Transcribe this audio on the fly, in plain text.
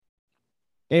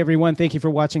Hey everyone, thank you for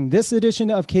watching this edition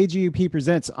of KGUP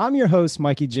Presents. I'm your host,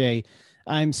 Mikey J.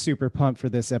 I'm super pumped for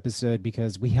this episode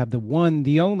because we have the one,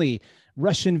 the only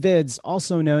Russian Vids,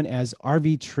 also known as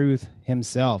RV Truth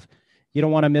himself. You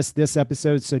don't want to miss this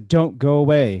episode, so don't go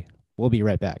away. We'll be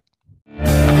right back.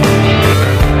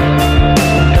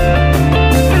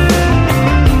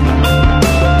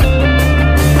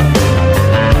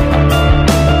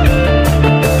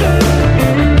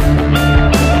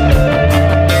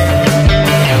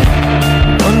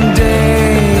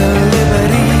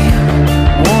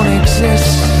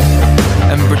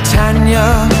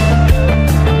 Britannia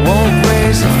won't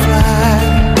raise a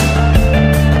flag,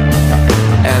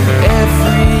 and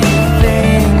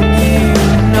everything you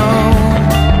know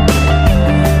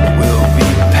will be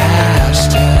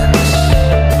past tense.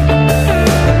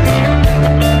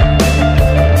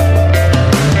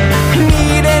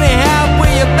 Need any help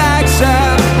with your bag, sir?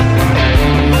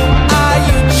 Are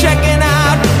you checking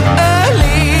out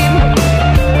early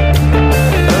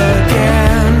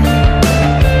again?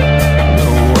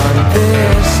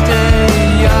 This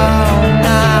day you're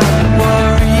not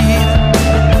worried.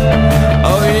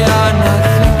 Oh, you're not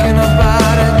thinking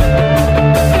about it.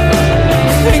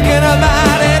 Thinking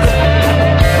about it.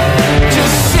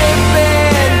 Just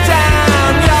sipping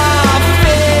down your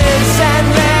fizz and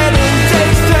letting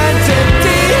taste turn to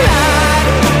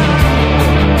delight.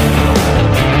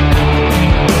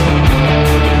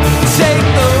 Take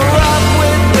the rough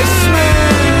with the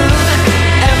smooth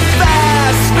and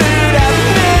fast food at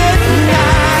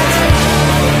midnight.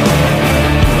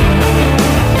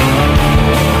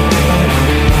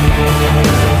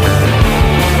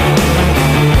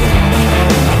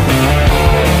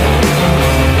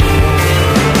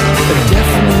 A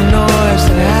deafening noise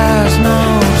that has no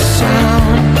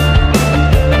sound.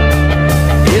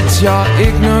 It's your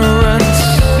ignorance.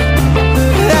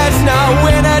 There's no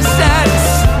innocence.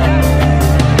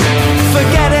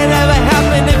 Forget it ever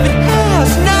happened if it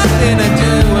has nothing to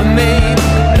do with me.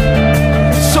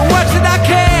 So what should I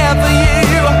care for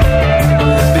you?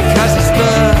 Because it's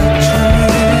the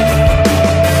truth.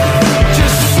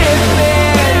 Just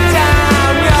sipping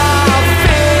down your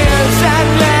fears and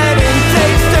letting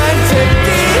taste turn to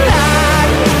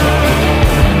delight.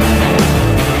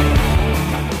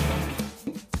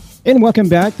 And welcome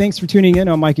back. Thanks for tuning in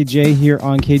on Mikey J here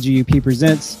on KGUP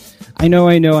Presents. I know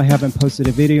I haven't posted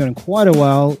a video in quite a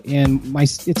while, and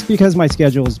it's because my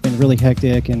schedule has been really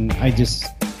hectic, and I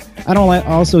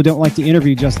also don't like to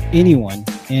interview just anyone.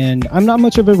 And I'm not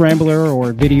much of a rambler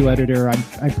or video editor.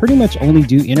 I pretty much only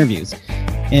do interviews.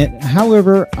 And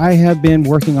however, I have been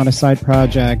working on a side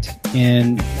project,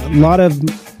 and a lot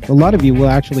of you will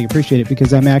actually appreciate it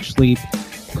because I'm actually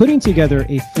putting together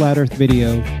a flat Earth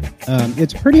video.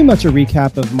 It's pretty much a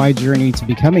recap of my journey to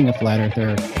becoming a flat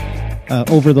earther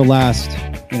over the last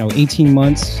 18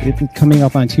 months. It's coming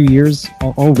up on 2 years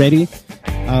already.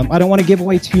 I don't want to give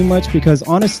away too much because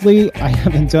honestly, I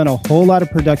haven't done a whole lot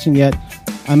of production yet.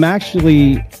 I'm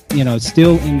actually,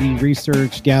 still in the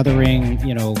research, gathering,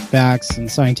 facts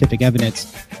and scientific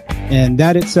evidence. And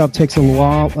that itself takes a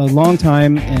long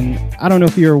time. And I don't know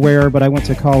if you're aware, but I went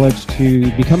to college to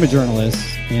become a journalist.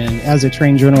 And as a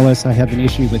trained journalist, I have an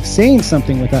issue with saying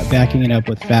something without backing it up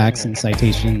with facts and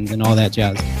citations and all that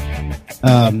jazz.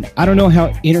 I don't know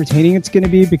how entertaining it's going to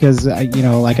be because,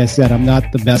 like I said, I'm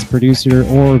not the best producer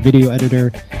or video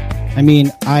editor. I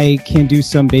mean, I can do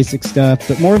some basic stuff,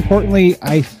 but more importantly,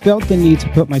 I felt the need to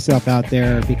put myself out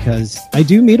there because I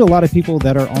do meet a lot of people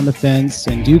that are on the fence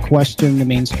and do question the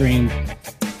mainstream.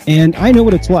 And I know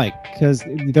what it's like because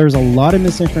there's a lot of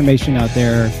misinformation out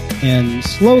there. And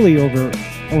slowly over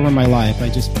my life, I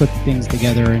just put things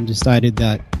together and decided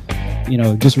that,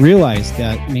 just realized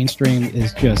that mainstream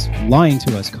is just lying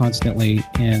to us constantly.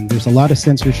 And there's a lot of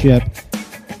censorship.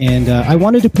 And I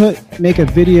wanted to make a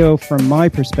video from my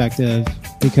perspective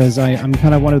because I'm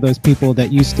kind of one of those people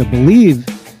that used to believe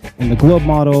in the globe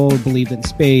model, believed in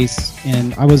space,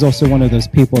 and I was also one of those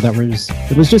people that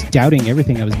was just doubting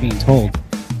everything I was being told.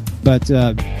 But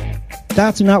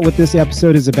that's not what this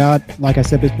episode is about. Like I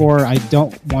said before, I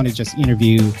don't want to just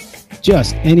interview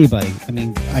just anybody. I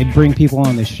mean, I bring people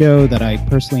on the show that I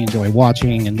personally enjoy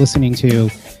watching and listening to.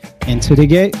 And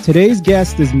today's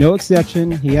guest is no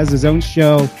exception. He has his own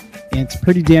show, and it's a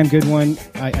pretty damn good one.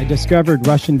 I discovered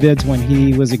Russian Vids when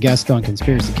he was a guest on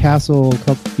Conspiracy Castle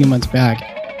a few months back.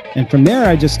 And from there,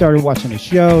 I just started watching his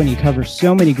show, and he covers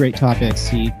so many great topics.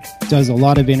 He does a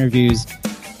lot of interviews.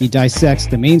 He dissects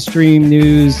the mainstream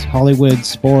news, Hollywood,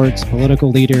 sports, political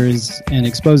leaders, and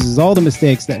exposes all the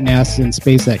mistakes that NASA and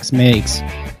SpaceX makes.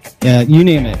 You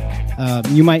name it.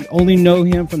 You might only know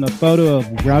him from the photo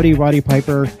of Rowdy Roddy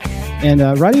Piper And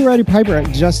Roddy Piper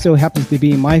just so happens to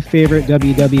be my favorite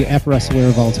WWF wrestler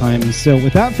of all time. So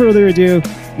without further ado,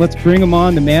 let's bring him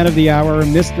on, the man of the hour,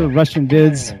 Mr. Russian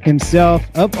Vids himself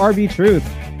of RV Truth.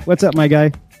 What's up, my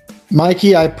guy?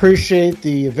 Mikey, I appreciate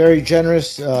the very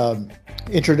generous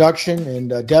introduction,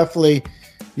 and definitely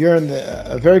you're in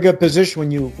a very good position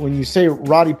when you say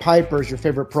Roddy Piper is your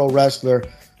favorite pro wrestler,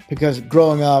 because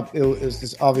growing up it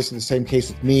was obviously the same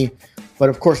case with me. But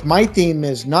of course, my theme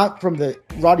is not from the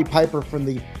Roddy Piper from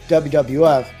the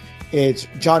WWF. It's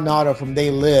John Nada from They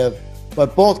Live.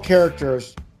 But both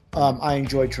characters I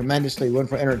enjoyed tremendously. One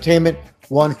for entertainment,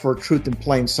 one for truth in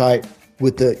plain sight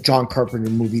with the John Carpenter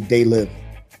movie They Live.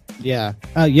 Yeah.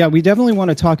 We definitely want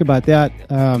to talk about that.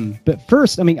 But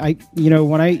first, I mean,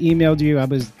 when I emailed you, I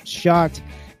was shocked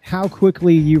how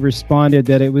quickly you responded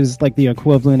that it was like the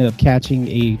equivalent of catching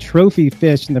a trophy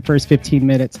fish in the first 15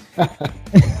 minutes.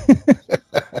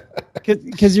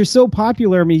 Because you're so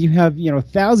popular. I mean, you have,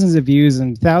 thousands of views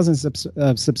and thousands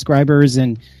of subscribers.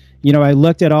 And, I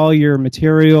looked at all your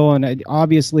material, and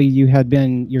obviously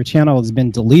your channel has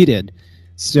been deleted.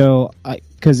 So,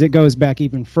 because it goes back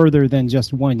even further than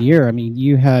just 1 year. I mean,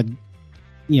 you had,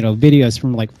 videos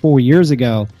from like 4 years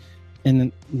ago,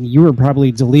 and you were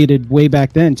probably deleted way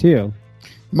back then too.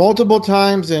 Multiple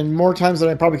times, and more times than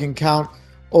I probably can count.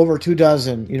 Over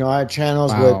 24. I had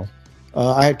channels with,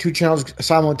 I had 2 channels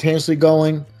simultaneously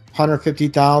going,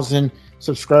 150,000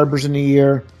 subscribers in a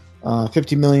year,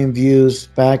 50 million views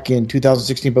back in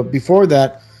 2016. But before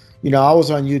that, I was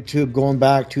on YouTube going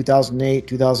back 2008,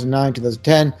 2009,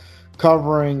 2010,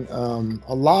 covering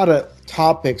a lot of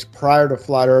topics prior to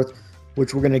Flat Earth,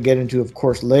 which we're going to get into, of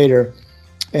course, later.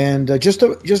 And just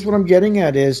what I'm getting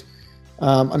at is,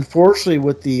 unfortunately,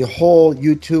 with the whole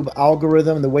YouTube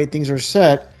algorithm and the way things are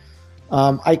set,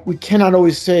 we cannot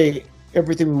always say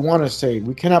everything we want to say.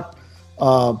 We cannot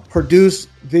produce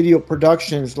video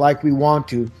productions like we want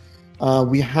to.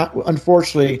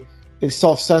 Unfortunately, it's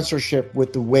self-censorship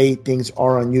with the way things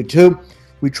are on YouTube.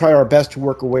 We try our best to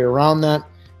work our way around that,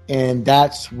 and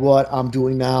that's what I'm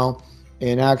doing now.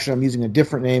 And actually, I'm using a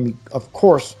different name, of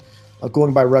course,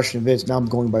 going by Russian Vids. Now I'm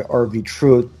going by RV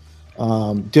Truth.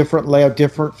 Different layout,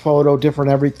 different photo, different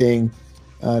everything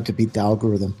to beat the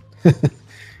algorithm.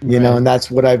 And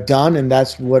that's what I've done, and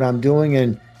that's what I'm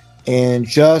doing, and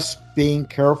just being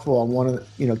careful. I want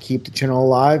to, keep the channel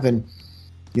alive, and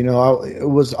I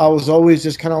was always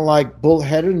just kind of like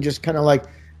bullheaded and just kind of like,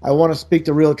 I want to speak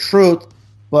the real truth,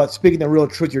 but speaking the real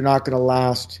truth, you're not going to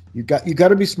last. You got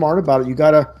to be smart about it. You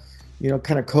got to,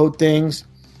 kind of code things,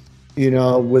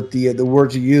 with the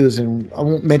words you use, and I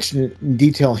won't mention it in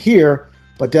detail here,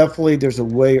 but definitely there's a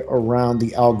way around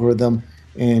the algorithm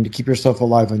and to keep yourself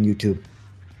alive on YouTube.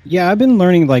 Yeah, I've been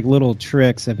learning like little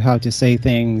tricks of how to say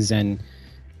things, and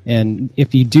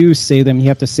if you do say them, you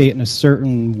have to say it in a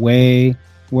certain way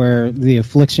where the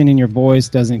affliction in your voice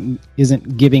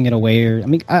isn't giving it away. Or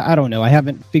I don't know. I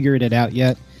haven't figured it out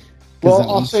yet. Well,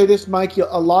 I'll say this, Mike.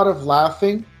 A lot of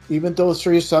laughing, even though it's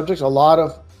serious subjects. A lot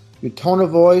of your tone of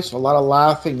voice, a lot of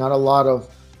laughing, not a lot of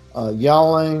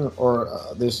yelling or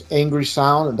this angry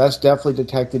sound, and that's definitely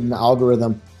detected in the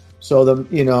algorithm. So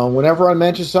whenever I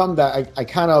mention something that I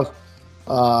kind of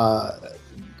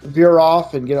veer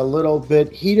off and get a little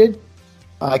bit heated,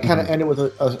 I kind of end it with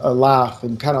a laugh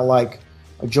and kind of like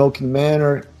a joking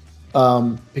manner,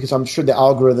 because I'm sure the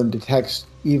algorithm detects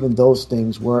even those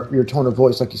things where your tone of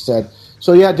voice, like you said.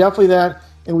 So yeah, definitely that.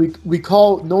 And we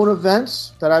call known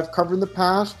events that I've covered in the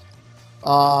past,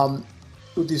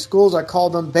 with these schools, I call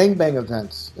them bang bang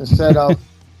events instead of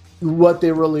what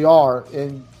they really are.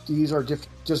 And these are just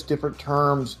different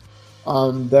terms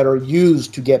that are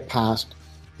used to get past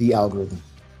the algorithm.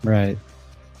 Right.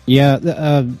 Yeah.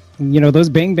 Those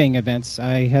bang bang events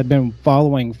I had been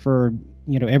following for,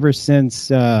 ever since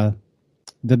the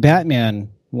Batman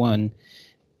one.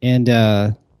 And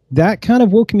that kind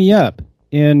of woke me up.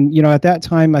 And, at that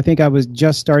time, I think I was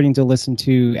just starting to listen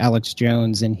to Alex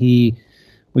Jones, and he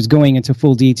was going into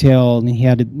full detail, and he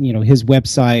had, his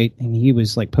website, and he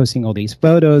was like posting all these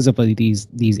photos of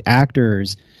these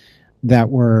actors that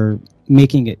were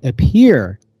making it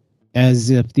appear as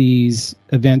if these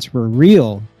events were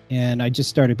real. And I just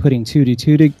started putting two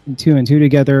and two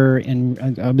together,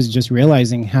 and I was just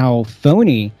realizing how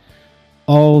phony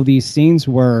all these scenes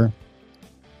were.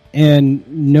 And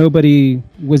nobody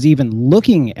was even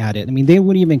looking at it. I mean, they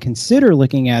wouldn't even consider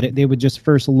looking at it. They would just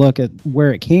first look at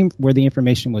where the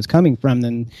information was coming from.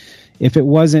 And if it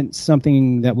wasn't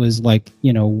something that was like,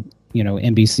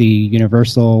 NBC,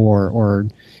 Universal, or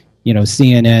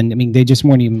CNN, I mean,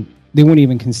 they wouldn't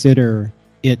even consider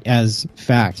it as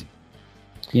fact.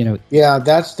 Yeah,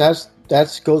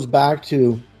 that's goes back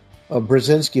to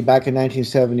Brzezinski back in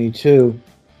 1972,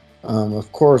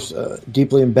 of course,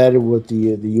 deeply embedded with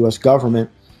the U.S. government,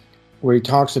 where he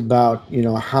talks about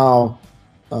how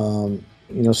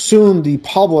soon the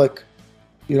public,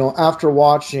 after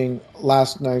watching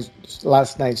last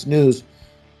night's news,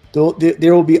 they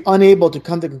will be unable to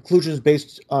come to conclusions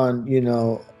based on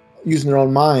using their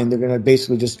own mind. They're going to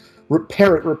basically just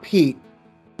repeat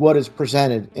what is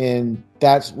presented, and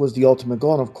that was the ultimate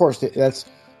goal. And of course, that's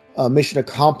mission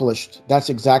accomplished. That's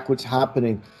exactly what's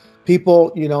happening.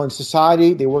 People, in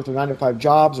society, they work their 9-to-5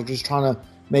 jobs. They're just trying to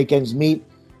make ends meet.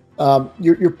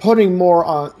 You're putting more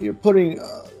on. You're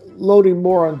loading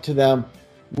more onto them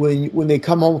when they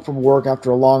come home from work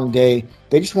after a long day.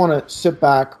 They just want to sit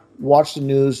back, watch the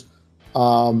news,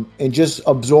 and just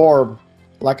absorb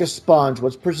like a sponge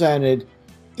what's presented.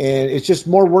 And it's just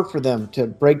more work for them to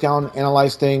break down,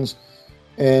 analyze things,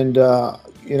 and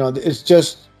it's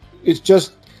just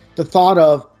the thought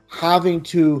of having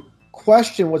to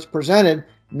question what's presented.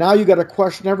 Now you got to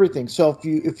question everything. So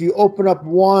if you open up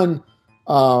one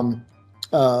can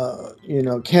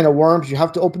of worms, you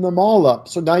have to open them all up.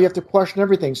 So now you have to question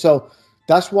everything. So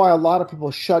that's why a lot of people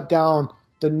shut down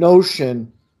the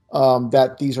notion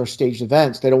that these are staged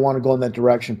events. They don't want to go in that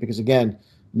direction because, again,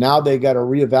 now they got to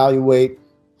reevaluate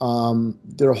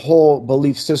their whole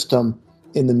belief system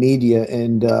in the media,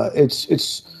 and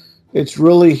it's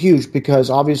really huge because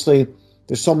obviously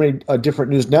there's so many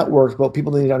different news networks. But what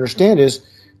people need to understand is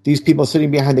these people sitting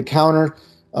behind the counter,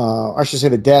 I should say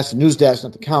the desk, the news desk,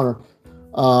 not the counter.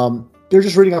 They're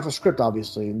just reading off a script,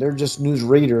 obviously, and they're just news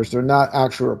readers. They're not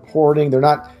actually reporting. They're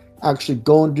not actually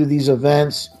going to these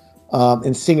events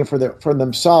and seeing it for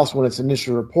themselves when it's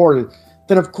initially reported.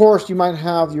 Then, of course, you might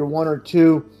have your one or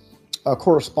two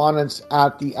correspondents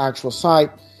at the actual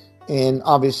site, and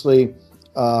obviously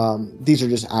these are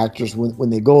just actors when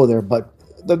they go there. But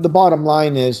the bottom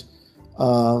line is,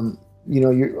 our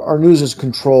news is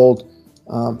controlled.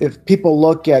 If people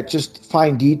look at just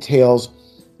fine details,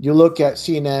 you look at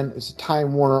CNN, it's a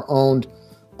Time Warner owned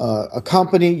a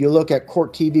company. You look at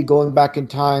Court TV going back in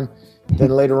time,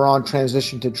 then later on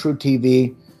transition to True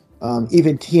TV,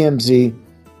 even TMZ.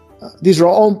 These are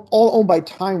all owned by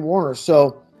Time Warner.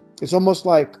 So it's almost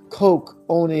like Coke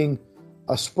owning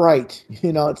a Sprite.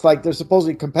 It's like they're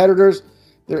supposedly competitors.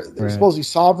 They're right. Supposedly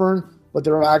sovereign, but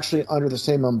they're actually under the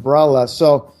same umbrella.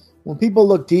 So when people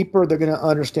look deeper, they're going to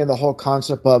understand the whole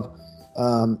concept of,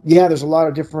 there's a lot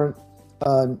of different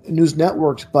news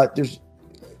networks, but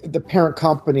the parent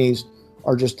companies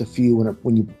are just a few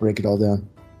when you break it all down.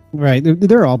 Right.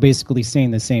 They're all basically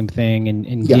saying the same thing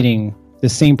and getting the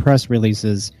same press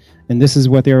releases. And this is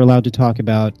what they're allowed to talk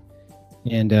about.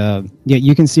 And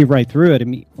you can see right through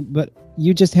it. But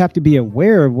you just have to be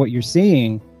aware of what you're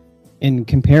seeing and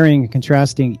comparing and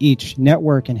contrasting each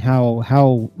network and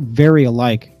how very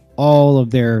alike all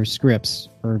of their scripts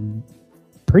are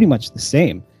pretty much the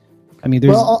same. I mean,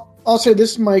 there's... Well, I'll say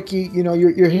this, Mikey,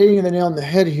 you're hitting the nail on the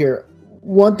head here.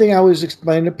 One thing I always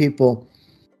explain to people,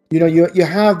 you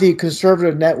have the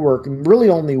conservative network, and really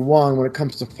only one when it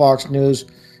comes to Fox News.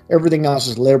 Everything else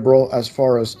is liberal as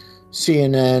far as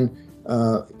CNN,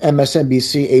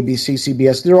 MSNBC, ABC,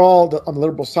 CBS. They're all on the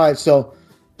liberal side. So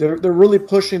they're really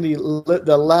pushing the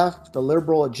left, the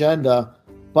liberal agenda,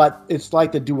 but it's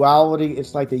like the duality.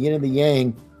 It's like the yin and the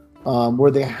yang. Where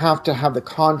they have to have the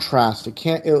contrast.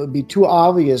 It would be too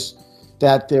obvious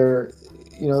that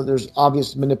there's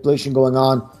obvious manipulation going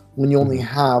on when you only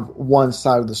have one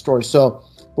side of the story. So,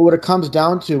 but what it comes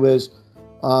down to is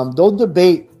they'll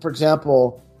debate, for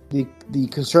example, the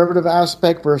conservative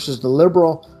aspect versus the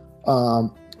liberal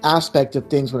aspect of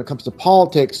things when it comes to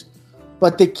politics,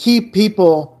 but they keep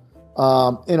people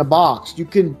in a box. You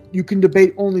can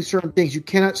debate only certain things. You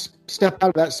cannot step out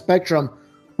of that spectrum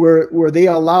where they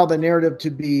allow the narrative to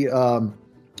be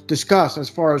discussed as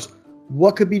far as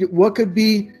what could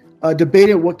be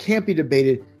debated, what can't be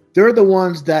debated. They're the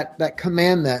ones that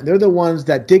command that. They're the ones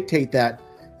that dictate that.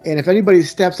 And if anybody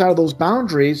steps out of those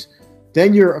boundaries,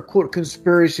 then you're a quote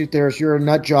conspiracy theorist. You're a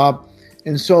nut job.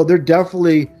 And so they're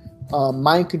definitely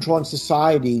mind controlling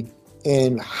society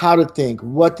and how to think,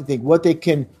 what they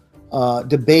can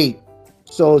debate.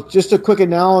 So just a quick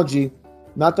analogy.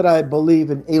 Not that I believe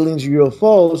in aliens or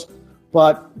UFOs,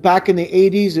 but back in the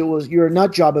 80s, it was you're a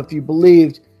nut job if you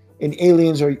believed in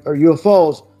aliens or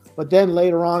UFOs. But then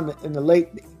later on in the late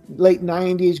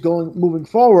 90s, moving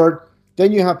forward,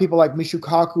 then you have people like Michio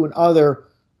Kaku and other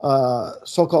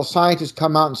so-called scientists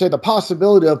come out and say the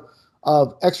possibility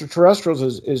of extraterrestrials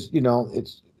is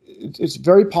it's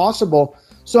very possible.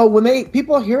 So when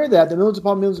people hear that, the millions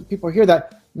upon millions of people hear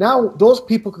that, now those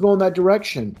people can go in that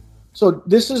direction. So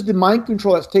this is the mind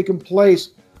control that's taken place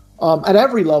at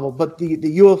every level. But the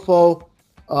UFO,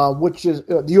 which is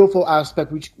the UFO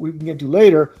aspect, which we can get to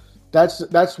later,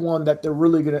 that's one that they're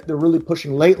really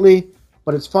pushing lately.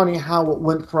 But it's funny how it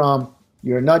went from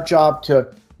you're a nut job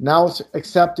to now it's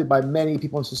accepted by many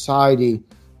people in society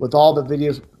with all the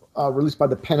videos released by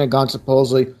the Pentagon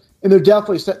supposedly, and they're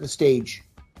definitely setting the stage.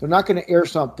 They're not going to air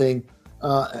something,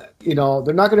 they're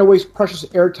not going to waste precious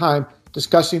airtime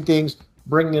discussing things,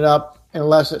 bringing it up,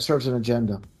 unless it serves an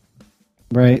agenda.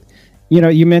 Right.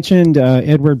 You mentioned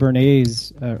Edward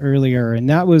Bernays earlier, and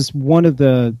that was one of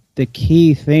the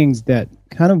key things that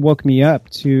kind of woke me up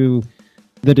to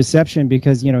the deception,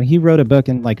 because he wrote a book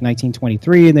in like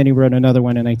 1923, and then he wrote another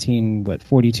one in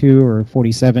 1942 or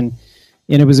 47,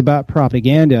 and it was about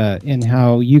propaganda and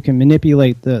how you can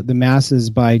manipulate the masses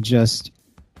by just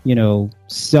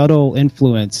subtle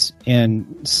influence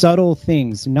and subtle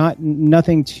things,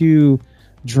 nothing too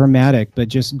dramatic, but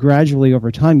just gradually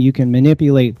over time you can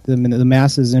manipulate the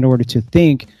masses in order to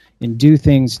think and do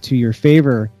things to your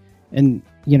favor. And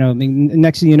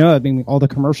next thing you know, all the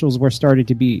commercials were started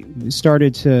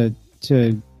to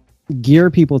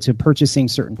gear people to purchasing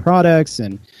certain products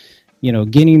and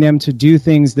getting them to do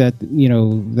things that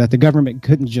that the government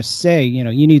couldn't just say,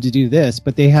 you need to do this,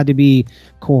 but they had to be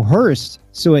coerced.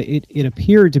 So it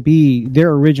appeared to be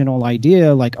their original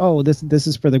idea, like, oh, this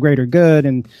is for the greater good,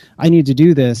 and I need to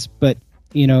do this. But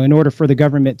in order for the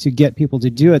government to get people to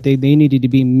do it, they needed to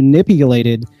be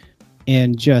manipulated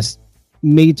and just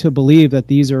made to believe that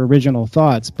these are original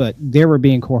thoughts, but they were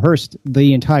being coerced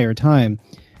the entire time.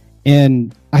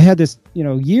 And I had this,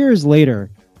 years later,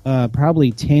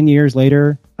 probably 10 years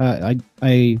later,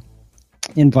 I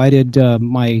invited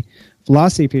my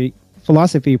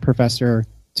philosophy professor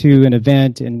to an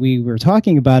event, and we were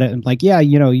talking about it. And like, yeah,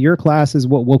 your class is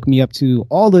what woke me up to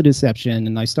all the deception.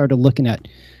 And I started looking at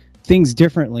things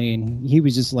differently. And he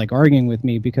was just like arguing with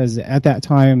me, because at that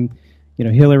time,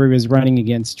 Hillary was running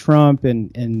against Trump,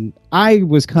 and I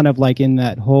was kind of like in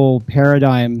that whole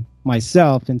paradigm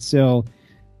myself. And so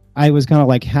I was kind of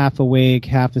like half awake,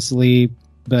 half asleep.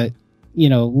 But,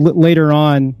 later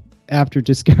on, after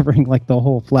discovering like the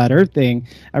whole flat earth thing,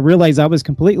 I realized I was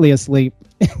completely asleep.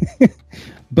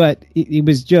 But it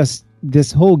was just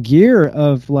this whole gear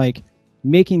of like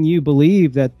making you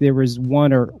believe that there was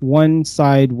one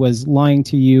side was lying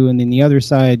to you and then the other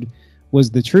side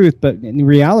was the truth. But in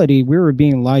reality, we were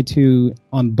being lied to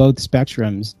on both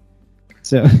spectrums.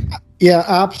 So yeah,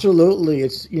 absolutely.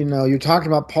 It's, you're talking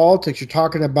about politics, you're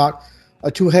talking about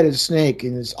a two-headed snake,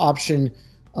 and it's option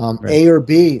right. A or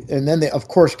B. And then they, of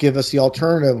course, give us the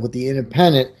alternative with the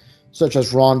independent, such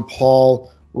as Ron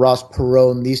Paul, Ross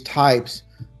Perot, and these types.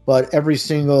 But every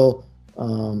single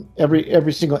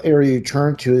every single area you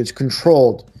turn to, it's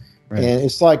controlled. Right. And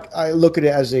it's like, I look at it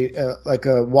as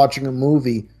watching a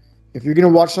movie. If you're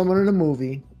going to watch someone in a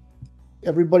movie,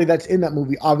 everybody that's in that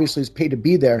movie obviously is paid to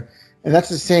be there. And that's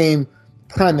the same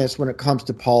premise when it comes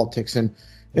to politics. And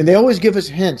they always give us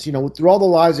hints, through all the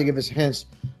lies, they give us hints.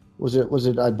 Was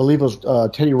it, I believe it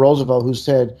was Teddy Roosevelt who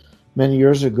said many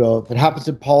years ago, if it happens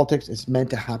in politics, it's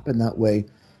meant to happen that way.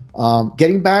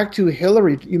 Getting back to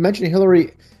Hillary, you mentioned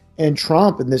Hillary and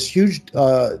Trump and this huge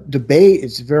debate.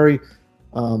 It's very,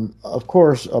 of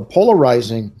course,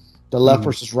 polarizing, the left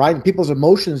versus right, and people's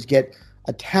emotions get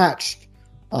attached.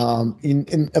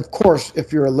 And of course,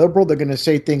 if you're a liberal, they're going to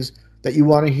say things that you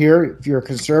want to hear. If you're a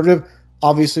conservative,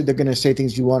 obviously they're going to say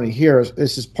things you want to hear.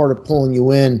 This is part of pulling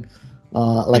you in,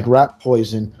 like rat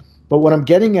poison. But what I'm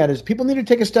getting at is people need to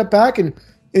take a step back and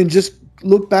just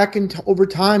look back over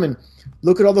time and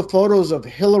look at all the photos of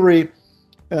Hillary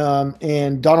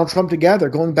and Donald Trump together,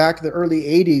 going back to the early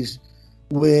 80s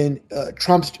when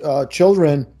Trump's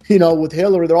children, with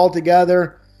Hillary, they're all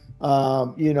together.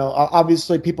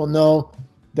 Obviously people know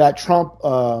that Trump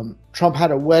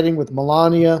had a wedding with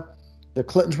Melania. The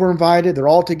Clintons were invited. They're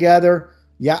all together.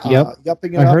 Yeah,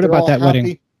 yupping it I up. heard They're about all that happy.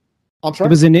 wedding. I'm sorry. It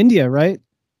was in India, right?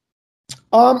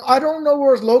 I don't know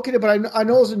where it's located, but I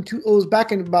know it was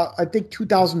back in about, I think,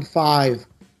 2005.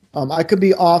 I could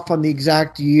be off on the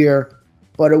exact year,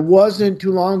 but it wasn't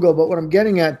too long ago. But what I'm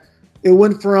getting at, it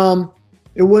went from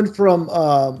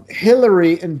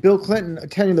Hillary and Bill Clinton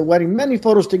attending the wedding, many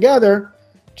photos together,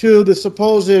 to the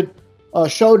supposed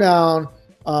showdown,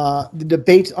 the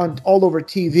debates all over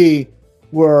TV,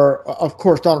 where of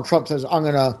course Donald Trump says, "I'm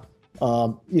gonna,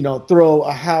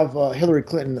 have Hillary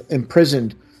Clinton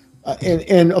imprisoned,"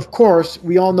 and of course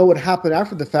we all know what happened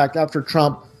after the fact, after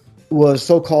Trump was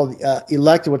so-called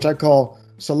elected, which I call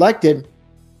selected.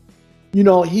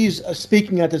 He's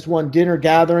speaking at this one dinner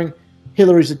gathering.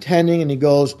 Hillary's attending, and he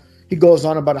goes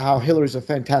on about how Hillary's a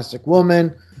fantastic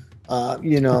woman.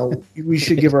 We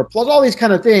should give her applause. All these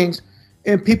kind of things,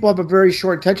 and people have a very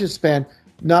short attention span,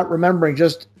 not remembering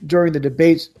just during the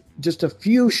debates, just a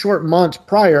few short months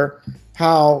prior,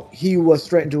 how he was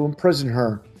threatened to imprison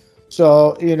her.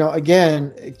 So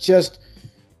again, it's just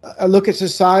I look at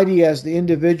society as the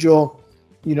individual.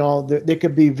 They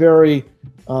could be very,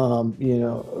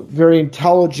 very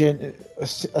intelligent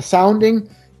sounding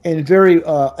and very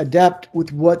adept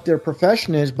with what their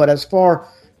profession is. But as far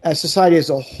as society as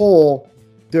a whole,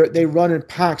 they run in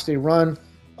packs. They run,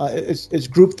 it's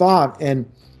group thought, and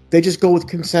they just go with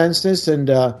consensus. And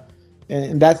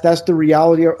that's the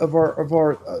reality of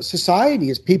our society.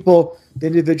 Is people, the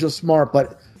individual, smart,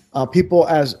 but people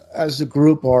as a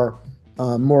group are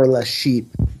more or less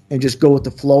sheep and just go with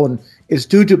the flow. And it's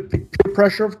due to peer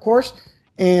pressure, of course,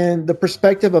 and the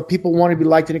perspective of people wanting to be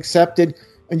liked and accepted.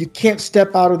 And you can't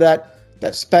step out of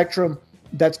that spectrum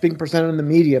that's being presented in the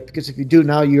media, because if you do,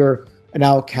 now you're an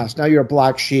outcast. Now you're a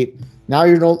black sheep. Now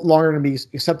you're no longer going to be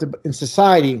accepted in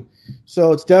society.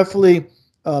 So it's definitely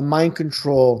mind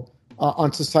control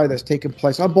on society that's taking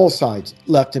place on both sides,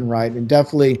 left and right. And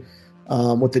definitely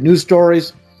with the news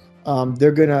stories,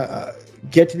 they're going to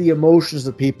get to the emotions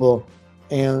of people.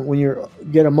 And when you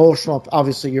get emotional,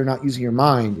 obviously you're not using your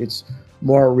mind. It's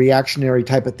more a reactionary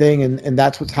type of thing. And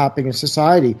that's what's happening in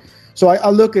society. So I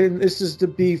look at, and this is to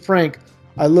be frank,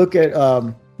 I look at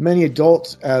many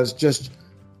adults as just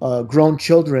grown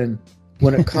children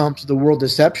when it comes to the world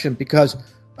deception, because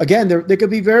again, they could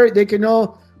be they can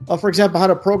know, for example, how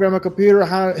to program a computer,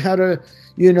 how to,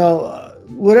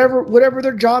 whatever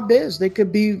their job is, they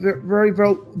could be very,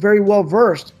 very, very well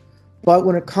versed. But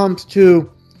when it comes to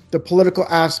the political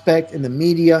aspect in the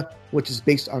media, which is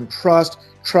based on trust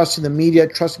in the media,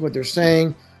 trusting what they're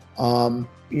saying,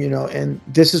 and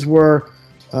this is where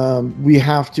we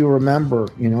have to remember,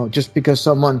 just because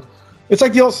someone, it's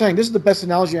like the old saying, this is the best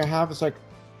analogy I have. It's like,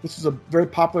 this is a very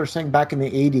popular saying back in the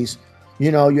 80s.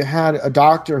 You had a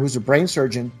doctor who's a brain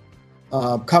surgeon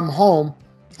come home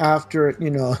after,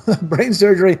 brain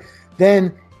surgery.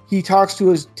 Then he talks to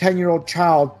his 10-year-old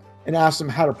child and asks him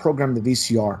how to program the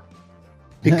VCR,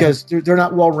 because they're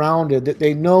not well-rounded.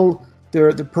 They know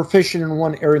they're proficient in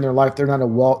one area in their life. They're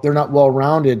not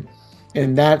well-rounded.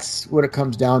 And that's what it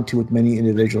comes down to with many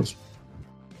individuals.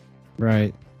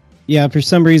 Right. Yeah, for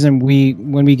some reason,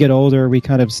 when we get older, we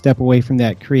kind of step away from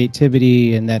that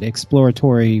creativity and that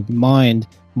exploratory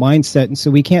mindset. And so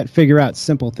we can't figure out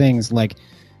simple things like,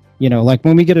 like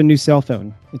when we get a new cell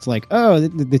phone, it's like, oh,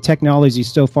 the technology is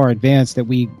so far advanced that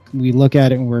we look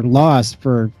at it and we're lost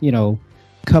for, a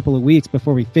couple of weeks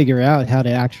before we figure out how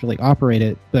to actually operate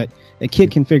it. But a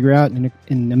kid can figure out in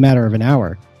a matter of an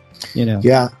hour,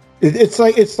 Yeah. It's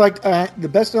like the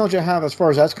best analogy I have as far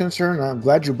as that's concerned. And I'm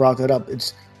glad you brought that up.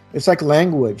 It's like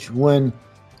language. When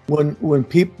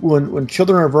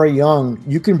children are very young,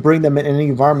 you can bring them in any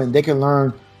environment. They can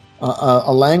learn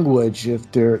a language.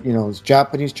 If they're it's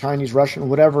Japanese, Chinese, Russian,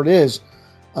 whatever it is.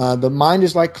 The mind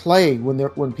is like clay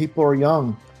when people are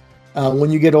young.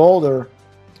 When you get older,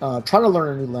 try to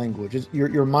learn a new language.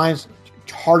 Your mind's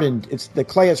hardened. The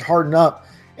clay is hardened up,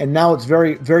 and now it's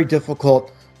very, very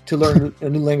difficult to learn a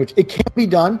new language. It can be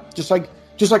done, just like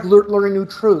learning new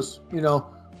truths.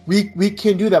 We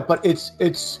can do that, but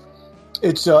it's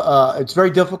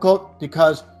very difficult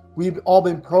because we've all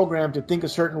been programmed to think a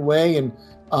certain way and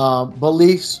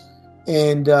beliefs.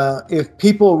 And if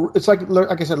people, it's like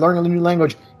I said, learning a new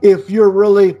language. If you're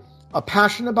really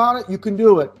passionate about it, you can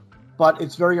do it, but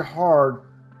it's very hard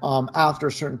after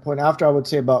a certain point. After I would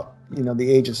say about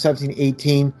the age of 17,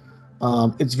 18,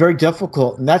 it's very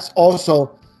difficult, and that's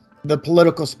also the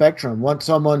political spectrum. Once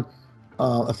someone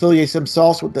affiliates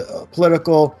themselves with the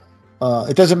political,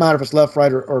 it doesn't matter if it's left,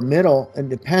 right, or middle,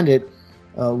 independent.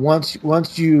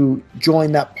 Once you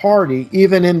join that party,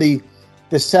 even in the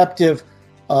deceptive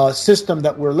system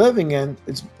that we're living in,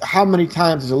 it's how many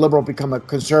times does a liberal become a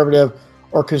conservative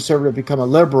or conservative become a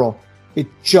liberal? It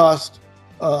just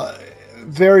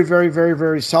very, very, very,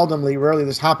 very seldomly, rarely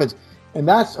this happens. And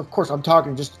that's, of course, I'm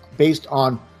talking just based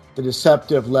on the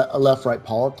deceptive left-right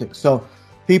politics. So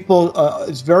people,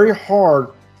 it's very hard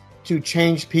to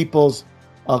change people's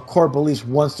core beliefs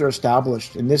once they're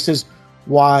established. And this is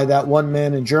why that one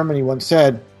man in Germany once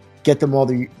said, get them while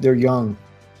they're young.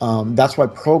 That's why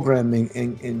programming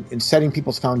and setting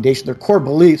people's foundation, their core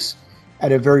beliefs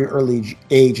at a very early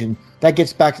age. And that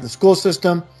gets back to the school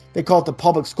system. They call it the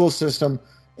public school system.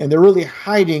 And they're really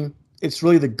hiding, it's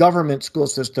really the government school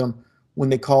system when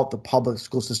they call it the public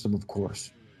school system, of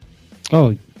course.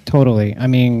 Oh, totally. I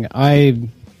mean, I've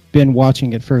been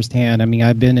watching it firsthand. I mean,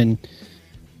 I've been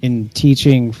in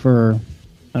teaching for,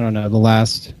 I don't know, the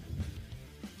last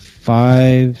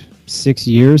 5, 6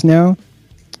 years now,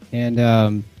 and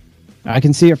I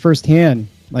can see it firsthand,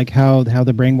 like how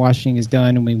the brainwashing is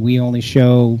done. I mean, we only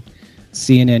show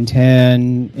CNN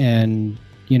 10, and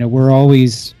we're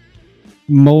always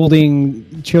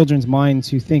molding children's minds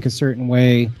to think a certain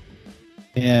way,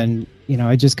 and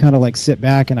I just kind of like sit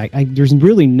back, and I there's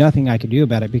really nothing I can do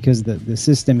about it, because the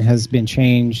system has been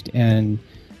changed, and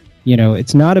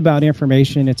it's not about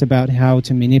information, it's about how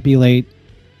to manipulate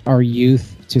our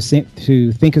youth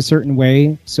to think a certain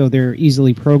way, so they're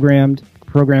easily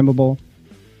programmable.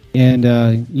 And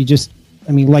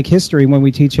like history, when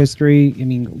we teach history,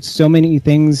 so many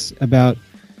things about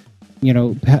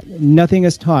nothing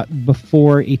is taught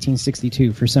before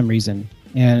 1862 for some reason.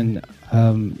 And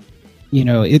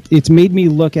it's made me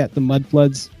look at the mud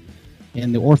floods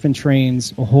and the orphan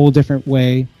trains a whole different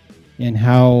way, and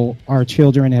how our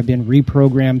children have been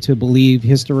reprogrammed to believe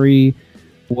history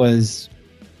was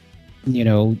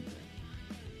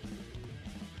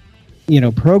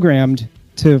programmed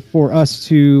for us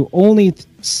to only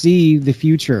see the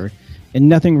future, and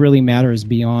nothing really matters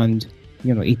beyond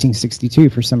 1862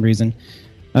 for some reason.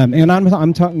 And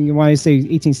I'm talking, when I say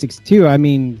 1862, I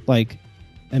mean like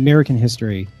American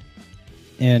history.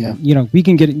 And you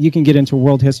can get into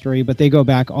world history, but they go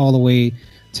back all the way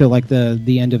to like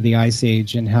the end of the Ice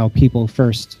Age, and how people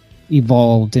first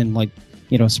evolved and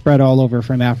spread all over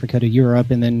from Africa to Europe,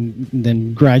 and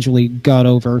then gradually got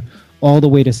over all the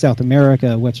way to South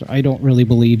America, which I don't really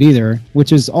believe either,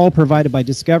 which is all provided by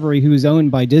Discovery, who's owned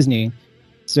by Disney.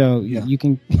 So you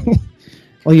can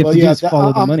all you have to do is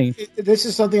follow the money. This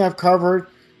is something I've covered.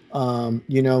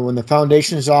 When the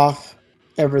foundation is off,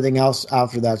 everything else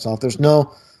after that's off.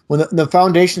 When the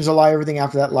foundation is a lie, everything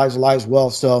after that lies a lie as well.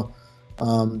 So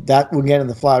that we'll get in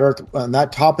the flat Earth on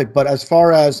that topic. But as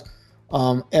far as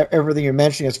everything you're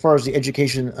mentioning, as far as the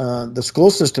education, the school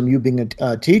system, you being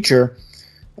a teacher,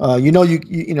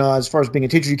 as far as being a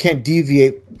teacher, you can't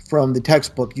deviate from the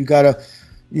textbook. You gotta,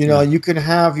 you can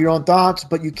have your own thoughts,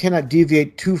 but you cannot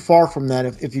deviate too far from that.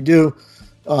 If you do,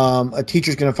 a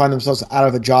teacher's going to find themselves out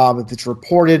of a job if it's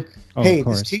reported. Hey,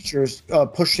 this teacher's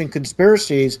pushing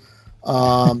conspiracies,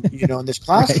 in this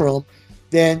classroom. Right.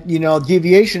 Then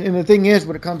deviation. And the thing is,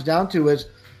 what it comes down to is,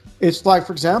 it's like,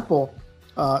 for example,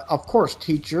 of course,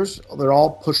 teachers, they're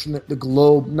all pushing the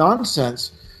globe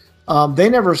nonsense. They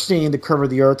never seen the curve of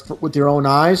the Earth with their own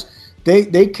eyes.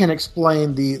 They can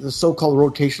explain the so-called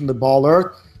rotation of the ball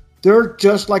Earth. They're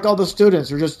just like all the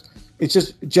students. It's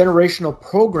just generational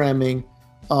programming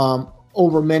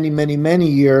over many, many, many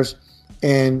years,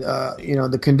 and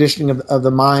the conditioning of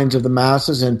the minds of the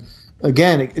masses. And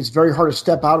again, it's very hard to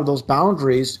step out of those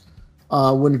boundaries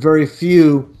when very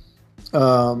few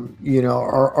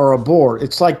are aboard.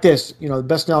 It's like this. The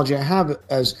best analogy I have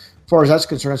as far as that's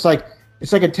concerned, it's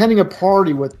like attending a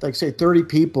party with, like, say, 30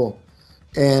 people.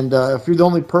 And if you're the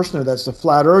only person there that's the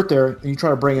flat Earth there, and you try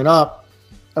to bring it up,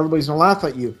 everybody's going to laugh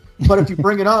at you. But if you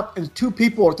bring it up and 2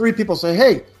 people or 3 people say,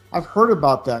 hey, I've heard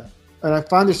about that, and I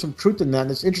find there's some truth in that,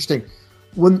 and it's interesting.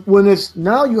 When it's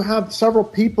now you have several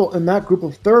people in that group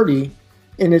of 30,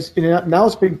 and now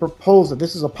it's being proposed that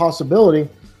this is a possibility,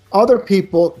 other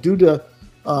people, due to,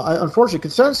 unfortunately,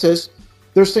 consensus,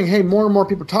 they're saying, hey, more and more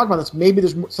people are talking about this. Maybe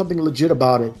there's something legit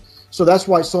about it. So that's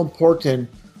why it's so important,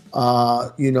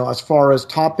 as far as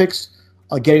topics,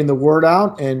 getting the word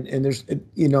out, and there's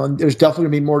there's definitely going to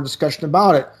be more discussion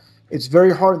about it. It's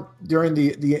very hard during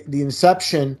the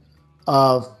inception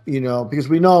of because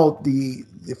we know the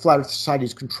flat Earth society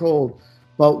is controlled,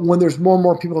 but when there's more and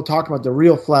more people talking about the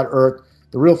real flat Earth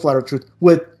truth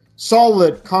with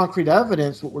solid concrete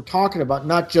evidence, what we're talking about,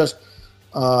 not just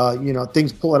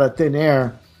things pulled out of thin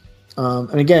air.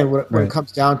 And again, what it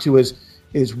comes down to is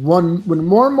when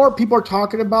more and more people are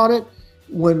talking about it,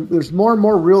 when there's more and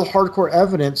more real hardcore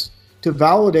evidence to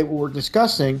validate what we're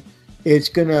discussing, it's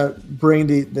going to bring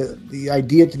the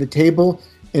idea to the table,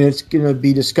 and it's going to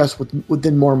be discussed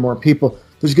within more and more people.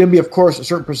 There's going to be, of course, a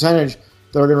certain percentage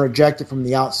that are going to reject it from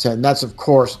the outset, and that's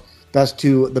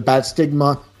to the bad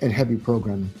stigma and heavy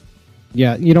programming.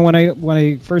 Yeah, when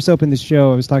I first opened the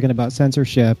show, I was talking about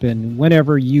censorship, and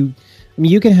whenever you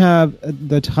can have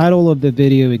the title of the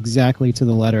video exactly to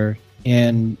the letter,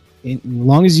 and as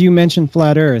long as you mention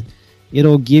flat Earth,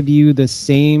 it'll give you the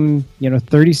same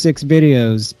 36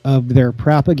 videos of their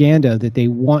propaganda that they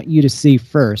want you to see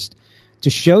first, to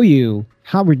show you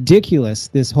how ridiculous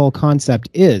this whole concept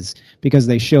is, because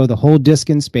they show the whole disc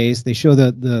in space. They show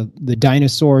the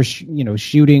dinosaur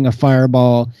shooting a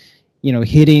fireball,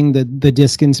 hitting the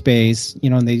disc in space,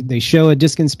 and they show a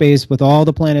disc in space with all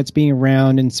the planets being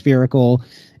round and spherical,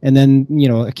 and then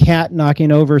a cat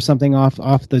knocking over something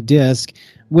off the disc,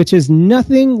 which is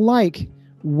nothing like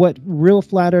what real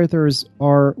flat earthers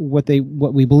are,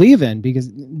 what we believe in, because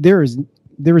there is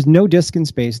no disk in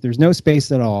space. There's no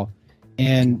space at all.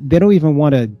 And they don't even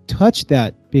want to touch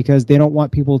that because they don't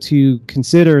want people to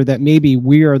consider that maybe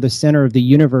we are the center of the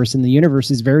universe and the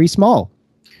universe is very small.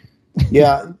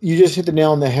 Yeah, you just hit the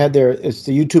nail on the head there. It's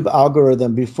the YouTube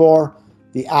algorithm. Before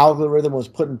the algorithm was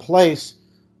put in place,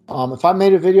 if I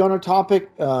made a video on a topic,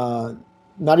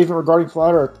 not even regarding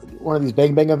flat earth, one of these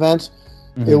Bang Bang events,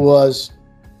 it was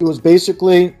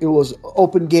basically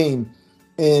open game.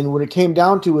 And when it came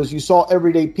down to is you saw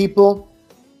everyday people,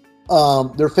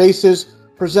 their faces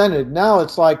presented. Now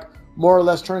it's like more or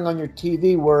less turning on your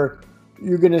TV where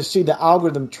you're going to see the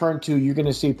algorithm turn to, you're going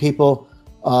to see people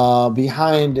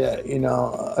behind,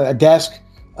 a desk,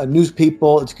 news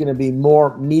people. It's going to be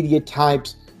more media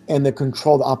types and the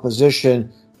controlled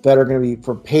opposition that are going to be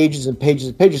for pages and pages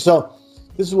and pages. So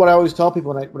this is what I always tell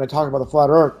people when I talk about the flat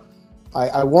earth.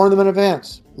 I warn them in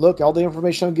advance. Look, all the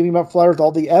information I'm giving about flat earth,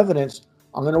 all the evidence,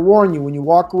 I'm going to warn you. When you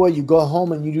walk away, you go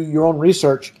home and you do your own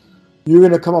research. You're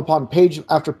going to come upon page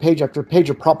after page after page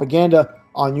of propaganda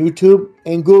on YouTube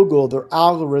and Google. Their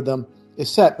algorithm is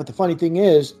set. But the funny thing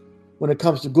is, when it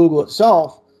comes to Google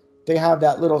itself, they have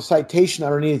that little citation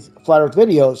underneath flat earth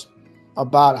videos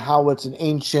about how it's an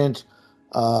ancient,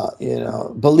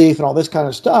 belief and all this kind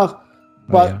of stuff.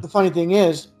 But the funny thing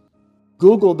is,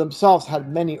 Google themselves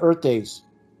had many Earth days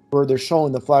where they're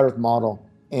showing the flat earth model.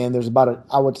 And there's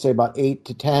about 8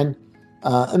 to 10.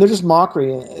 And they're just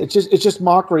mockery. It's just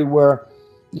mockery where,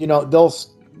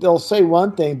 they'll say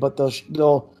one thing, but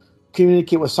they'll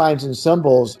communicate with signs and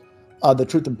symbols, the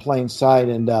truth in plain sight.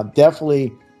 And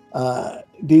definitely,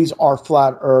 these are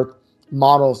flat Earth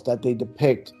models that they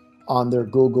depict on their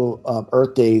Google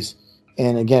Earth days.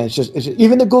 And again, it's just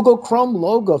even the Google Chrome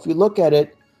logo. If you look at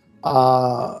it,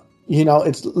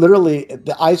 it's literally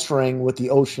the ice ring with the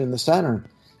ocean in the center.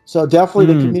 So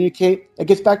definitely they communicate. It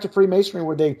gets back to Freemasonry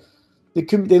where they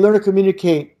learn to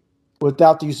communicate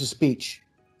without the use of speech.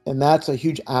 And that's a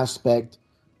huge aspect,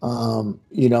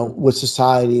 with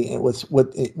society and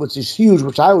what's is huge,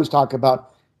 which I always talk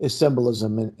about, is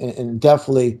symbolism. And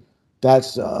definitely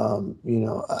that's,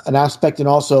 an aspect. And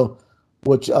also,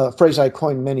 which a phrase I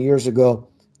coined many years ago,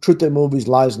 truth in movies,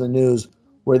 lies in the news,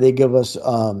 where they give us,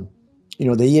 the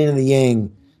yin and the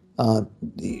yang,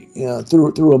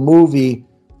 through a movie.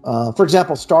 For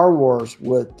example, Star Wars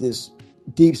with this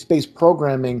deep space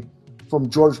programming from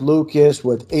George Lucas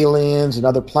with aliens and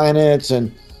other planets,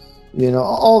 and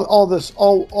all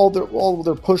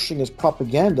they're pushing is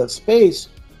propaganda, space.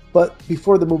 But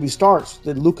before the movie starts,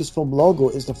 the Lucasfilm logo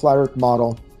is the flat Earth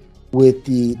model with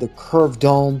the curved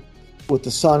dome with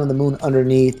the sun and the moon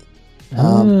underneath.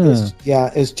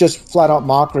 It's just flat out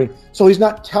mockery. So he's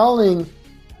not telling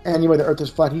anyone the Earth is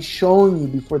flat. He's showing you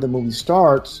before the movie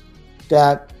starts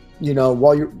that,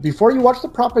 before you watch the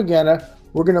propaganda,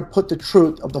 we're going to put the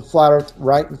truth of the flat Earth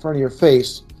right in front of your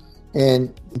face.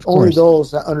 And only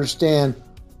those that understand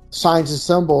signs and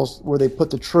symbols where they put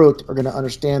the truth are going to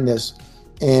understand this.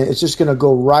 And it's just going to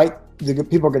go right. The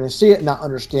people are going to see it and not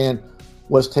understand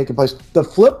what's taking place. The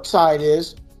flip side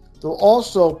is they'll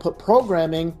also put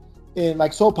programming in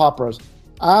like soap operas.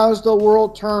 As the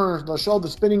world turns, they'll show the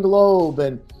spinning globe.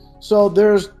 And so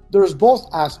there's both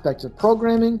aspects of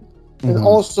programming and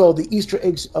also the Easter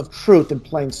eggs of truth in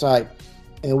plain sight.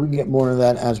 And we can get more into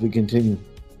that as we continue.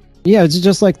 Yeah, it's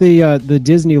just like the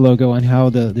Disney logo and how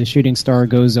the shooting star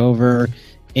goes over,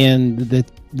 and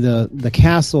the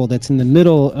castle that's in the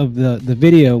middle of the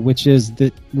video, which is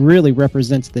that really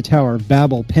represents the Tower of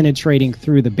Babel penetrating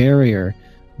through the barrier,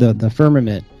 the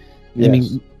firmament. Yes. I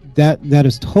mean, that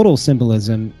is total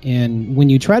symbolism. And when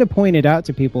you try to point it out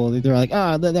to people, they're like,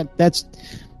 that's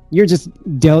you're just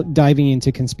diving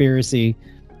into conspiracy.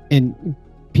 And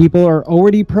people are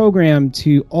already programmed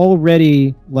to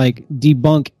already like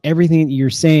debunk everything that you're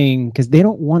saying because they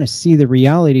don't want to see the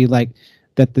reality, like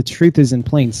that the truth is in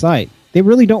plain sight. They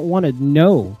really don't want to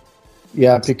know.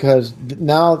 Yeah, because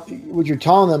now what you're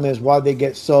telling them is why they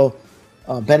get so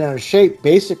bent out of shape.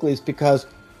 Basically, it's because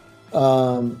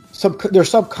their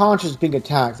subconscious is being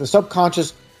attacked. The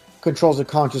subconscious controls the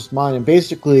conscious mind, and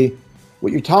basically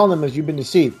what you're telling them is you've been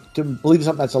deceived to believe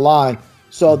something that's a lie.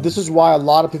 So this is why a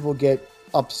lot of people get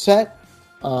upset.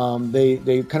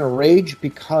 They kind of rage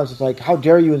because it's like, how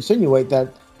dare you insinuate that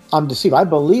I'm deceived? I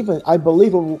believe in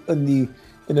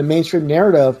the mainstream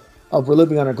narrative of we're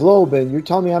living on a globe, and you're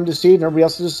telling me I'm deceived and everybody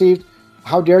else is deceived.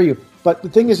 How dare you? But the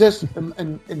thing is this,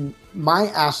 in my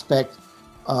aspect,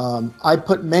 I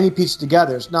put many pieces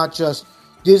together. It's not just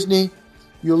Disney.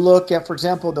 You look at, for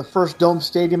example, the first dome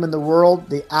stadium in the world,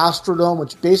 the Astrodome,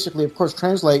 which basically, of course,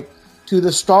 translate to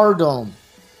the Star Dome.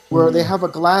 where they have a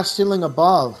glass ceiling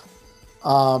above.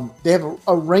 They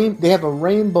have they have a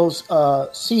rainbow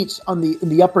seats on in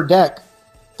the upper deck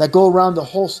that go around the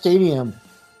whole stadium.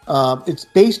 It's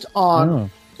based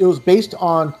on it was based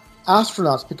on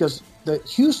astronauts, because the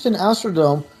Houston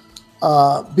Astrodome,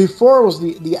 before it was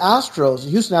the Astros,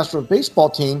 the Houston Astros baseball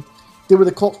team, they were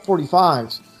the Colt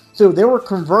 45s. So they were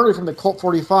converted from the Colt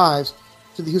 45s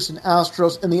to the Houston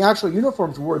Astros, and the actual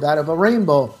uniforms were that of a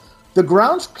rainbow. The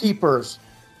groundskeepers,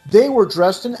 they were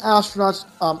dressed in astronauts'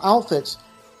 outfits.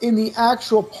 In the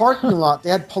actual parking lot,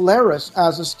 they had Polaris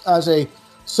as a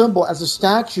symbol, as a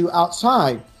statue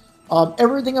outside.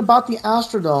 Everything about the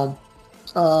Astrodome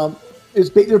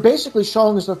they're basically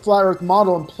showing us a flat Earth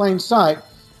model in plain sight,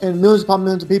 and millions upon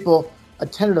millions of people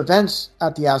attended events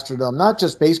at the Astrodome, not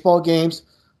just baseball games,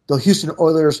 the Houston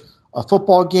Oilers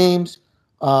football games,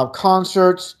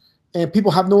 concerts, and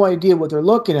people have no idea what they're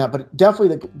looking at. But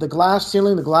definitely the glass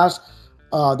ceiling, the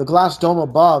glass dome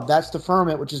above, that's the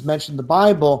firmament, which is mentioned in the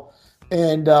Bible.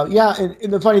 And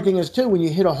and the funny thing is too, when you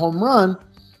hit a home run,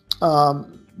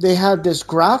 they had this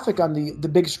graphic on the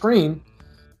big screen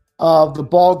of the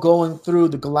ball going through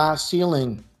the glass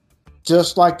ceiling,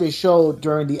 just like they showed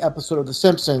during the episode of The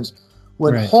Simpsons,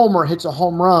 when Homer hits a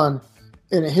home run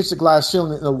and it hits the glass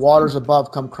ceiling and the waters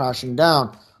above come crashing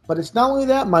down. But it's not only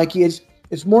that, Mikey,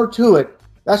 it's more to it.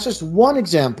 That's just one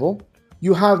example.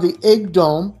 You have the Egg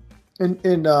Dome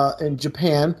in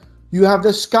Japan. You have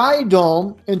the Sky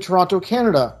Dome in Toronto,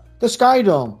 Canada. The Sky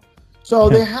Dome. So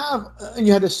they have, and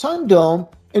you have the Sun Dome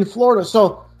in Florida.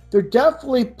 So they're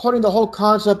definitely putting the whole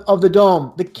concept of the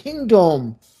dome, the King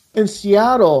Dome in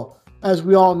Seattle, as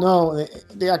we all know.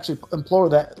 They actually implore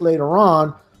that later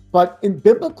on. But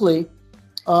biblically,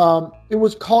 it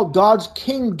was called God's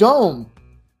King Dome.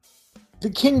 The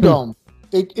Kingdom.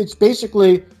 It's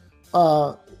basically,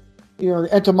 the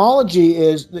etymology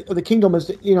is the kingdom is,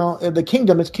 the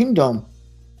kingdom is kingdom.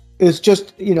 It's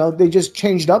just, they just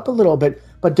changed up a little bit,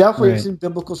 but definitely it's in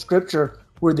biblical scripture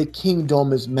where the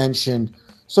kingdom is mentioned.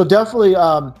 So definitely,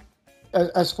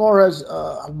 as far as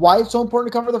why it's so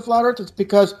important to cover the flat Earth, it's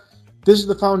because this is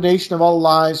the foundation of all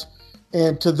lies.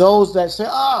 And to those that say,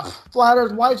 flat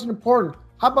Earth, why is it important?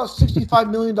 How about $65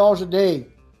 million a day?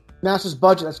 NASA's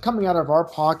budget that's coming out of our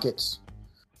pockets.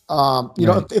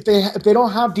 If they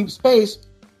don't have deep space,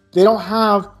 they don't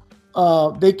have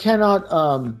they cannot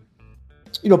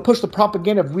push the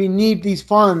propaganda of we need these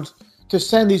funds to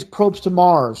send these probes to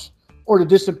Mars or to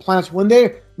distant planets when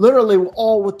they're literally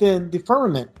all within the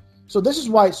firmament. So this is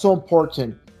why it's so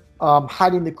important,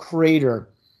 hiding the creator.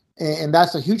 And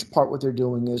that's a huge part what they're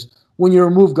doing is when you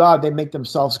remove God, they make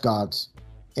themselves gods.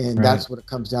 And that's what it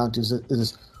comes down to is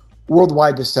this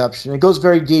worldwide deception. It goes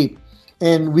very deep.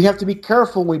 And we have to be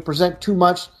careful when we present too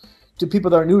much to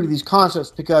people that are new to these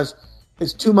concepts because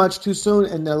it's too much too soon,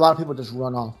 and a lot of people just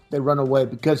run off. They run away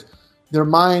because their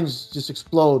minds just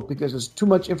explode because there's too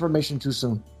much information too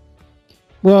soon.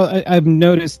 Well, I've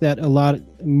noticed that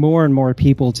more and more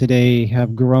people today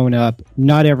have grown up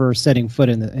not ever setting foot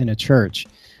in a church.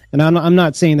 And I'm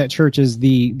not saying that church is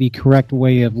the correct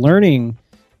way of learning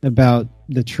about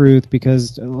the truth,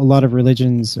 because a lot of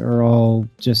religions are all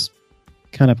just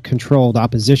kind of controlled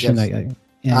opposition.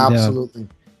 Yes. Absolutely.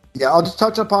 I'll just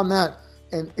touch upon that.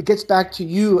 And it gets back to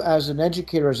you as an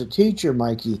educator, as a teacher,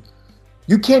 Mikey.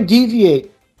 You can't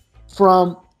deviate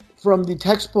from the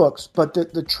textbooks, but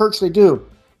the church, they do.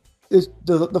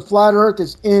 The flat earth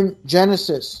is in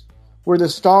Genesis, where the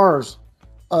stars,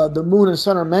 the moon and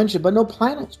sun are mentioned, but no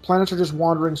planets. Planets are just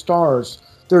wandering stars.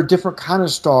 They're a different kind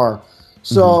of star.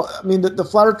 So, I mean, the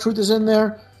flat earth truth is in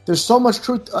there. There's so much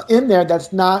truth in there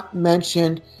that's not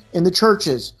mentioned in the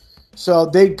churches. So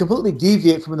they completely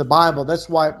deviate from the Bible. That's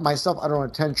why myself, I don't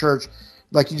attend church.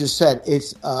 Like you just said,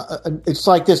 it's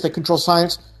like this. They control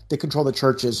science. They control the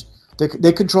churches.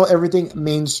 They control everything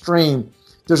mainstream.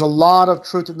 There's a lot of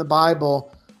truth in the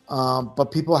Bible,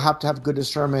 but people have to have good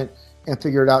discernment and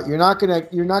figure it out. You're not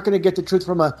gonna get the truth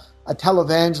from a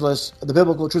televangelist, the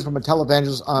biblical truth from a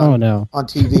televangelist on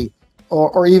TV.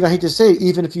 Or even, I hate to say,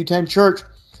 even if you attend church,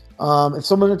 if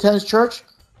someone attends church,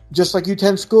 just like you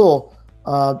attend school,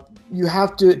 you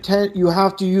have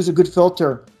to use a good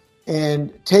filter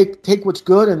and take what's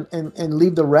good and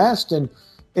leave the rest. And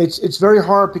it's very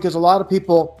hard because a lot of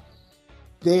people,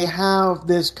 they have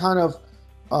this kind of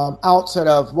outset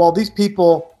of, well, these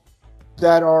people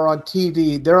that are on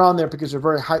TV, they're on there because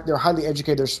they're highly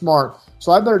educated, they're smart.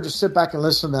 So I better just sit back and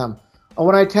listen to them. And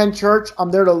when I attend church, I'm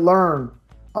there to learn.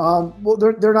 Well,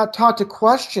 they're not taught to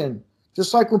question.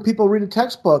 Just like when people read a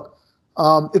textbook,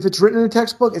 if it's written in a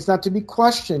textbook, it's not to be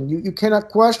questioned. You cannot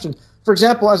question. For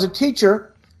example, as a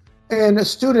teacher and a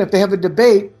student, if they have a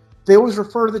debate, they always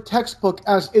refer to the textbook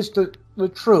as it's the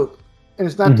truth, and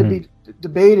it's not to be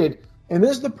debated. And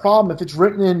this is the problem. If it's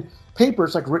written in paper,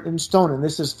 it's like written in stone, and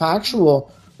this is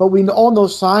factual. But we all know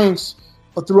science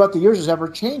throughout the years is ever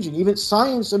changing. Even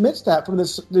science admits that from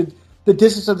the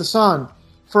distance of the sun,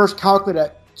 first calculated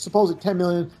at supposedly 10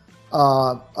 million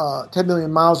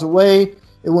miles away.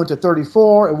 It went to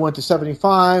 34. It went to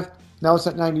 75. Now it's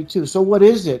at 92. So what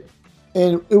is it?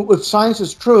 And if science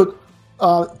is truth,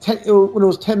 when it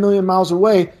was 10 million miles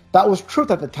away, that was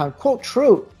truth at the time. Quote,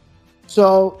 truth.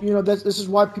 So, this is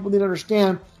why people need to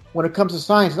understand when it comes to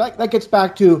science. That gets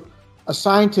back to a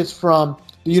scientist from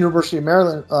the University of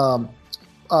Maryland,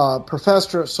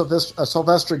 Professor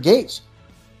Sylvester Gates,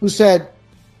 who said,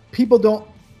 people don't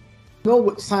know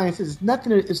what science is.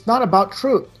 It's not about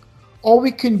truth. All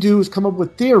we can do is come up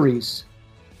with theories.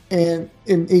 And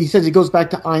he says, he goes back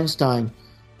to Einstein,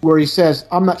 where he says,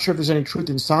 I'm not sure if there's any truth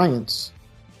in science,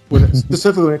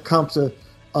 specifically when it comes to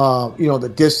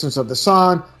the distance of the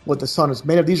sun, what the sun is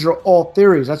made of. These are all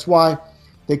theories. That's why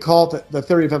they call it the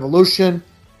theory of evolution,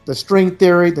 the string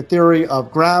theory, the theory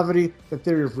of gravity, the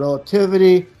theory of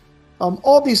relativity,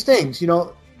 all these things.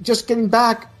 Just getting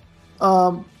back.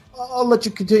 I'll let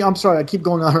you continue. I'm sorry, I keep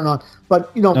going on and on.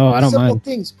 But no, I don't simple mind.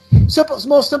 Things,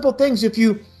 most simple things. If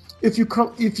you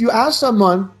ask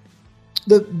someone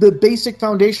the basic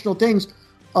foundational things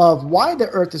of why the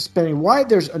Earth is spinning, why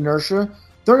there's inertia,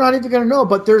 they're not even going to know.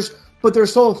 But they're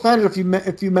so offended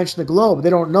if you mention the globe. They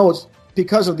don't know it's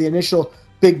because of the initial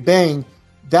Big Bang.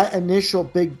 That initial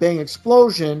Big Bang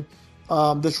explosion,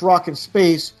 this rock in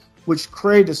space, which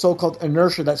created the so-called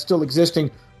inertia that's still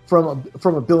existing from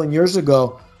a billion years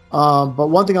ago. But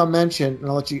one thing I'll mention, and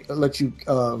I'll let you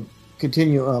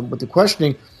continue with the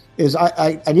questioning, is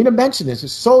I need to mention this.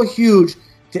 It's so huge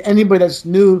to anybody that's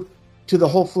new to the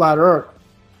whole flat Earth.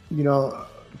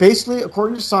 Basically,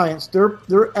 according to science, their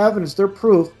evidence, their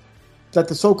proof that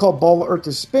the so-called ball of Earth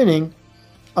is spinning.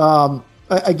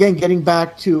 Again, getting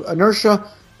back to inertia,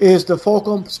 is the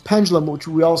Foucault pendulum, which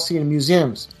we all see in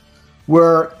museums,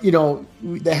 where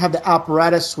they have the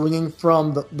apparatus swinging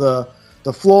from the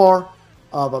floor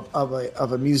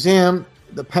of a museum,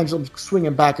 the pendulum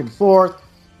swinging back and forth,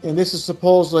 and this is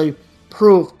supposedly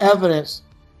proof, evidence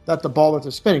that the ball of Earth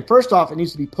is spinning. First off, it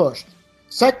needs to be pushed.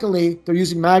 Secondly, they're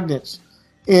using magnets,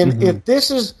 and if this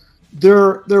is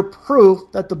their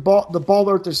proof that the ball of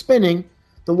Earth is spinning,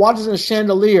 then why doesn't a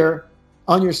chandelier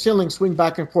on your ceiling swing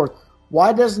back and forth?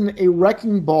 Why doesn't a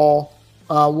wrecking ball,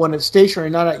 when it's stationary,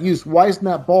 not at use, why isn't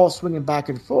that ball swinging back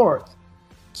and forth?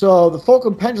 So the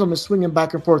Foucault pendulum is swinging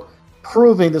back and forth,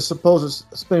 proving the supposed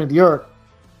spin of the Earth.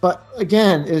 But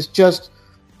again, it's just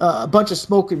a bunch of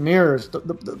smoke and mirrors.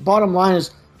 The bottom line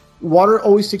is water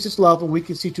always seeks its level, and we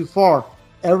can see too far.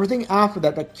 Everything after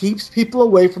that keeps people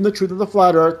away from the truth of the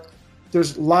flat Earth,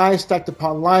 there's lies stacked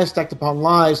upon lies stacked upon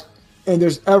lies, and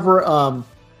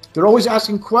they're always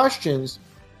asking questions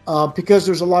because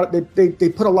there's a lot. They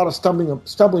put a lot of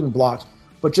stumbling blocks.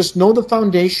 But just know the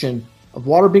foundation of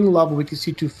water being level. We can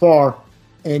see too far,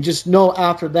 and just know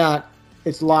after that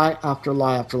it's lie after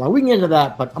lie after lie. We can get into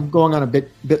that, but I'm going on a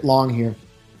bit long here.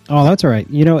 Oh, that's all right.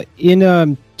 In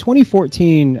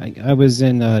 2014, I was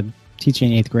in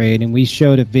teaching 8th grade, and we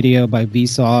showed a video by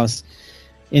Vsauce,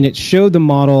 and it showed the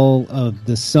model of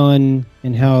the sun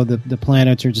and how the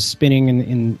planets are just spinning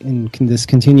in this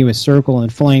continuous circle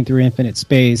and flying through infinite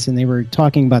space. And they were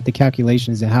talking about the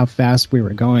calculations of how fast we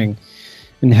were going,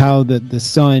 and how the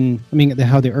sun,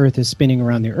 how the Earth is spinning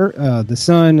around the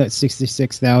sun at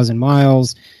 66,000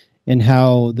 miles, and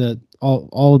how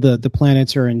all the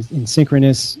planets are in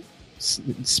synchronous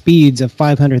speeds of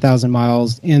 500,000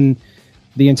 miles, and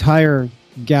the entire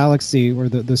galaxy or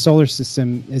the solar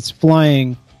system is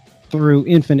flying through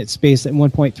infinite space at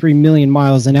 1.3 million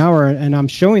miles an hour. And I'm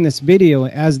showing this video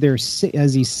as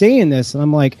he's saying this, and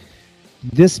I'm like,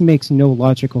 this makes no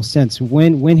logical sense.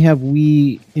 When have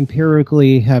we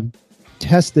empirically have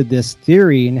tested this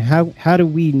theory, and how do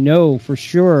we know for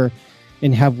sure?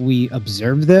 And have we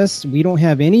observed this? We don't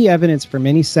have any evidence from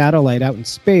any satellite out in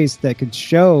space that could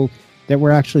show that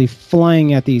we're actually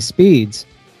flying at these speeds.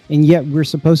 And yet we're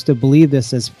supposed to believe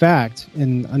this as fact.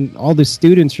 And all the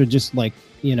students are just like,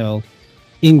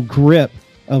 in grip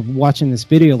of watching this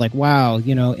video, like, wow,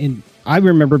 and I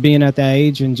remember being at that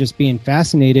age and just being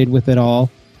fascinated with it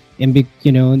all, and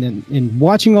and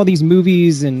watching all these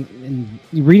movies and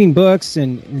reading books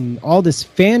and all this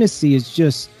fantasy is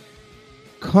just,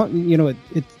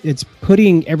 it's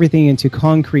putting everything into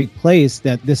concrete place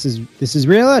that this is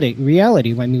reality.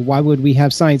 I mean, why would we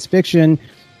have science fiction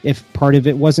if part of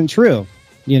it wasn't true?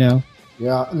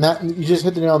 Yeah, and that you just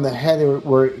hit the nail on the head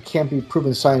where it can't be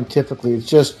proven scientifically. It's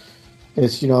just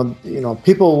It's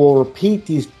people will repeat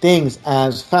these things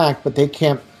as fact, but they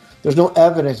can't. There's no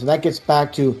evidence, and that gets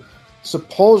back to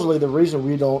supposedly the reason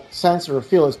we don't censor or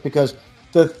feel is because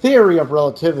the theory of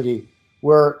relativity,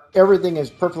 where everything is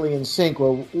perfectly in sync,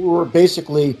 where we're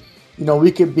basically,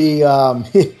 we could be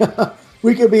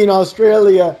we could be in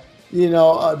Australia,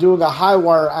 doing a high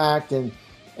wire act, and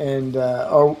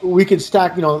or we could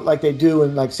stack, like they do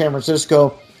in like San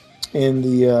Francisco, in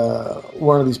the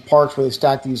one of these parks where they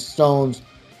stack these stones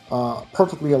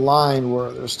perfectly aligned,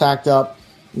 where they're stacked up,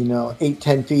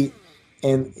 8-10 feet,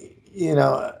 and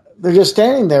they're just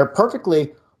standing there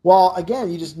perfectly. While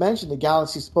again, you just mentioned the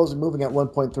galaxy is supposedly moving at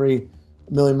 1.3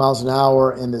 million miles an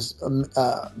hour, and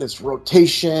this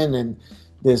rotation and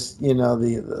this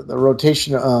the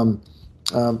rotation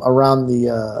around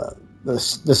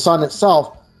the sun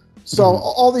itself. So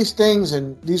all these things,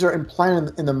 and these are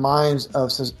implanted in the minds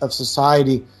of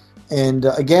society. And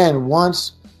again,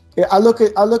 once I look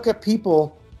at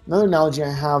people, another analogy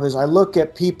I have is I look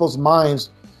at people's minds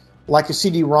like a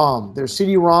CD-ROM. There's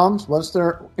CD-ROMs. Once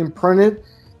they're imprinted,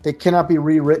 they cannot be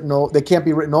rewritten. They can't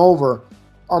be written over.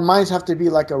 Our minds have to be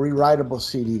like a rewritable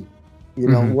CD,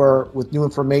 where with new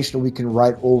information we can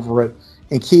write over it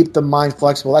and keep the mind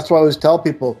flexible. That's why I always tell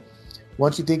people,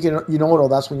 once you think you know it all,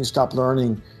 that's when you stop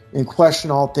learning and question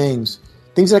all things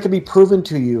that can be proven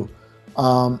to you,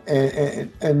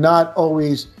 and not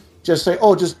always just say,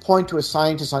 just point to a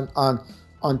scientist on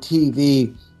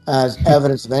TV as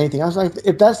evidence of anything. I was like,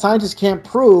 if that scientist can't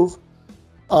prove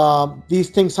these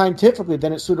things scientifically,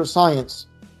 then it's pseudoscience.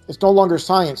 It's no longer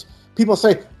science. People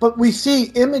say, but we see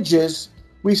images,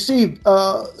 we see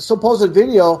supposed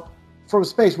video from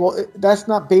space. Well, that's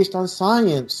not based on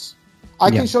science. I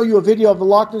can show you a video of the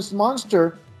Loch Ness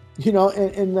Monster,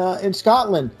 in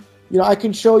Scotland. I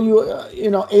can show you,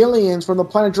 aliens from the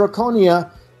planet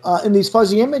Draconia in these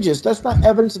fuzzy images. That's not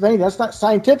evidence of anything. That's not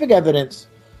scientific evidence.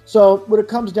 So what it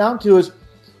comes down to is,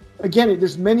 again,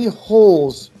 there's many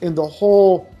holes in the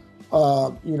whole,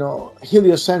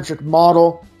 heliocentric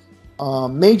model.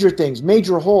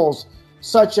 Major holes,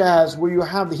 such as where you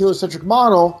have the heliocentric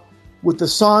model with the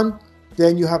sun,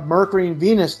 then you have Mercury and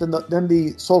Venus, then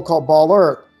the so-called ball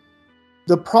Earth.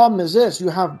 The problem is this: you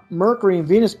have Mercury and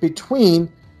Venus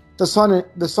between the sun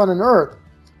and Earth.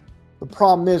 The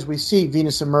problem is we see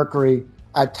Venus and Mercury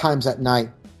at times at night,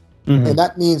 and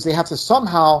that means they have to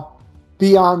somehow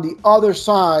be on the other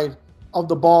side of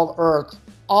the ball Earth,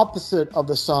 opposite of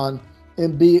the sun,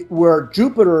 and be where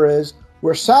Jupiter is,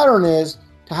 where Saturn is,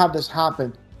 to have this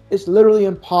happen. It's literally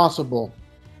impossible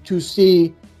to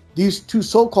see these two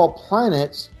so-called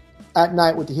planets at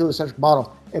night with the heliocentric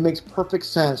model. It makes perfect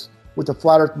sense with the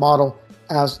flat Earth model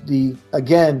as the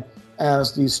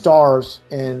stars,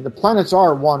 and the planets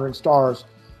are wandering stars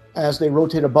as they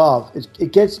rotate above.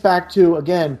 It gets back to,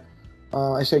 again,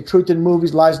 I say truth in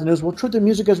movies, lies in the news. Well, truth in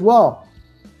music as well.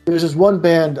 There's this one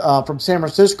band from San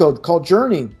Francisco called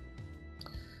Journey,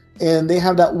 and they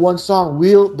have that one song,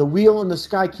 The Wheel in the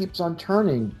Sky Keeps on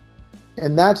Turning.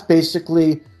 And that's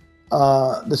basically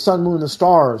the sun, moon, the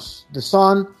stars. The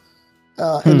sun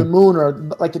and the moon are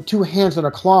like the two hands on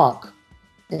a clock.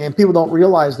 And people don't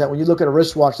realize that when you look at a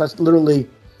wristwatch, that's literally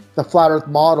the flat Earth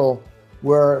model,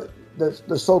 where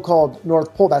the so-called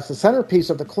North Pole, that's the centerpiece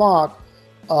of the clock,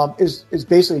 is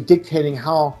basically dictating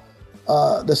how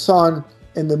the sun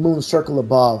and the moon circle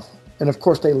above. And of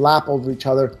course, they lap over each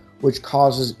other, which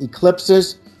causes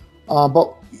eclipses.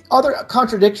 But other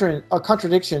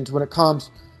contradictions when it comes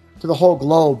to the whole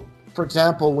globe. For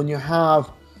example, when you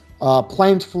have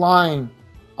planes flying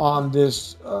on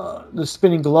this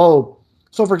spinning globe.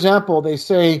 So, for example, they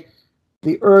say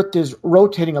the Earth is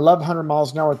rotating 1,100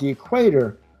 miles an hour at the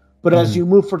equator. But as you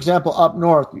move, for example, up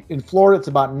north, in Florida, it's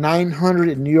about 900.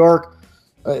 In New York,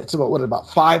 it's about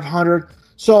 500.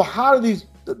 So how do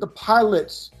the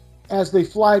pilots, as they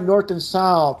fly north and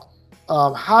south,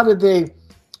 how do they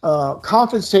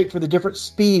compensate for the different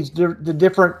speeds, the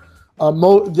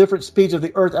different speeds of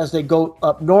the Earth as they go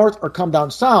up north or come down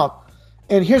south?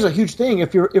 And here's a huge thing: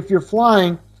 if you're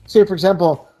flying, say for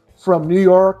example, from New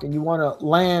York, and you want to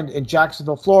land in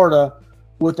Jacksonville, Florida,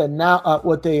 with a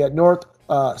north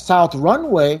south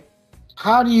runway,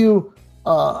 how do you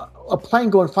a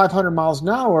plane going 500 miles an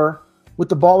hour with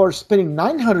the ball Earth spinning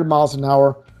 900 miles an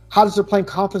hour? How does the plane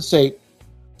compensate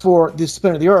for the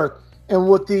spin of the Earth? And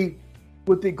what the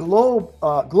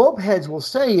globe heads will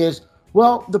say is,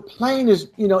 well, the plane is,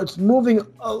 it's moving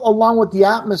along with the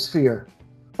atmosphere.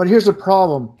 But here's the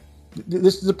problem.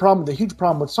 This is the problem. The huge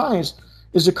problem with science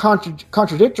is a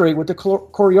contradictory with the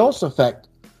Coriolis effect.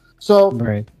 So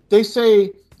They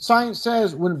say, science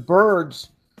says when birds,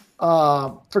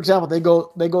 for example,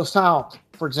 they go south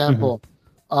for example,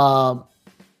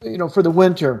 for the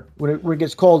winter when it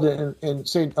gets cold in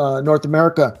say North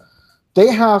America, they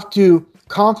have to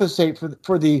compensate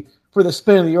for the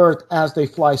spin of the Earth as they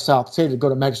fly south. Say to go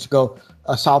to Mexico,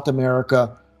 South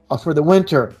America for the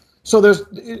winter. So there's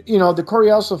the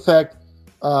Coriolis effect.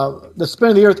 The spin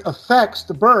of the Earth affects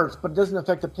the birds, but it doesn't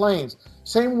affect the planes.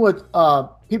 Same with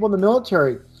people in the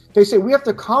military. They say we have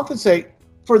to compensate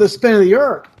for the spin of the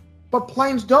Earth, but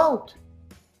planes don't.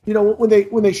 When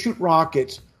they shoot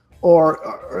rockets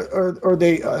or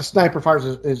they sniper fires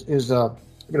is I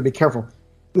gotta be careful.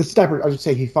 The sniper, I should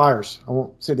say, he fires. I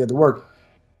won't say the other word.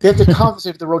 They have to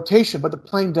compensate for the rotation, but the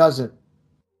plane doesn't.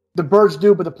 The birds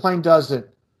do, but the plane doesn't.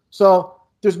 So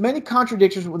there's many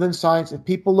contradictions within science. If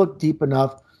people look deep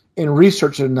enough and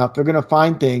research it enough, they're going to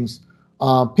find things.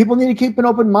 People need to keep an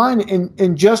open mind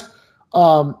and just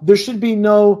there should be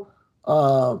no.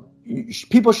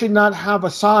 People should not have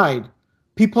a side.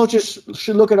 People just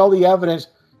should look at all the evidence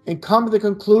and come to the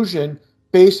conclusion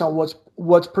based on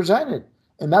what's presented.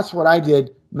 And that's what I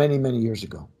did many, many years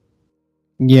ago.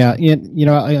 Yeah,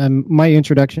 my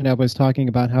introduction, I was talking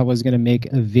about how I was going to make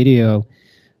a video,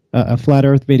 a flat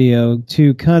Earth video,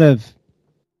 to kind of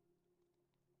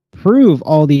prove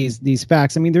all these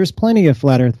facts. I mean, there's plenty of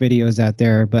flat Earth videos out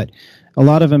there, but a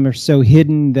lot of them are so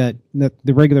hidden that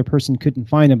the regular person couldn't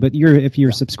find them. But if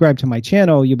you're subscribed to my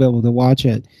channel, you'll be able to watch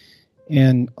it.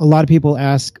 And a lot of people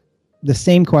ask the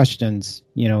same questions.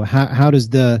 How does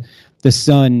the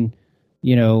sun,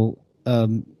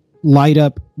 light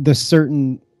up the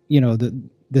certain,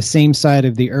 the same side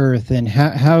of the Earth, and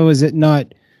how is it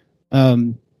not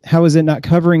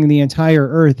covering the entire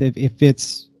Earth if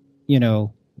it's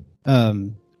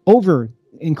over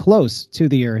and close to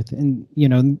the Earth? And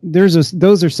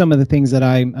those are some of the things that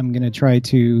I'm going to try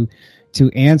to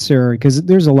answer, because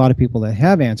there's a lot of people that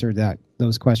have answered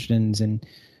those questions, and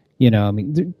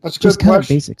that's just kind of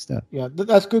basic stuff. Yeah,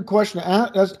 that's a good question.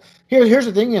 Here's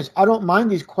the thing is, I don't mind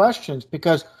these questions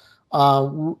because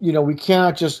we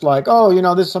can't just like,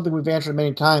 this is something we've answered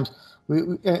many times.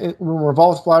 When we're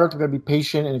involved with flat Earth, we've got to be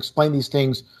patient and explain these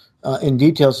things in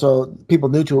detail so people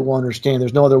new to it will understand.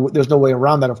 There's no way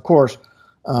around that, of course.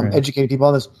 Right. Educating people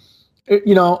on this.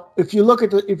 If you look at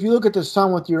the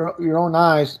sun with your own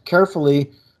eyes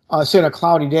carefully, say on a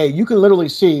cloudy day, you can literally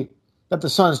see that the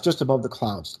sun is just above the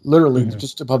clouds, literally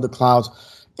just above the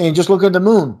clouds. And just look at the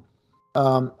moon.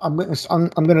 I'm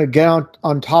going to get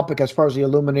on topic as far as the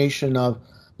illumination of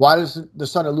why does the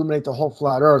sun illuminate the whole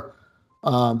flat Earth,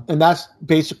 and that's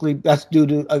due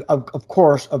to of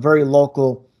course a very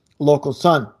local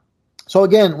sun. So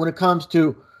again, when it comes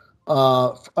to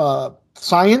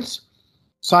science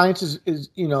is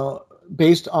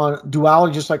based on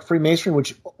duality, just like Freemasonry,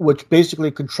 which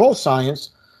basically controls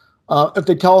science. If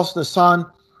they tell us the sun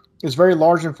is very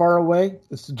large and far away,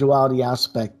 it's the duality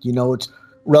aspect. It's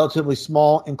relatively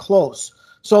small and close.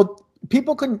 So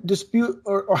people can dispute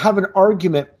or have an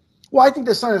argument. Well, I think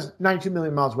the sun is 92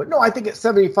 million miles away. No, I think it's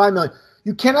 75 million.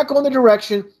 You cannot go in the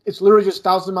direction. It's literally just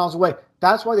 1,000 miles away.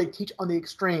 That's why they teach on the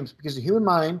extremes, because the human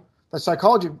mind, the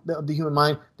psychology of the human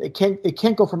mind, it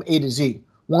can't go from A to Z.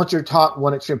 Once you're taught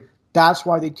one extreme, that's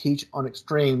why they teach on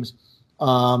extremes.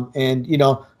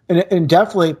 And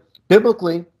definitely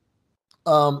biblically,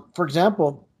 for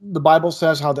example, the Bible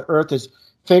says how the earth is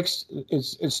fixed,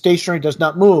 it's stationary, does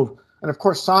not move. And of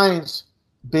course, science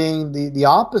being the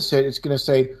opposite, it's going to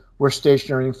say we're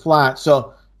stationary and flat.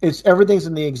 So everything's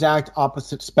in the exact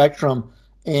opposite spectrum.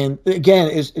 And again,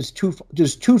 it's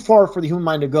too far for the human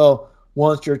mind to go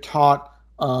once you're taught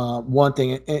one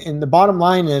thing. And the bottom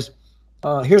line is,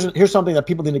 here's something that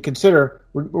people need to consider.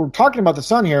 We're talking about the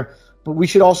sun here, but we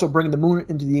should also bring the moon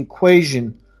into the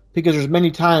equation, because there's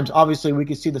many times, obviously, we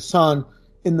can see the sun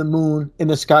and the moon in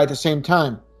the sky at the same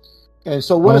time. And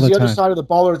so what is the other side of the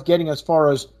ball Earth getting as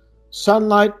far as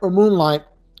sunlight or moonlight,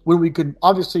 when we could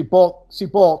obviously see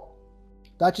both?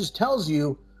 That just tells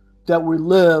you that we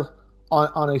live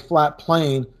on a flat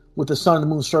plane with the sun and the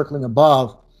moon circling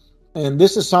above. And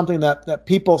this is something that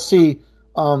people see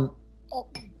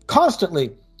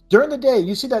constantly during the day.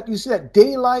 You see that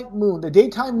daylight moon, the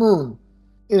daytime moon.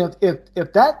 And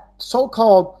if that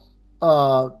so-called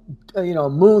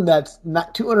moon that's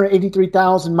not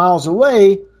 283,000 miles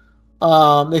away,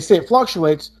 they say it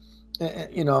fluctuates.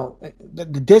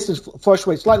 The distance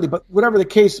fluctuates slightly, but whatever the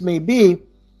case may be,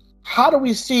 how do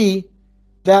we see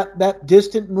that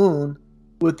distant moon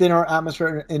within our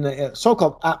atmosphere, in the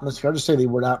so-called atmosphere? I'll just say the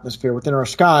word atmosphere, within our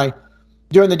sky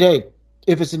during the day,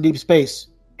 if it's in deep space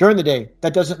during the day?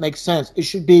 That doesn't make sense. We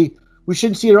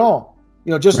shouldn't see it at all.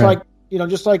 Like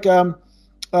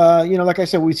I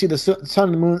said, we see the sun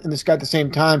and the moon in the sky at the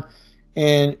same time.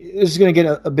 And this is going to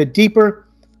get a bit deeper,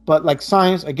 but like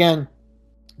science, again,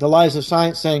 the lies of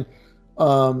science saying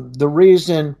the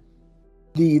reason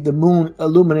the moon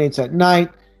illuminates at night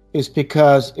is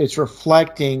because it's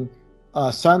reflecting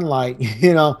sunlight,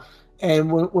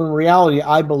 and when in reality,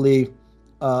 I believe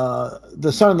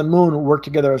the sun and the moon work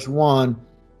together as one,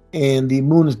 and the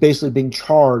moon is basically being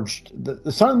charged.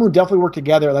 The sun and the moon definitely work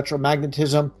together,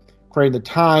 electromagnetism, creating the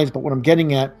tides, but what I'm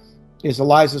getting at is the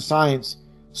lies of science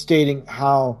stating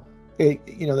how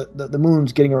the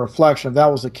moon's getting a reflection. If that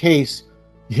was the case,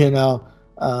 we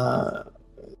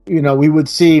would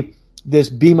see this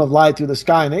beam of light through the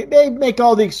sky, and they make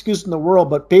all the excuse in the world,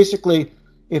 but basically,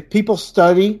 if people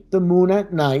study the moon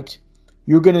at night,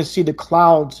 you're going to see the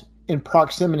clouds in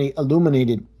proximity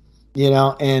illuminated,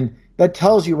 and that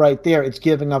tells you right there it's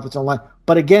giving off its own light.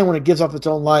 But again, when it gives off its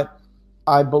own light,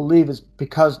 I believe it's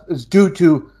because it's due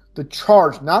to the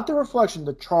charge, not the reflection,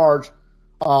 the charge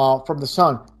from the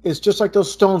sun. It's just like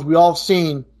those stones we all have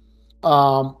seen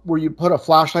where you put a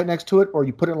flashlight next to it, or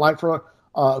you put it in light for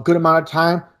a good amount of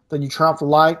time, then you turn off the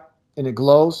light and it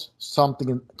glows,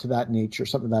 something to that nature,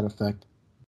 something to that effect.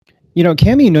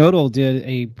 Cami Nodal did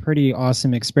a pretty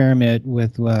awesome experiment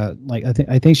with,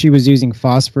 I think she was using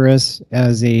phosphorus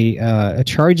as a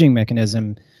charging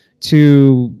mechanism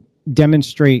to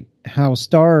demonstrate how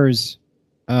stars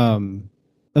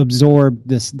absorb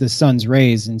the sun's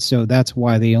rays, and so that's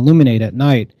why they illuminate at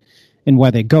night, and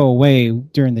why they go away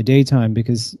during the daytime,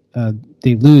 because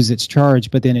they lose its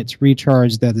charge, but then it's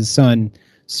recharged that the sun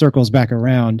circles back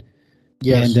around.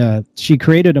 Yes. And she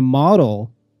created a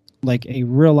model, like a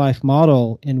real life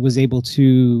model, and was able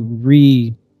to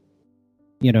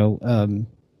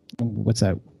what's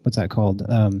that called?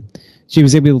 She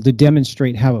was able to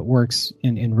demonstrate how it works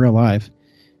in real life.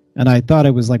 And I thought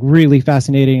it was like really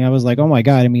fascinating. I was like, oh my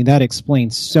God, I mean, that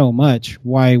explains so much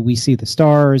why we see the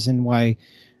stars, and why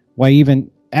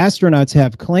even astronauts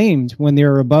have claimed when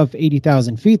they're above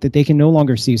 80,000 feet that they can no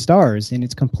longer see stars, and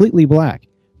it's completely black.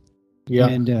 Yeah,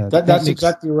 and that's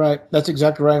exactly right. That's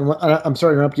exactly right. And I'm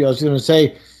sorry to interrupt you. I was going to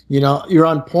say, you're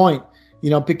on point,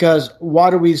 because why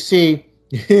do we see,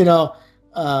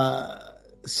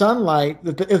 sunlight?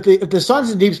 If the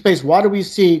sun's in deep space, why do we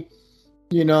see,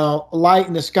 light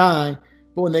in the sky?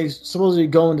 But when they supposedly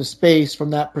go into space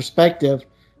from that perspective,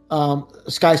 the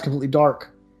sky's completely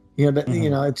dark.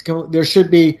 It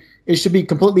should be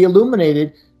completely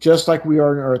illuminated, just like we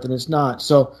are on Earth, and it's not.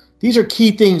 So these are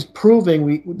key things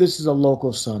proving this is a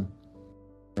local sun.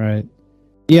 Right.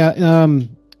 Yeah.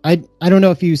 I don't know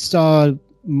if you saw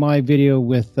my video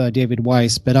with David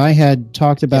Weiss, but I had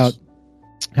talked about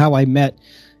how I met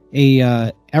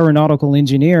a aeronautical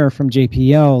engineer from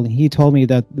JPL. He told me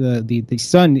that the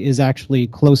sun is actually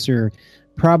closer,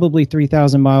 probably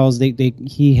 3,000 miles.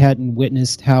 He hadn't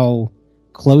witnessed how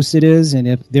close it is, and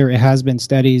if there has been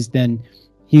studies, then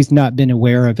he's not been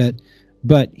aware of it.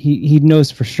 But he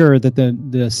knows for sure that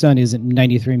the sun isn't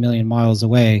 93 million miles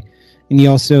away. And he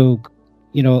also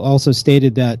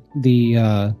stated that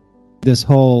this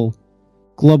whole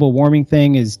global warming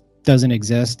thing doesn't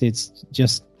exist. It's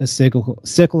just a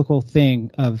cyclical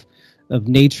thing of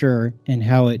nature, and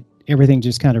how everything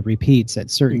just kind of repeats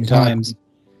at certain times.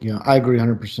 Yeah, I agree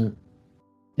 100%.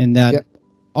 And that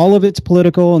all of it's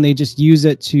political, and they just use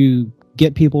it to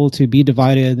get people to be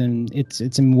divided, and it's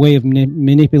a way of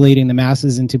manipulating the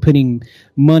masses into putting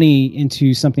money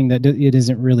into something that it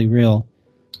isn't really real.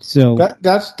 So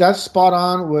that's spot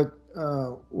on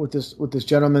what this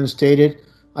gentleman stated.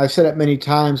 I've said it many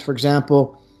times. For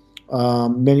example,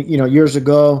 many years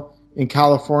ago in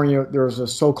California, there was a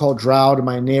so-called drought, and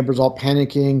my neighbors all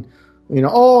panicking.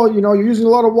 You're using a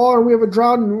lot of water. We have a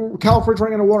drought, and California's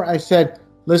running out of water. I said,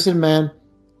 listen, man.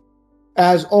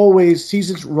 As always,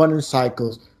 seasons run in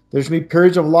cycles. There's going to be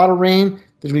periods of a lot of rain.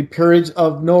 There's going to be periods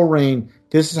of no rain.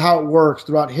 This is how it works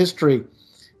throughout history.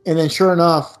 And then sure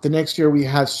enough, the next year we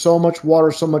had so much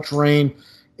water, so much rain,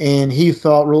 and he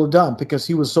felt really dumb because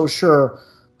he was so sure,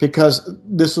 because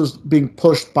this was being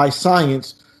pushed by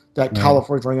science, that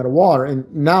California's running out of water. And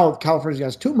now California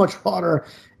has too much water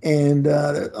and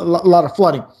a lot of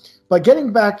flooding. But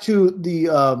getting back to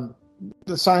the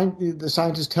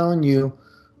scientists telling you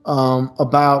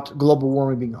about global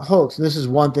warming being a hoax. And this is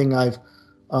one thing I've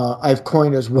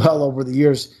coined as well over the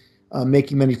years,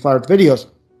 making many fired videos.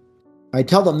 I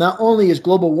tell them not only is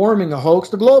global warming a hoax,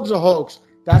 the globe's a hoax.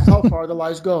 That's how far the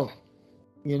lies go.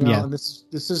 And this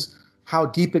is how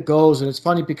deep it goes. And it's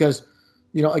funny because,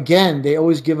 again, they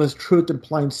always give us truth in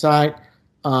plain sight.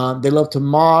 They love to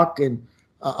mock and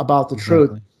about the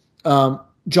truth.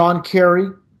 John Kerry,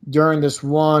 during this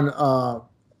one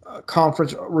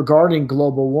conference regarding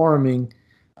global warming,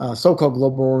 so-called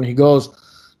global warming. He goes,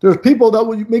 there's people that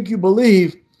will make you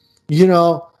believe,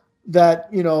 that,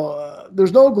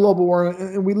 there's no global warming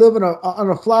and we live on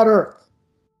a flat earth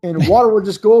and water will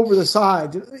just go over the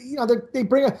side. They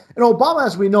bring and Obama,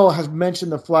 as we know, has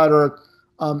mentioned the flat earth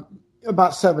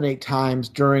about 7-8 times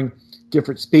during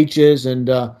different speeches. And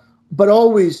but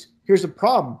always, here's the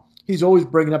problem. He's always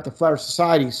bringing up the flat earth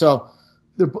society. So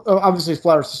obviously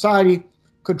flat earth society,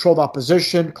 controlled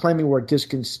opposition, claiming we're a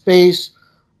disk in space.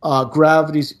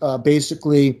 Gravity's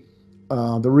basically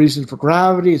the reason for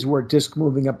gravity is we're a disk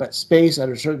moving up at space at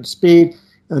a certain speed.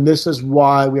 And this is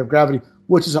why we have gravity,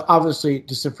 which is obviously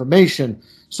disinformation.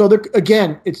 So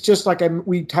again, it's just like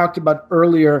we talked about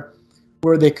earlier,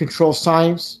 where they control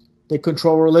science, they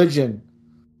control religion.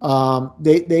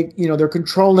 They're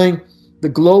controlling the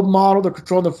globe model, they're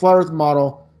controlling the flat earth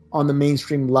model on the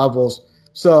mainstream levels.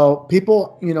 So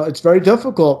people, it's very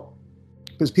difficult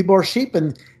because people are sheep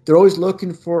and they're always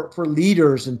looking for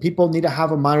leaders, and people need to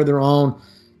have a mind of their own.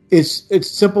 It's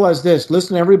simple as this: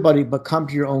 listen to everybody, but come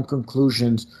to your own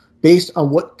conclusions based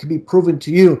on what can be proven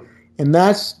to you, and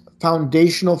that's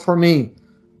foundational for me.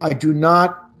 I do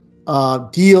not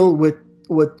deal with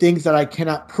things that I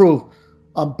cannot prove,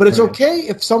 but it's okay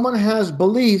if someone has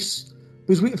beliefs.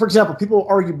 Because for example, people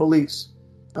argue beliefs,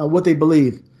 what they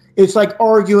believe. It's like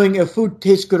arguing if food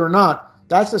tastes good or not.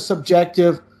 That's a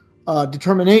subjective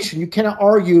determination. You cannot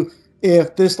argue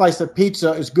if this slice of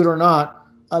pizza is good or not.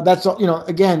 That's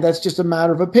again, that's just a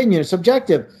matter of opinion. It's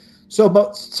subjective. So,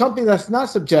 but something that's not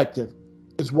subjective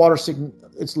is water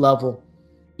its level.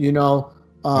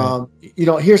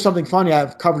 Here's something funny.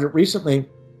 I've covered it recently,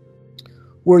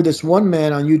 where this one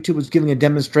man on YouTube was giving a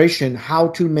demonstration how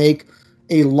to make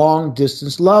a long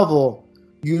distance level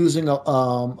using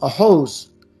a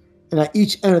hose, and at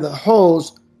each end of the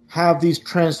hose have these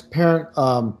transparent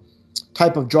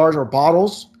type of jars or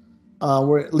bottles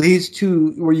where it leads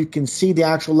to where you can see the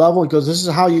actual level. He goes, this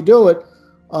is how you do it.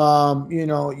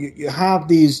 You have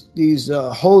these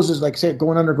hoses, like say,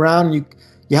 going underground, and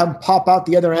you have them pop out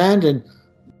the other end, and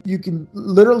you can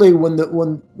literally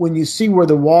when you see where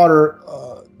the water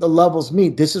the levels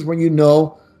meet, this is when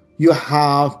you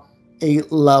have a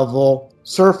level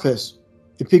surface.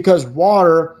 It's because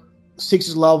water seeks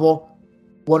its level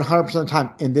 100% of the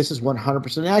time, and this is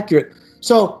 100% accurate.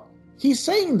 So he's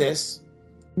saying this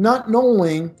not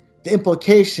knowing the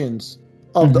implications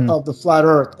of the flat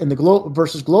Earth and the globe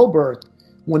versus globe Earth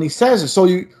when he says it. So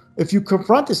if you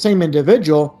confront the same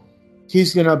individual,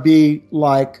 he's going to be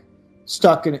like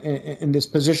stuck in this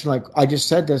position. Like, I just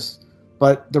said this,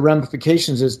 but the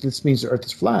ramifications is this means the Earth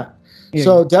is flat. Yeah.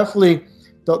 So definitely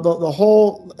the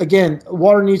whole, again,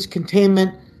 water needs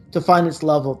containment to find its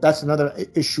level. That's another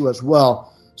issue as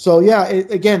well. So yeah,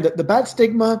 again, the bad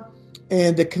stigma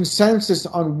and the consensus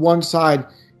on one side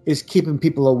is keeping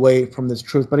people away from this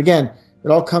truth. But again, it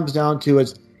all comes down to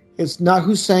it's not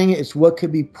who's saying it, it's what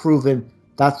could be proven.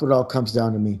 That's what it all comes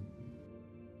down to me.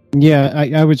 Yeah,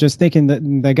 I was just thinking that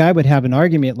the guy would have an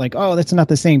argument like, oh, that's not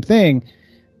the same thing.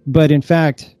 But in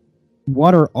fact,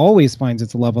 water always finds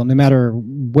its level, no matter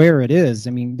where it is.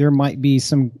 I mean, there might be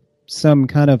some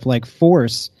kind of like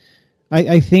force.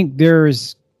 I think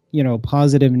there's,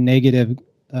 positive and negative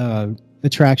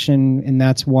attraction, and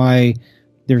that's why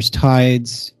there's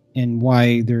tides and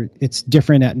why it's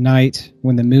different at night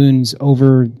when the moon's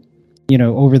over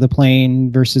the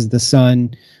plane versus the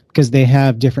sun, because they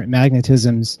have different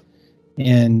magnetisms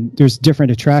and there's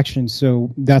different attractions.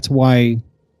 So that's why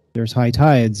there's high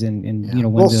tides and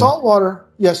saltwater.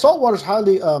 Yeah, saltwater is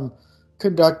highly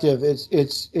conductive. It's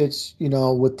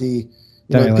with the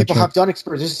people have done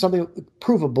experiments. This is something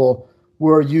provable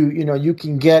where you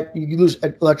lose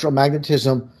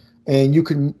electromagnetism and you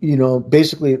can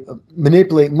basically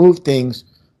manipulate, move things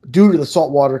due to the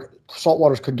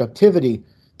saltwater's conductivity.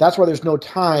 That's why there's no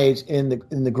tides in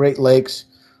the Great Lakes.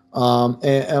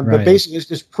 But basically,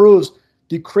 this proves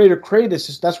the Creator created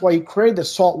this. That's why He created the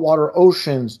saltwater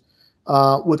oceans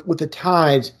with the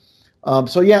tides.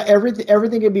 So yeah,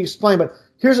 everything can be explained. But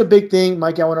here's a big thing,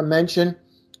 Mike, I want to mention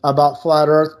about flat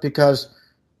Earth, because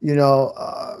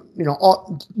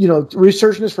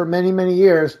researching this for many, many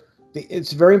years,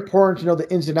 it's very important to know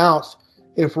the ins and outs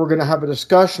if we're going to have a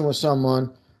discussion with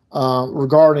someone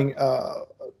regarding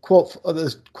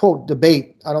this quote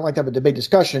debate. I don't like to have a debate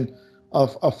discussion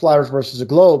of flat Earth versus a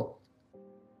globe.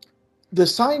 The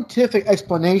scientific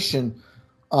explanation,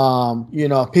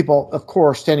 people, of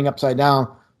course, standing upside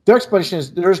down, their explanation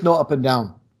is there's no up and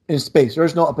down in space.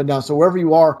 There's no up and down. So wherever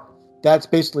you are, that's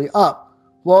basically up.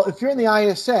 Well, if you're in the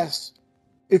ISS,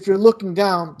 if you're looking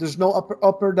down, there's no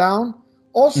up or down.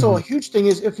 Also, a huge thing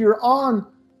is if you're on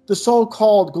the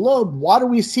so-called globe, why do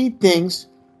we see things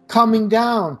coming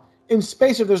down. In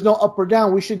space, if there's no up or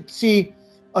down, we should see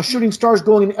shooting stars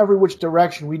going in every which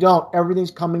direction. We don't.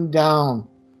 Everything's coming down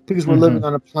because we're living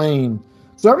on a plane.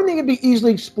 So everything can be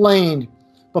easily explained,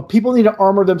 but people need to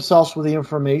armor themselves with the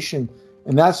information.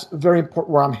 And that's very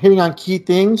important, where I'm hitting on key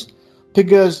things,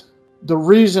 because the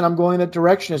reason I'm going in that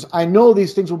direction is I know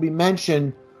these things will be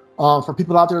mentioned for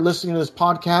people out there listening to this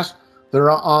podcast. They're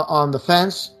on the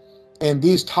fence, and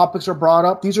these topics are brought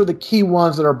up. These are the key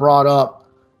ones that are brought up,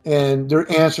 and they're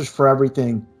answers for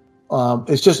everything.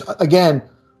 It's just, again,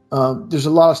 there's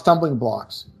a lot of stumbling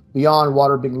blocks beyond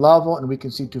water being level and we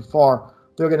can see too far.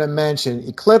 They're going to mention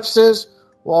eclipses.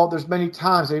 Well, there's many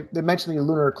times they mention the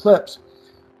lunar eclipse.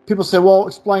 People say, well,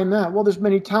 explain that. Well, there's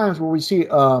many times where we see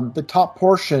the top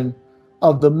portion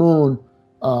of the moon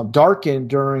darken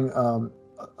during a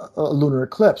lunar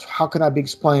eclipse. How can that be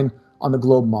explained on the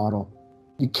globe model?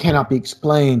 It cannot be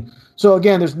explained. So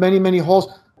again, there's many, many holes.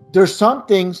 There's some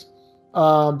things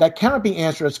that cannot be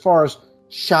answered as far as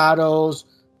shadows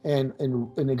and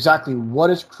exactly what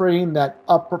is creating that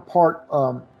upper part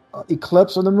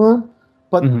eclipse on the moon.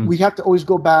 But we have to always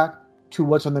go back to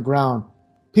what's on the ground.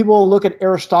 People will look at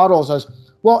Aristotle as,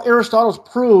 well, Aristotle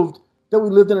proved that we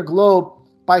lived in a globe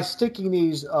by sticking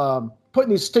these, putting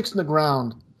these sticks in the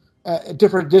ground at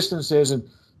different distances. And,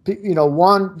 you know,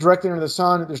 one directly into the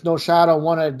sun, there's no shadow.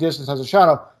 One at a distance has a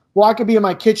shadow. Well, I could be in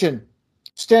my kitchen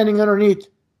standing underneath,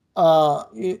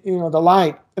 the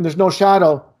light, and there's no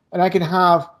shadow. And I can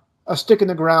have a stick in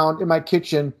the ground in my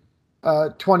kitchen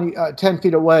 10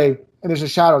 feet away, and there's a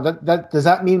shadow. Does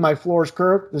that mean my floor is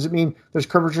curved? Does it mean there's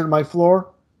curvature to my floor?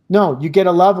 No, you get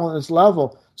a level and it's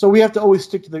level. So we have to always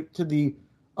stick to the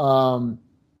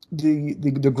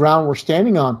ground we're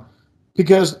standing on,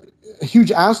 because a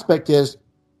huge aspect is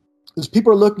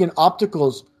people are looking at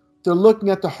opticals. They're looking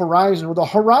at the horizon. Well, the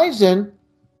horizon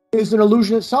is an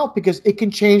illusion itself, because it can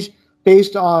change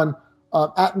based on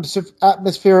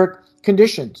atmospheric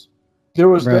conditions. There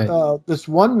was this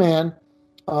one man,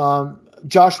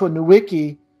 Joshua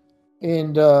Nowicki,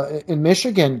 in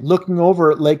Michigan, looking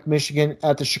over at Lake Michigan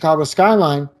at the Chicago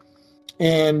skyline,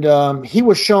 and he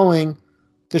was showing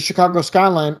the Chicago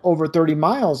skyline over 30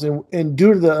 miles, and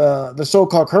due to the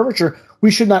so-called curvature,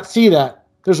 we should not see that.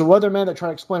 There's a weatherman that tried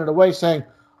to explain it away, saying,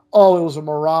 "Oh, it was a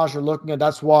mirage you're looking at.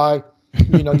 That's why,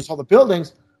 you saw the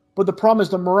buildings." But the problem is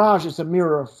the mirage is a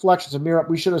mirror reflection. It's a mirror.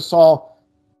 We should have saw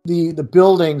the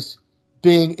buildings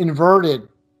being inverted.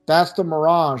 That's the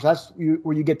mirage. That's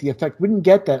where you get the effect. We didn't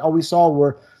get that. All we saw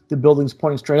were the buildings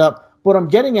pointing straight up. What I'm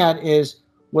getting at is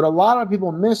what a lot of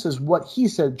people miss is what he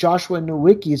said. Joshua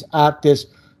Nowicki's at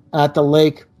the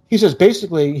lake. He says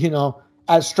basically,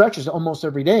 at stretches almost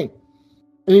every day.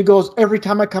 And he goes, every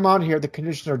time I come out here, the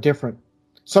conditions are different.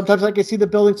 Sometimes I can see the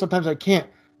building, sometimes I can't.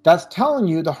 That's telling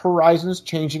you the horizon is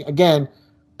changing again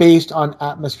based on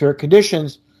atmospheric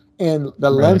conditions and the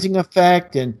lensing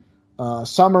effect and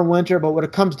summer, winter. But what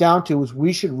it comes down to is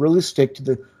we should really stick to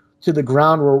the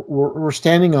ground we're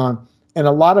standing on. And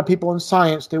a lot of people in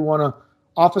science, they want to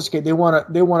obfuscate. They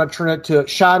want to turn it to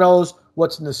shadows,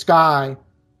 what's in the sky.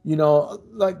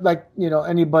 Like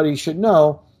anybody should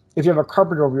know, if you have a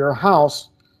carpenter over your house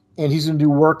and he's going to do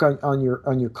work on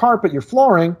your carpet, your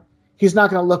flooring, he's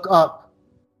not going to look up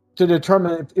to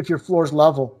determine if your floor is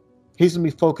level. He's going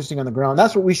to be focusing on the ground.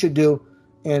 That's what we should do.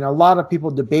 And a lot of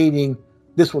people debating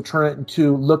this will turn it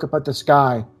into look up at the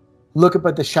sky, look up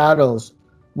at the shadows,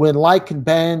 when light can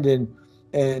bend and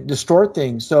distort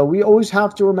things. So we always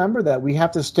have to remember that. We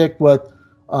have to stick with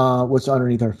what's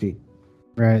underneath our feet.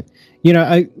 Right.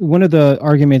 One of the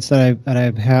arguments that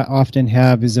I've often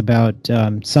have is about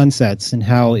sunsets and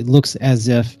how it looks as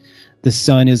if the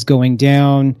sun is going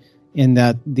down, and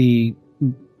that the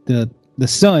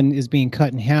sun is being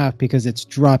cut in half because it's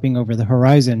dropping over the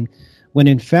horizon. When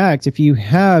in fact, if you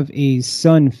have a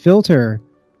sun filter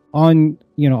on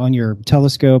your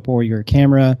telescope or your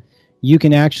camera, you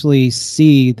can actually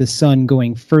see the sun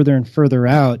going further and further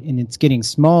out, and it's getting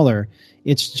smaller.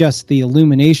 It's just the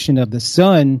illumination of the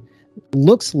sun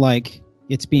looks like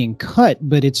it's being cut,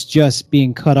 but it's just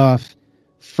being cut off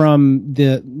from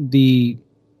the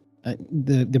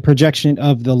projection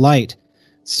of the light.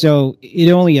 So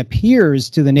it only appears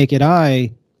to the naked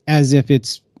eye as if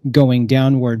it's going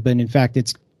downward, but in fact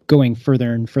it's going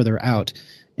further and further out.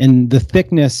 And the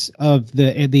thickness of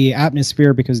the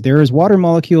atmosphere, because there is water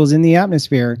molecules in the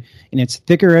atmosphere, and it's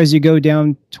thicker as you go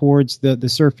down towards the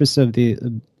surface of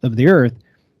the earth,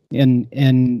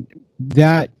 and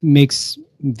that makes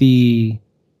the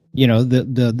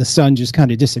sun just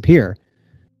kind of disappear.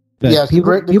 But yeah, the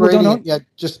gradient. Yeah,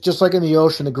 just like in the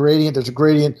ocean, the gradient. There's a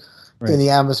gradient in the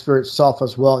atmosphere itself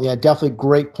as well. Yeah, definitely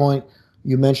great point.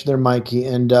 you mentioned there, Mikey.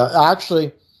 And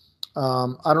actually,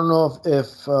 I don't know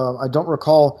if I don't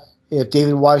recall if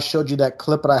David Wise showed you that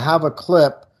clip, but I have a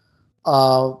clip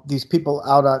of these people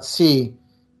out at sea,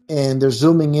 and they're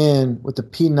zooming in with the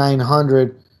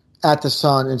P900 at the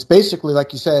sun. And it's basically,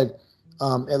 like you said,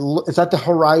 it's at the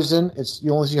horizon.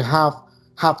 You only see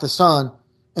half the sun,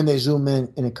 and they zoom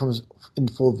in, and it comes in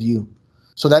full view.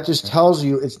 So that just tells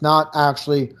you it's not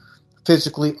actually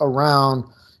physically around.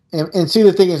 And see,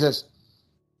 the thing is this.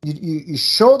 You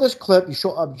show this clip, you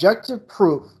show objective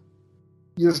proof.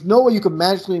 There's no way you could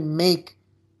magically make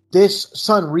this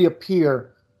sun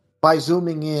reappear by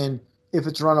zooming in if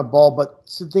it's around a ball. But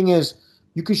the thing is,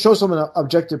 you can show someone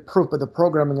objective proof, but the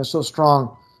programming is so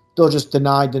strong, they'll just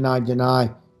deny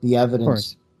the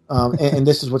evidence. And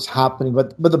this is what's happening.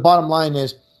 But the bottom line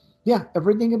is, yeah,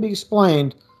 everything can be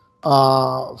explained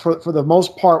for the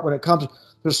most part when it comes.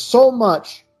 There's so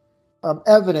much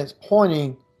evidence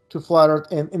pointing to flat Earth,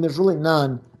 and there's really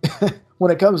none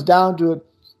when it comes down to it,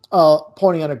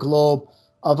 pointing at a globe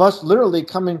of us literally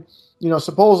coming.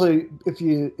 Supposedly, if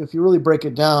you really break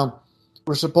it down,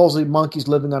 we're supposedly monkeys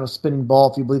living on a spinning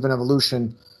ball, if you believe in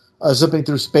evolution, zipping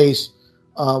through space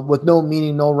with no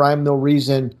meaning, no rhyme, no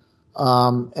reason.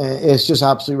 And it's just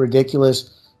absolutely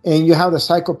ridiculous. And you have the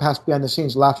psychopaths behind the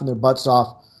scenes laughing their butts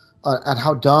off at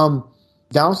how down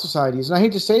society is. And I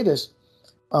hate to say this,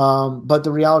 but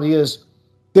the reality is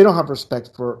they don't have respect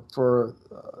for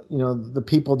the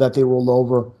people that they rule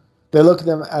over. They look at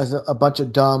them as a bunch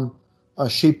of dumb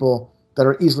sheeple that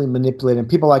are easily manipulated. And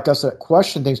people like us that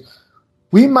question things,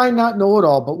 we might not know it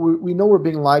all, but we know we're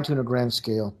being lied to on a grand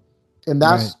scale. And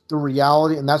that's the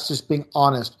reality, and that's just being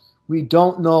honest. We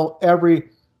don't know every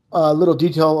little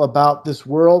detail about this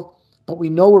world, but we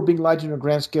know we're being lied to on a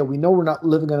grand scale. We know we're not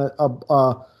living in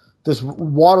this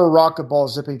water rocket ball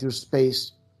zipping through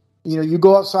space. You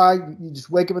go outside, you just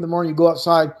wake up in the morning, you go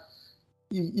outside,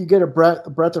 you get a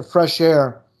breath of fresh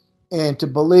air, and to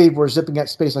believe we're zipping at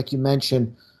space, like you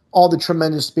mentioned, all the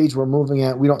tremendous speeds we're moving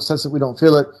at, we don't sense it, we don't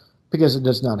feel it, because it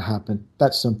does not happen.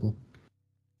 That's simple.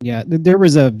 Yeah, there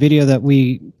was a video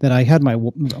that I had my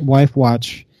wife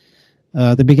watch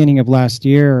the beginning of last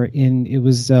year, and it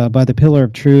was by the Pillar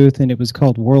of Truth, and it was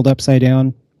called World Upside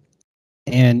Down.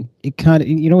 And it kind of,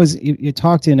 it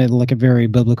talked in a very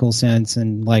biblical sense,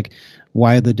 and like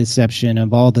why the deception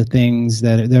of all the things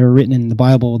that are written in the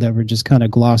Bible that were just kind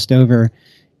of glossed over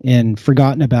and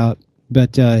forgotten about.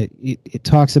 But it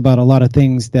talks about a lot of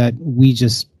things that we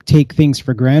just take things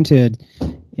for granted.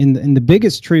 And the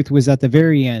biggest truth was at the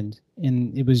very end.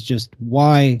 And it was just,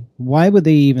 why would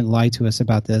they even lie to us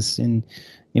about this? And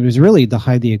it was really to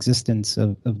hide the existence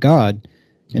of God.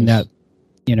 Yes. And that,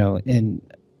 and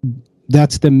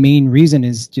that's the main reason,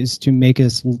 is just to make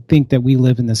us think that we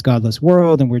live in this godless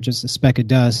world and we're just a speck of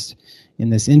dust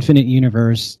in this infinite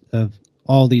universe of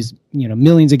all these,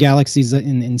 millions of galaxies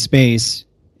in space.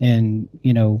 And,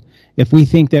 if we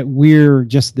think that we're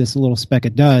just this little speck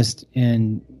of dust,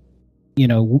 and,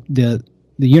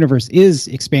 the universe is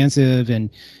expansive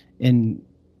and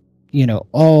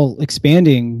all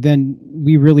expanding, then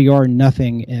we really are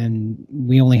nothing. And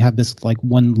we only have this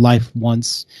one life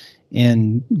once,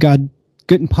 and God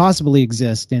couldn't possibly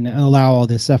exist and allow all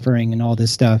this suffering and all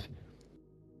this stuff.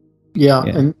 Yeah.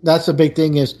 And that's the big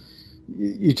thing is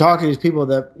you talk to these people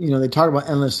that, they talk about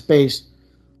endless space.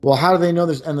 Well, how do they know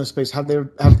there's endless space? Have they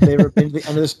ever been to the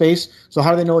end of the space? So how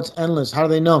do they know it's endless? How do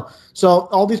they know? So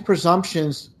all these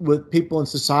presumptions with people in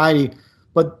society,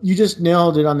 but you just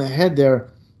nailed it on the head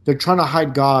there. They're trying to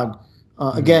hide God.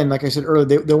 Again, like I said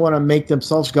earlier, they want to make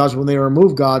themselves gods when they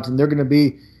remove gods, and they're going to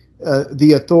be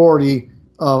the authority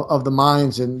of the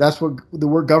minds. And that's what the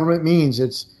word government means.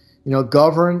 It's,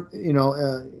 govern,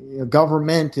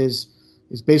 government is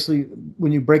basically,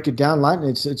 when you break it down Latin,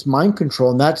 it's mind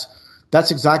control. And that's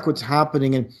exactly what's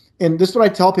happening. And this is what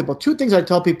I tell people. Two things I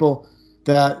tell people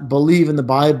that believe in the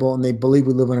Bible and they believe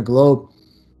we live on a globe.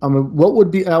 I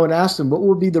would ask them, what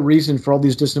would be the reason for all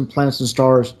these distant planets and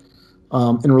stars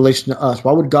in relation to us?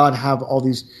 Why would God have all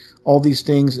these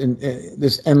things in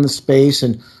this endless space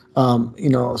and,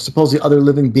 supposedly other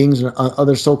living beings and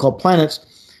other so-called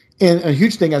planets? And a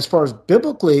huge thing as far as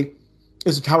biblically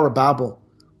is the Tower of Babel,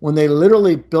 when they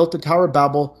literally built the Tower of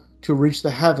Babel to reach the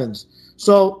heavens.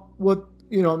 So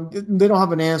they don't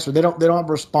have an answer. They don't have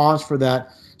a response for that.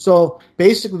 So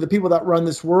basically, the people that run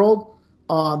this world,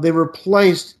 they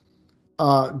replaced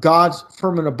God's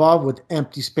firmament above with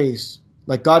empty space.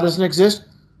 Like God doesn't exist.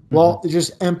 Well, there's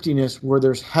just emptiness where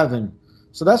there's heaven.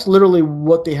 So that's literally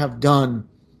what they have done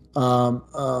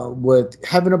with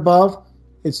heaven above.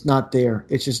 It's not there.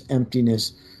 It's just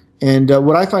emptiness. And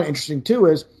what I find interesting too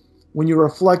is when you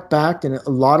reflect back, and a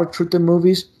lot of truth in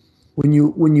movies, when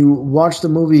you watch the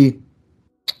movie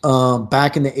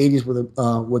back in the 80s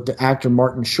with the actor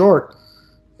Martin Short,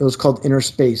 it was called Inner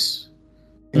Space.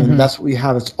 And that's what we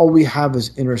have. It's all we have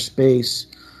is inner space.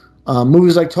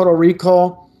 Movies like Total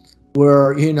Recall,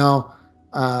 where great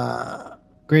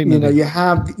movie. you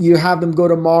have them go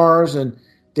to Mars and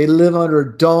they live under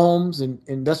domes,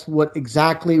 and that's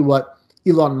exactly what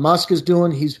Elon Musk is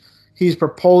doing. He's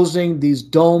proposing these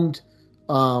domed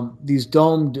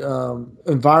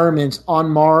environments on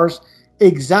Mars,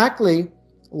 exactly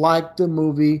like the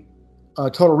movie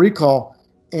Total Recall,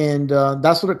 and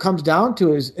that's what it comes down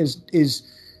to. Is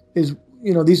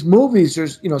these movies?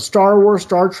 There's Star Wars,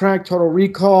 Star Trek, Total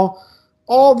Recall,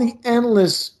 all the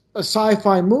endless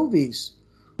sci-fi movies.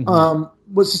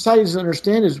 What society doesn't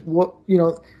understand is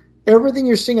everything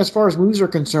you're seeing as far as movies are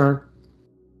concerned.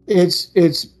 It's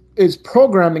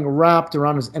programming wrapped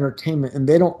around as entertainment, and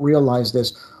they don't realize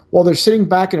this. While they're sitting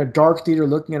back in a dark theater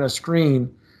looking at a screen,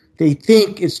 they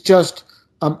think it's just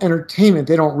entertainment.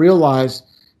 They don't realize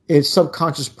it's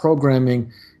subconscious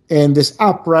programming. And this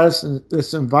apparatus and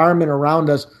this environment around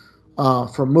us,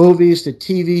 from movies to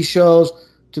TV shows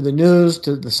to the news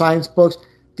to the science books,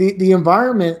 the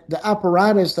environment, the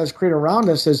apparatus that's created around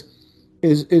us is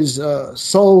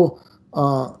so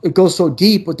it goes so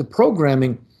deep with the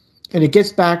programming, and it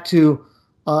gets back to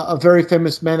a very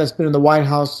famous man that's been in the White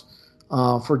House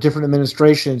for different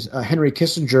administrations, Henry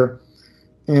Kissinger,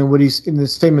 and in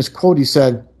this famous quote he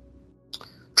said,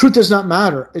 "Truth does not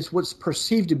matter; it's what's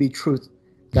perceived to be truth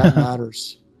that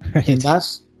matters." Right. And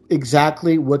that's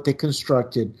exactly what they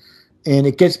constructed. And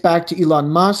it gets back to Elon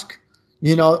Musk.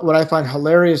 What I find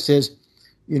hilarious is,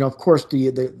 of course,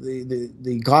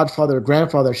 the godfather, or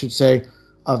grandfather, I should say,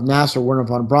 of NASA, Werner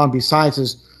von Braun,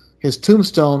 besides his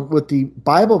tombstone with the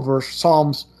Bible verse,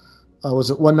 Psalms, was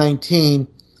it 119,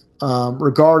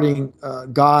 regarding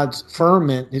God's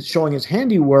firmament, it's showing his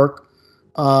handiwork.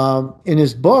 In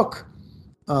his book,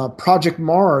 Project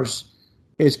Mars,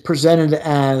 is presented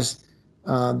as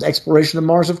the exploration of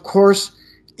Mars, of course,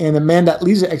 and the man that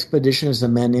leads the expedition is a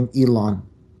man named Elon.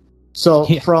 So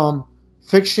from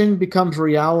fiction becomes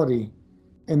reality,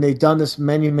 and they've done this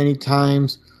many, many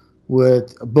times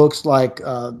with books like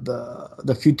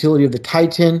the Futility of the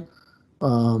Titan,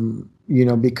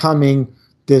 becoming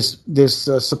this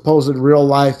supposed real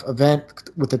life event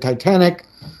with the Titanic.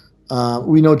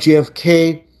 We know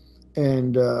JFK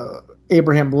and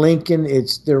Abraham Lincoln.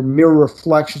 They're mirror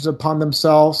reflections upon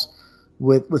themselves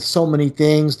with so many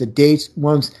things. The dates,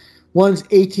 one's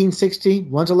 1860,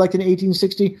 one's elected in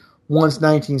 1860, one's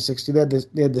 1960. They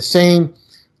had the same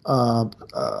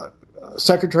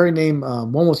secretary name.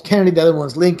 One was Kennedy, the other one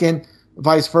was Lincoln,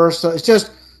 vice versa.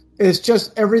 It's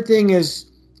just everything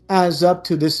adds up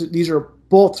to this. These are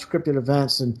both scripted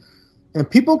events, and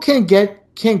people can't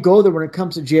go there when it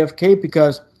comes to JFK,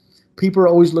 because people are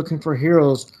always looking for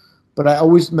heroes. But I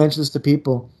always mention this to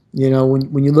people.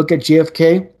 When you look at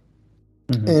JFK,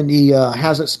 and he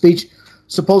has that speech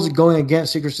supposedly going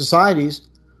against secret societies,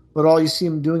 but all you see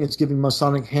him doing is giving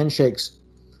Masonic handshakes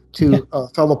to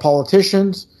fellow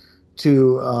politicians,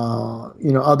 to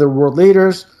other world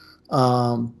leaders,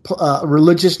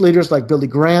 religious leaders like Billy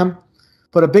Graham.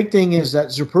 But a big thing is that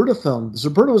Zapruder film.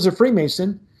 Zapruder was a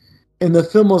Freemason, and the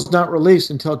film was not released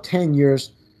until 10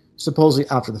 years, supposedly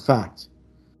after the fact.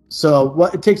 So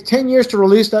it takes 10 years to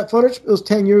release that footage. It was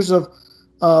 10 years of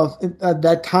at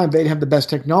that time they didn't have the best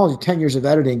technology. 10 years of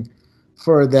editing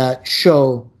for that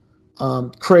show,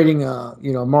 creating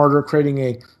a martyr,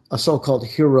 creating a so-called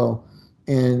hero.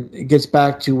 And it gets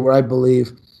back to where I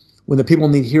believe when the people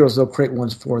need heroes, they'll create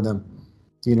ones for them.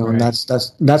 Right. And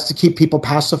that's to keep people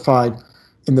pacified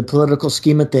in the political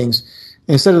scheme of things.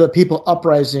 Instead of the people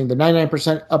uprising, the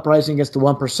 99% uprising against the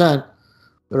 1%,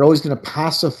 they're always going to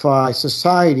pacify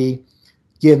society,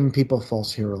 giving people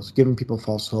false heroes, giving people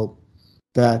false hope,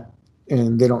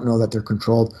 and they don't know that they're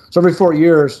controlled. So every 4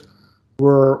 years,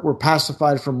 we're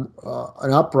pacified from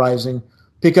an uprising,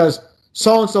 because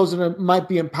so-and-so's might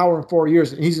be in power in 4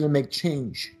 years, and he's going to make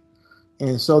change.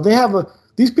 And so they have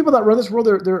these people that run this world,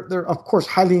 they're of course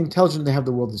highly intelligent. They have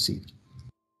the world deceived,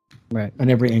 right, on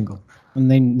every angle,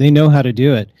 and they know how to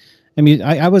do it. I mean,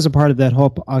 I was a part of that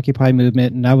whole Occupy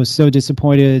movement, and I was so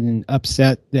disappointed and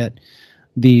upset that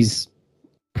these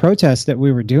protests that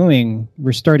we were doing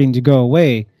were starting to go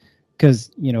away,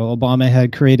 because Obama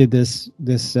had created this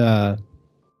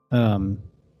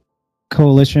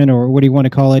coalition, or what do you want to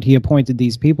call it? He appointed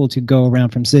these people to go around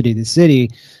from city to city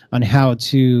on how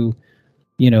to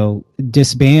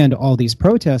disband all these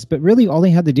protests. But really all they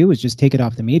had to do was just take it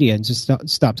off the media and just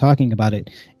stop talking about it.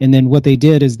 And then what they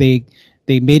did is they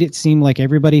They made it seem like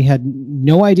everybody had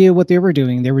no idea what they were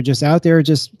doing. They were just out there,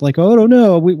 just like, oh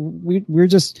no, we're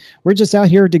just out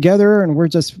here together, and we're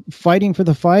just fighting for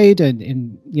the fight.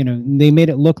 And they made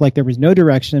it look like there was no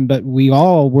direction, but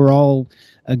were all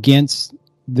against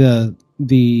the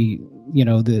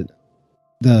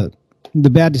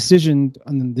bad decision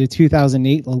on the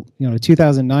 2008,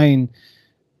 2009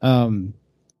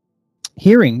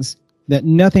 hearings, that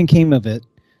nothing came of it.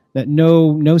 That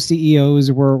no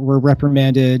CEOs were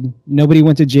reprimanded. Nobody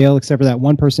went to jail except for that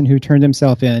one person who turned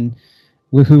himself in,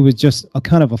 who was just a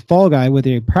kind of a fall guy, where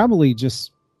they probably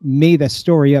just made that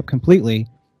story up completely.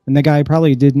 And the guy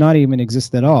probably did not even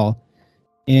exist at all.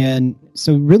 And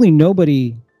so really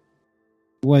nobody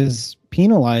was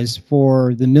penalized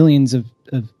for the millions of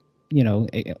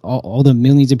all the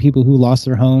millions of people who lost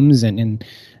their homes, and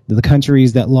the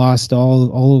countries that lost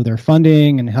all of their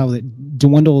funding, and how it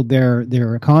dwindled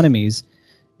their economies,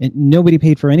 and nobody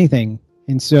paid for anything.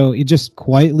 And so it just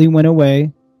quietly went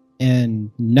away,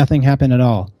 and nothing happened at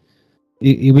all.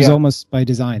 It was almost by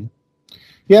design.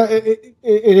 Yeah, it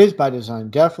is by design.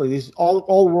 Definitely, these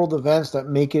all world events that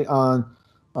make it on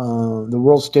the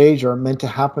world stage are meant to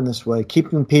happen this way,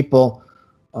 keeping people,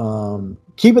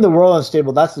 keeping the world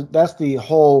unstable. That's the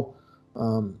whole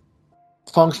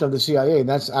function of the CIA.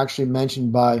 That's actually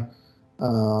mentioned by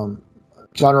John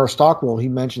R. Stockwell. He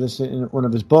mentioned this in one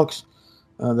of his books.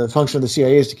 The function of the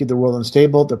CIA is to keep the world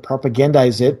unstable, to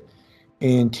propagandize it,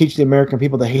 and teach the American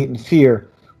people to hate and fear.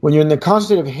 When you're in the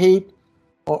constant state of hate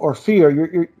or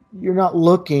fear, you're not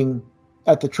looking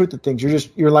at the truth of things.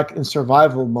 You're like in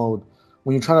survival mode.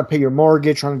 When you're trying to pay your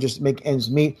mortgage, trying to just make ends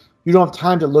meet, you don't have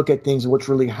time to look at things and what's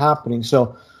really happening.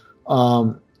 So,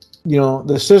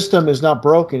 the system is not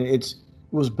broken. It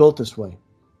was built this way.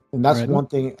 And that's one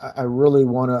thing I really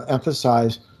want to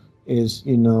emphasize is,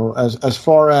 as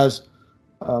far as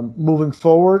moving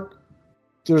forward,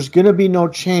 there's going to be no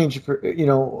change for,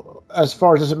 as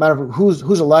far as it doesn't matter who's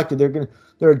elected,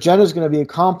 their agenda is going to be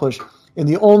accomplished. And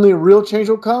the only real change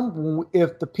will come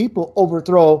if the people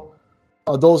overthrow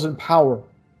those in power.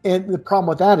 And the problem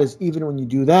with that is, even when you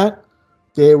do that,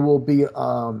 there will be,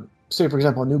 say, for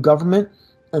example, a new government,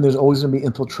 and there's always going to be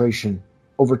infiltration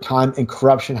over time, and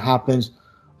corruption happens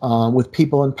with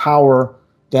people in power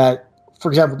that, for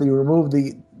example, they remove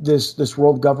this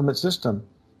world government system,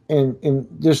 and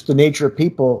just the nature of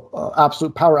people,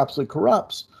 absolute power absolutely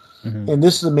corrupts. Mm-hmm. And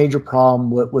this is a major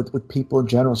problem with people in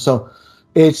general. So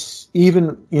it's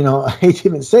even, I hate to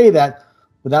even say that,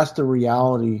 but that's the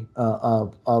reality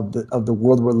of the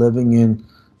world we're living in.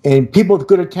 And people with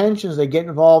good intentions, they get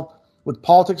involved with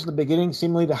politics in the beginning,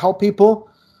 seemingly to help people,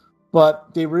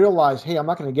 but they realize, hey, I'm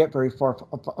not going to get very far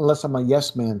unless I'm a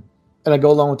yes man, and I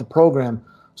go along with the program.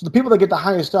 So the people that get the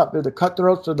highest up, they're the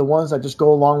cutthroats, they're the ones that just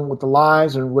go along with the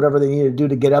lies and whatever they need to do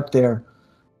to get up there.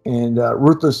 And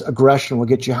ruthless aggression will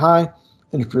get you high.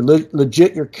 And if you're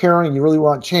legit, you're caring, you really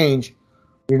want change,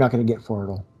 you're not going to get far at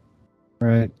all.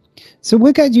 Right. So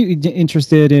what got you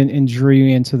interested and drew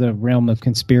you into the realm of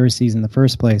conspiracies in the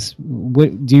first place?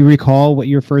 What do you recall what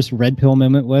your first red pill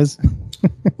moment was?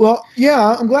 Well,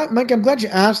 yeah, I'm glad, Mike. I'm glad you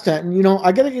asked that. And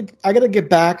I gotta get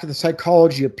back to the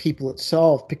psychology of people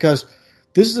itself, because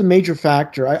this is a major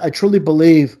factor. I truly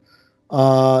believe,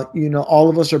 all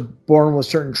of us are born with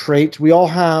certain traits. We all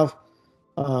have,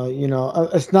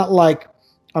 it's not like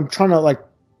I'm trying to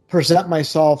present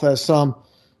myself as some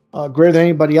greater than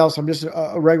anybody else. I'm just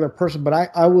a regular person, but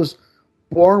I was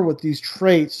born with these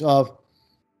traits of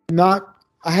I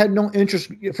had no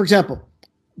interest. For example,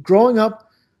 growing up,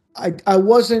 I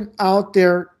wasn't out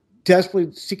there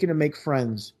desperately seeking to make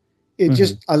friends. It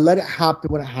just, I let it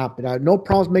happen when it happened. I had no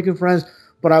problems making friends,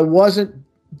 but I wasn't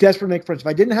desperate to make friends. If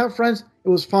I didn't have friends, it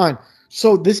was fine.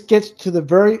 So this gets to the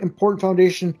very important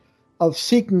foundation of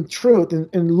seeking truth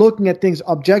and looking at things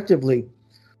objectively.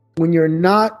 When you're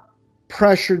not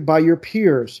pressured by your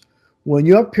peers, when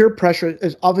you have peer pressure,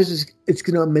 it's obvious it's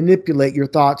going to manipulate your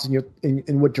thoughts and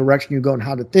in what direction you go and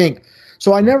how to think.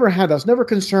 So I never had that. I was never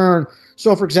concerned.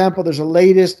 So, for example, there's a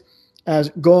latest as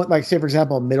going, say, for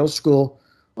example, middle school,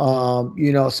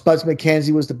 Spuds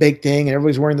MacKenzie was the big thing, and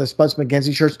everybody's wearing the Spuds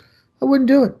MacKenzie shirts. I wouldn't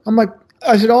do it.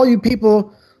 I said, all you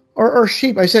people are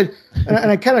sheep. I said,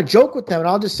 and I kind of joke with them, and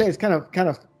I'll just say it's kind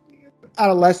of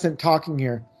adolescent talking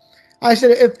here. I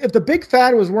said, if the big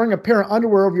fat was wearing a pair of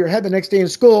underwear over your head the next day in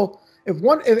school, if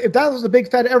that was the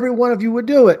big fat, every one of you would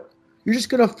do it. You're just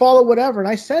going to follow whatever. And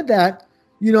I said that,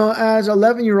 as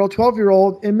 11-year-old,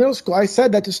 12-year-old in middle school, I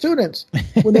said that to students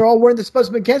when they're all wearing the Spuds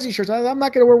MacKenzie shirts. I'm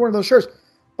not going to wear one of those shirts.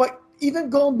 But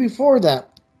even going before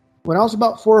that, when I was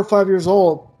about 4 or 5 years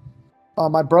old,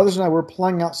 my brothers and I were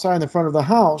playing outside in the front of the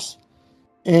house,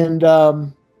 and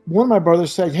one of my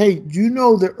brothers said, "Hey, you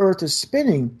know the Earth is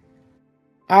spinning."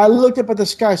 I looked up at the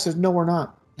sky. Says, "No, we're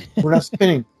not. We're not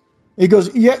spinning." He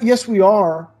goes, "Yeah, yes, we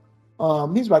are."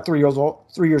 He's about 3 years old,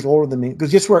 3 years older than me.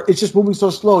 Because yes, it's just moving so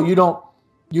slow. You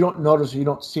don't notice. You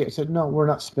don't see it. I said, "No, we're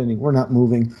not spinning. We're not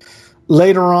moving."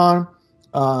 Later on,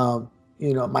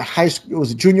 my high school, it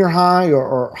was a junior high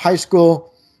or high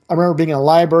school. I remember being in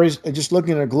libraries and just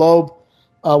looking at a globe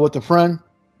with a friend,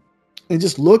 and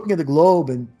just looking at the globe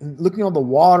and looking at the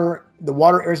water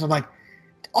areas. I'm like,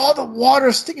 all the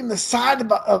water sticking to the side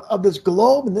of this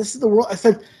globe, and this is the world. I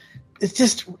said,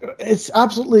 it's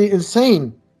absolutely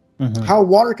insane how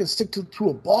water can stick to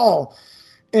a ball.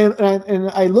 And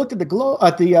I looked at the globe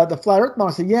at the flat Earth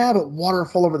model. I said, yeah, but water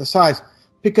fall over the sides,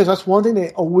 because that's one thing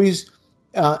they always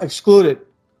excluded,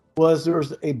 was there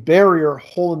was a barrier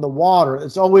hole in the water.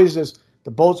 It's always as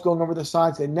the boat's going over the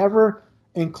sides. They never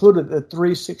included the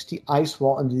 360 ice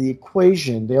wall into the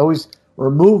equation. They always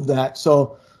removed that.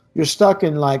 So you're stuck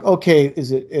in like, okay,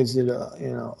 is it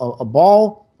a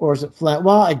ball or is it flat?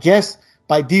 Well, I guess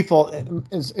by default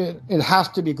it has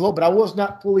to be globe. But I was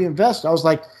not fully invested. I was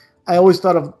like, I always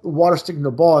thought of water sticking to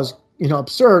the ball as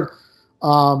absurd.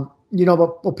 But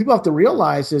what people have to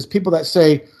realize is people that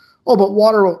say, oh, but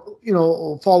water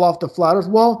will fall off the flat Earth.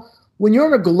 Well, when you're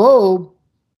in a globe,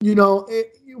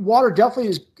 water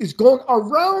definitely is going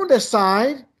around the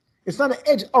side. It's not an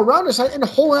edge, around the side and a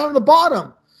hole down the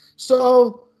bottom.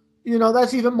 So,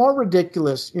 that's even more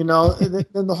ridiculous, than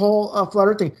the whole flat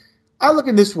Earth thing. I look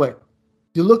at it this way.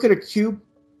 You look at a cube,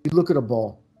 you look at a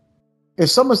ball. If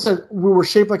someone said we were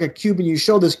shaped like a cube and you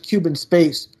show this cube in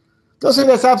space, they'll say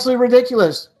that's absolutely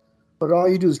ridiculous. But all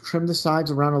you do is trim the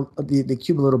sides around the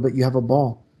cube a little bit, you have a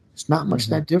ball. It's not much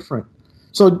that different.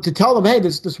 So to tell them, hey,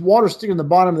 this water sticking in the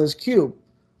bottom of this cube,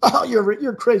 oh,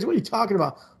 you're crazy. What are you talking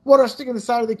about? Water sticking in the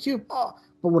side of the cube. Oh.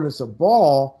 But when it's a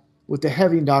ball with the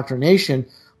heavy indoctrination,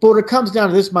 but when it comes down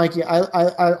to this, Mikey,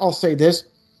 I'll say this.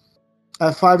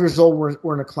 At 5 years old,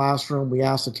 we're in a classroom. We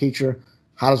asked the teacher,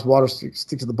 how does water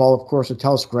stick to the ball? Of course, it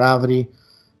tells gravity.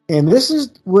 And this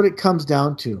is what it comes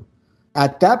down to.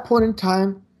 At that point in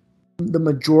time, the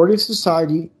majority of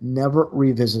society never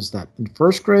revisits that. In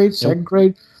first grade, second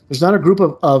grade, there's not a group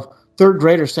of third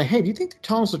graders saying, hey, do you think they're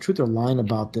telling us the truth or lying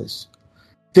about this?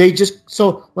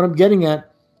 So what I'm getting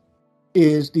at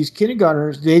is these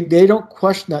kindergartners, they don't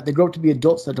question that. They grow up to be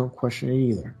adults that don't question it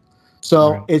either.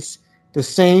 So It's the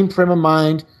same frame of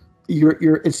mind.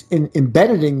 It's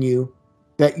embedded in you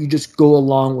that you just go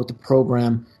along with the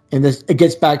program. And it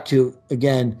gets back to,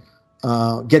 again,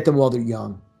 get them while they're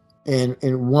young. And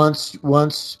once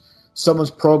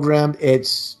someone's programmed,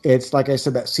 it's like I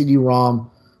said, that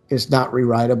CD-ROM is not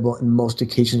rewritable in most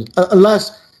occasions,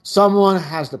 unless someone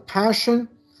has the passion.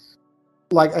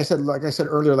 Like I said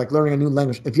earlier, like learning a new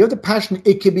language. If you have the passion,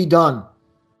 it can be done.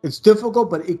 It's difficult,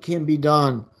 but it can be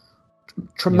done.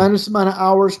 Tremendous amount of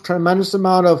hours, tremendous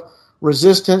amount of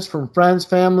resistance from friends,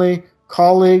 family,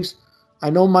 colleagues. I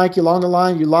know, Mikey, along the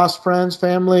line, you lost friends,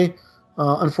 family,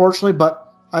 unfortunately,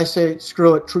 but I say,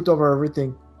 screw it, truth over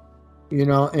everything,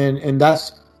 and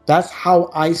that's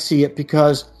how I see it,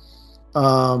 because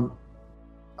how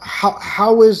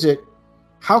is it,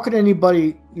 how could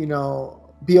anybody,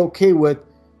 be okay with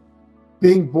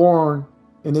being born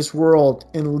in this world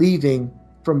and leaving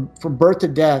from birth to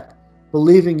death,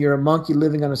 believing you're a monkey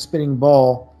living on a spinning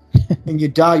ball, and you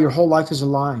die, your whole life is a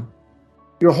lie.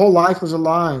 Your whole life was a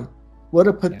lie. What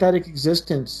a pathetic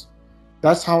existence.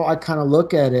 That's how I kind of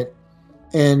look at it.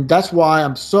 And that's why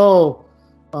I'm so,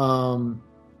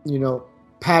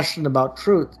 passionate about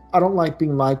truth. I don't like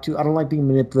being lied to. I don't like being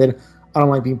manipulated. I don't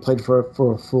like being played for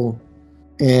a fool.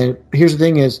 And here's the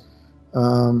thing is,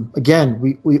 again,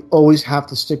 we always have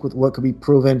to stick with what could be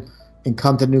proven and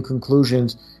come to new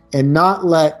conclusions, and not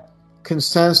let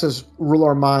consensus rule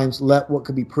our minds, let what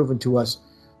could be proven to us.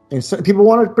 And so people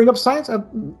want to bring up science. I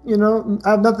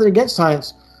have nothing against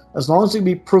science, as long as it can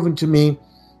be proven to me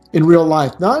in real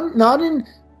life, not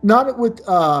with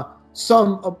a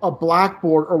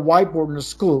blackboard or whiteboard in a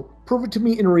school. Prove it to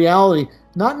me in reality,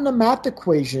 not in a math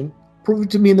equation. Prove it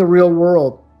to me in the real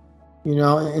world.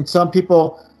 And some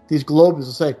people, these globalists,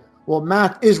 will say, "Well,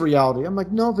 math is reality." I'm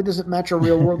like, no, if it doesn't match our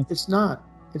real world, it's not.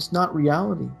 It's not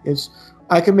reality.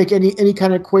 I can make any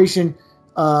kind of equation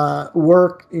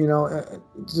work,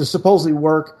 to supposedly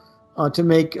work to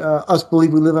make us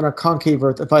believe we live on a concave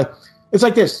Earth. It's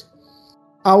like this.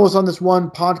 I was on this one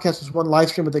podcast, this one live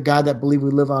stream with a guy that believed we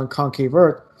live on concave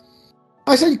Earth.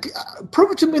 I said,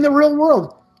 prove it to me in the real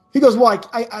world. He goes, well,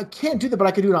 I can't do that, but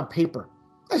I can do it on paper.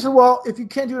 I said, well, if you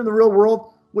can't do it in the real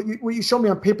world, what you show me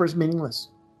on paper is meaningless.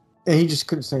 And he just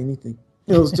couldn't say anything.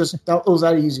 It was just, it was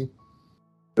that easy.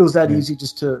 It was that Right. easy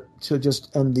just to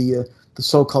just end the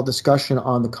so-called discussion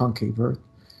on the concave Earth.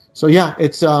 So yeah,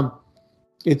 it's I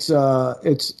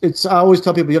always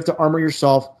tell people you have to armor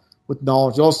yourself with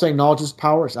knowledge. They'll say knowledge is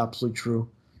power. It's absolutely true.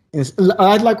 And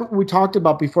I'd like what we talked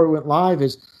about before we went live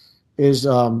is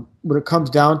what it comes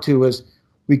down to is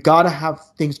we got to have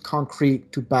things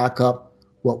concrete to back up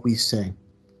what we say.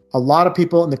 A lot of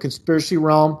people in the conspiracy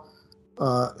realm,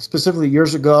 specifically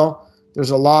years ago,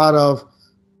 there's a lot of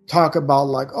talk about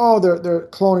like, oh, they're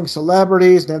cloning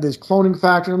celebrities. They have these cloning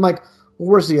factories. I'm like,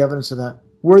 well, where's the evidence of that?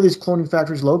 Where are these cloning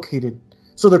factories located?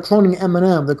 So they're cloning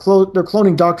Eminem. They're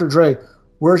cloning Dr. Dre.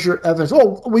 Where's your evidence?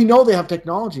 Oh, we know they have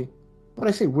technology. But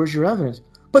I say, where's your evidence?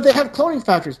 But they have cloning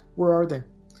factories. Where are they?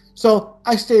 So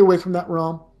I stay away from that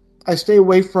realm. I stay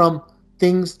away from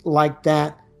things like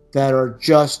that are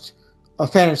just a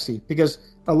fantasy, because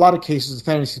in a lot of cases, the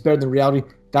fantasy is better than reality.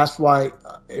 That's why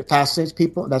it fascinates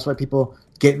people. That's why people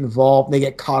get involved. They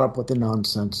get caught up with the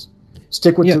nonsense.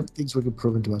 Stick with the things we can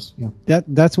proven to us. Yeah.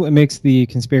 That's what makes the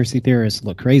conspiracy theorists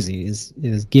look crazy is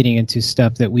getting into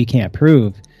stuff that we can't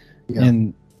prove. Yeah.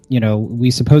 And, we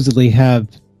supposedly have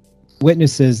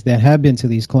witnesses that have been to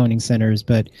these cloning centers,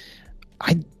 but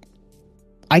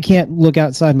I can't look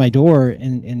outside my door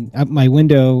and out my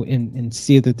window and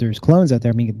see that there's clones out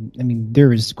there. I mean,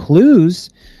 there is clues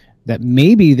that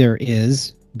maybe there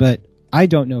is, but I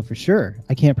don't know for sure.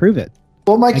 I can't prove it.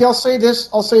 Well, Mikey, I'll say this,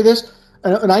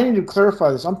 and I need to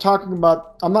clarify this. I'm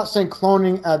not saying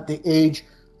cloning at the age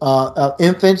of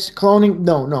infants cloning.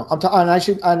 No.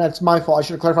 And that's my fault. I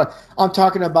should have clarified. I'm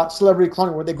talking about celebrity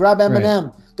cloning, where they grab Eminem.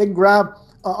 Right. They can grab,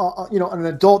 an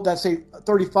adult that's say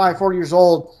 35, 40 years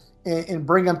old, and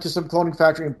bring them to some cloning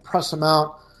factory and press them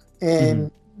out.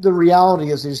 And the reality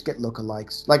is they just get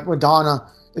lookalikes. Like Madonna,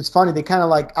 it's funny. They kind of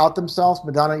like out themselves.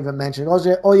 Madonna even mentioned,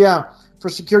 oh yeah, for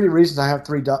security reasons, I have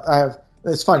three.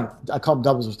 It's funny. I call them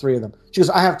doubles. There's three of them. She goes,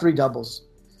 I have three doubles.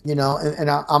 And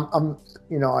I'm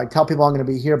I tell people I'm going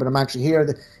to be here, but I'm actually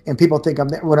here, and people think I'm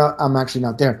there when I'm actually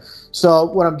not there. So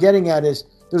what I'm getting at is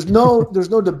there's no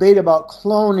debate about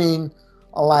cloning,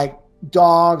 like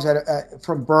dogs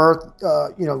from birth,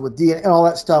 with DNA and all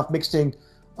that stuff, mixing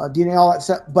DNA, all that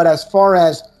stuff. But as far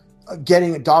as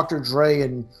getting a Dr. Dre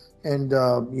and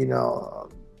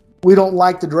we don't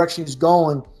like the direction he's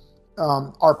going.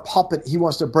 Our puppet, he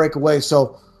wants to break away,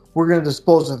 so we're going to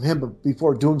dispose of him. But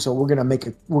before doing so, we're going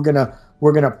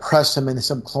to press him into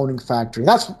some cloning factory.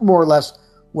 That's more or less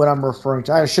what I'm referring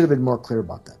to. I should have been more clear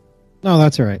about that. No,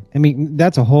 that's all right. I mean,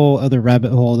 that's a whole other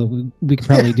rabbit hole that we could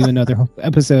probably do another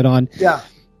episode on. Yeah.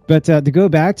 But to go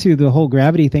back to the whole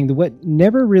gravity thing, what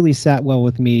never really sat well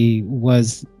with me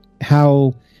was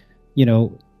how,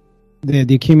 the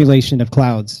accumulation of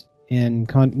clouds and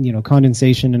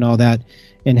condensation and all that,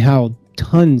 and how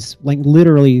tons, like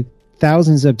literally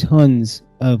thousands of tons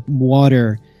of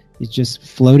water is just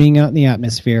floating out in the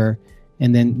atmosphere,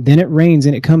 and then it rains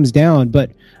and it comes down.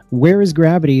 But where is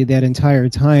gravity that entire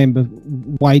time? But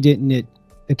why didn't it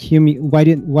accumulate?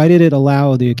 Why did it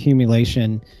allow the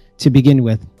accumulation to begin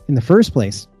with in the first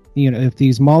place? If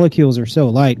these molecules are so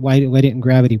light, why didn't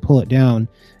gravity pull it down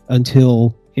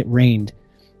until it rained?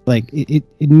 Like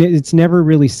it's never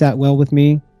really sat well with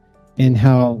me, and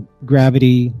how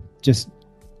gravity just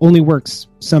only works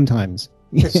sometimes.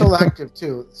 It's selective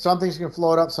too. Some things can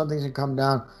float up, some things can come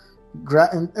down.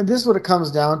 And this is what it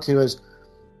comes down to is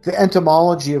the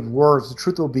etymology of words. The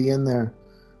truth will be in there.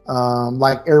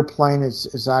 Like airplane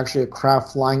is actually a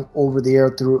craft flying over the air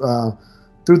through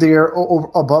the air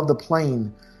above the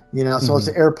plane. So it's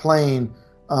an airplane.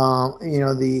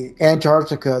 The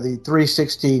Antarctica, the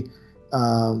 360.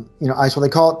 Ice. Well, they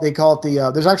call it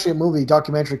the. There's actually a movie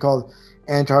documentary called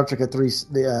Antarctica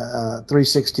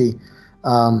 360.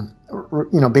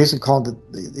 Basically called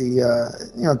the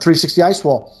 360 ice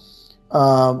wall.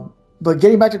 But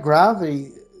getting back to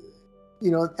gravity,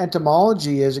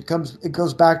 etymology is it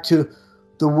goes back to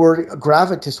the word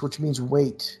gravitas, which means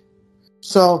weight.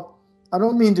 So I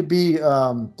don't mean to be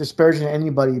disparaging to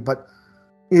anybody, but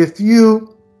if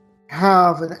you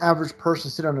have an average person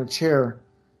sit on a chair,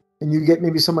 and you get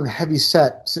maybe someone heavy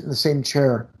set sit in the same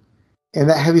chair, and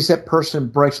that heavy set person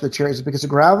breaks the chair, is it because of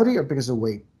gravity or because of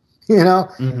weight?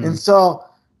 And so,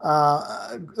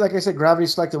 like I said, gravity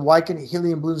is selective. Why can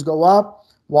helium balloons go up?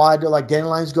 Why do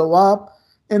dandelions go up?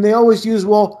 And they always use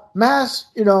mass.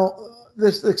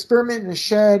 This experiment in a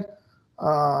shed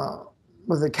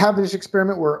with the Cavendish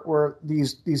experiment, where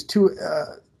these two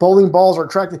bowling balls are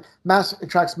attracted. Mass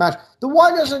attracts mass. Then why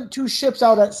doesn't two ships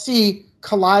out at sea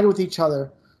collide with each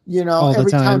other?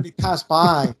 Every time they pass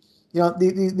by,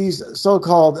 these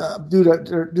so-called due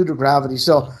to gravity.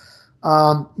 So,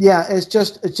 it's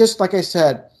just like I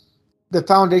said, the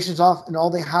foundation's off, and all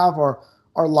they have are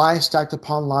lies stacked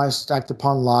upon lies, stacked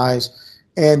upon lies.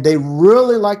 And they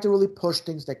really like to really push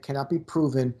things that cannot be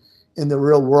proven in the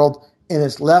real world. And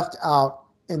it's left out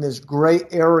in this gray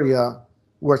area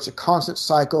where it's a constant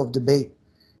cycle of debate.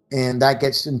 And that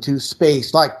gets into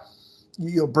space. Like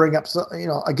you'll bring up,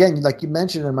 again, like you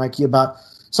mentioned, Mikey, about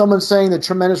someone saying the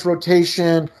tremendous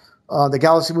rotation, the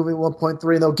galaxy moving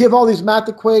 1.3, and they'll give all these math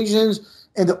equations.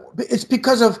 And it's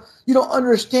because of, you don't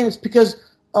understand, it's because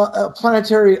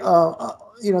planetary,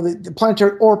 the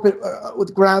planetary orbit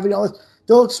with gravity, all this.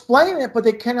 They'll explain it, but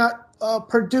they cannot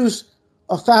produce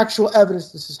a factual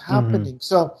evidence this is happening.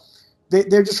 So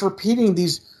they're just repeating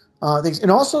these things.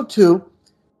 And also, too,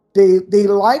 they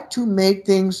like to make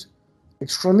things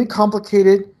extremely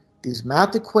complicated, these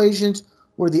math equations,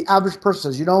 where the average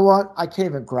person says, you know what, I can't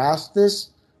even grasp this.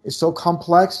 It's so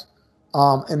complex.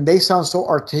 And they sound so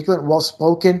articulate and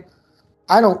well-spoken.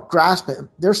 I don't grasp it.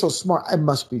 They're so smart. It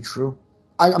must be true.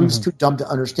 I'm just too dumb to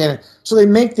understand it. So they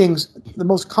make things the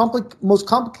most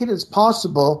complicated as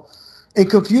possible and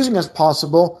confusing as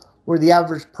possible, where the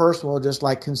average person will just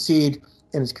like concede.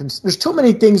 And there's too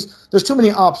many things. There's too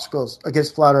many obstacles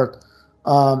against flat Earth.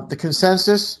 The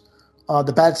consensus,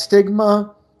 the bad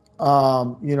stigma,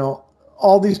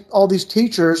 all these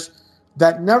teachers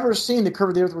that never seen the curve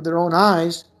of the Earth with their own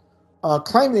eyes,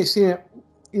 claim they've seen it,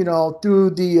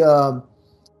 through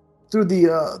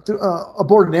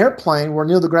aboard an airplane, where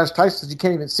Neil deGrasse Tyson says you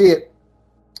can't even see it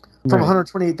from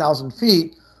 128,000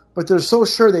 feet, but they're so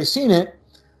sure they've seen it.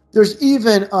 There's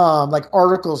even like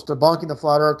articles debunking the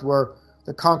flat Earth where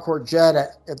the Concorde jet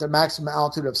at their maximum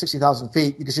altitude of 60,000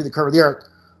 feet, you can see the curve of the Earth.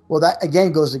 Well, that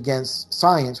again goes against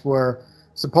science, where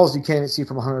supposedly you can't even see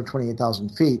from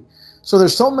 128,000 feet. So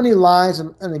there's so many lies,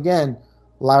 and again,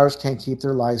 liars can't keep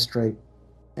their lies straight.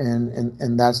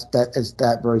 And that's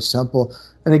that very simple.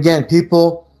 And again,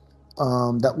 people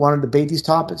that want to debate these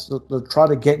topics, they'll try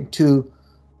to get into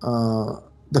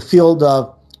the field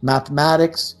of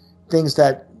mathematics, things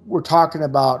that we're talking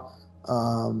about,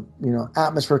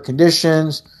 atmospheric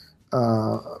conditions,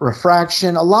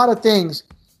 refraction, a lot of things.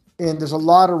 And there's a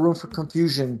lot of room for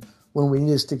confusion when we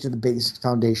need to stick to the basic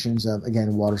foundations of,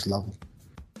 again, water's level.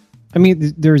 I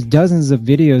mean, there's dozens of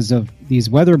videos of these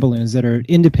weather balloons that are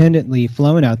independently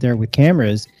flown out there with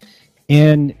cameras,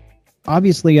 and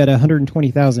obviously at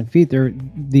 120,000 feet,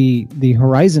 the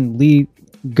horizon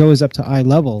goes up to eye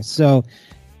level. So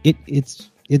it's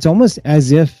almost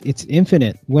as if it's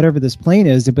infinite, whatever this plane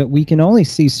is, but we can only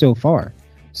see so far.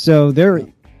 So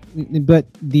but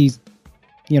these,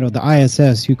 the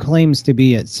ISS, who claims to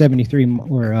be at 73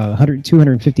 or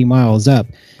 250 miles up,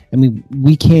 I mean,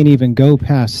 we can't even go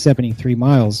past 73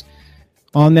 miles.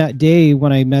 On that day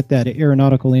when I met that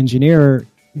aeronautical engineer,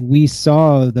 we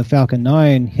saw the Falcon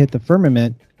 9 hit the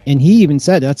firmament, and he even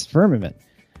said, that's firmament.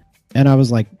 And I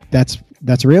was like, that's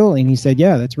real? And he said,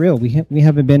 yeah, that's real. We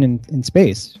haven't been in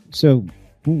space. So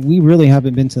we really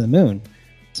haven't been to the moon.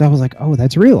 So I was like, oh,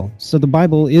 that's real. So the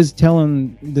Bible is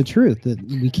telling the truth, that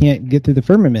we can't get through the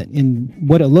firmament. And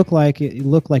what it looked like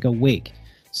a wake.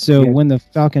 So when the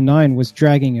Falcon 9 was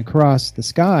dragging across the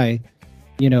sky,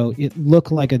 it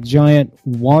looked like a giant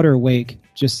water wake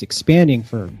just expanding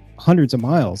for hundreds of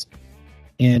miles.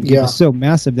 And it was so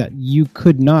massive that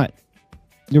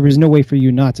there was no way for you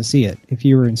not to see it. If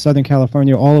you were in Southern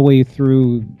California all the way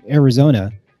through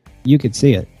Arizona, you could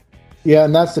see it. Yeah,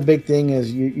 and that's the big thing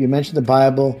is you mentioned the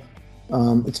Bible.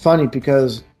 It's funny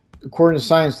because according to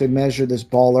science, they measure this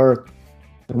ball Earth.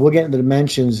 And we'll get into the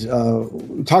dimensions.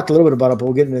 We talked a little bit about it, but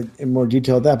we'll get into in more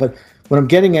detail of that. But what I'm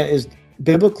getting at is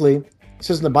biblically, it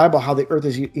says in the Bible how the Earth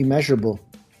is immeasurable,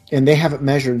 and they have it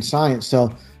measured in science.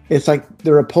 So it's like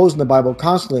they're opposing the Bible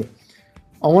constantly.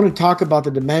 I want to talk about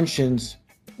the dimensions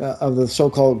of the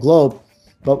so-called globe,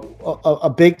 but a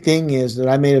big thing is that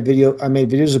I made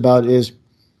videos about is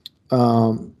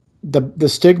the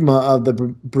stigma of the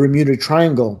Bermuda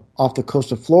Triangle off the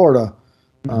coast of Florida.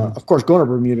 Of course, going to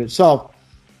Bermuda itself.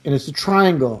 And it's a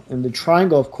triangle, and the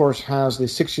triangle, of course, has the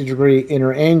 60-degree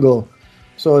inner angle.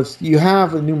 So you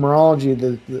have the numerology,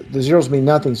 the zeros mean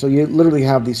nothing. So you literally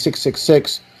have the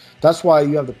 666. That's why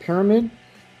you have the pyramid.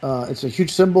 It's a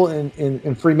huge symbol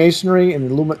in Freemasonry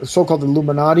and the so-called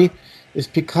Illuminati. It's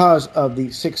because of the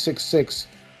 666.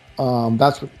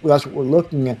 That's what we're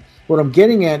looking at. What I'm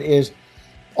getting at is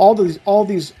all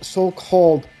these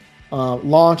so-called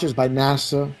launches by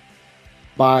NASA,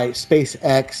 by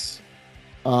SpaceX.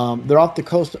 They're off the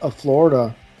coast of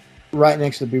Florida, right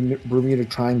next to the Bermuda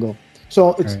Triangle.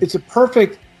 So it's a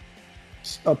perfect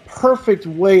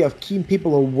way of keeping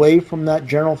people away from that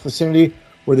general vicinity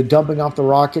where they're dumping off the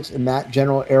rockets in that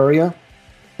general area,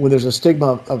 where there's a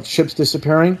stigma of ships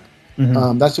disappearing.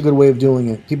 That's a good way of doing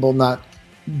it. People not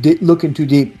looking too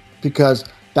deep, because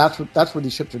that's where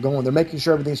these ships are going. They're making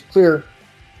sure everything's clear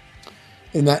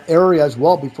in that area as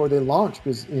well before they launch,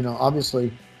 because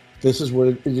obviously this is what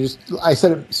it is. I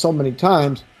said it so many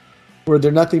times, where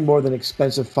they're nothing more than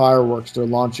expensive fireworks they're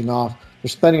launching off. They're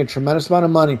spending a tremendous amount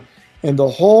of money, and the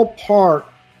whole part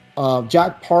of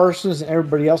Jack Parsons and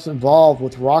everybody else involved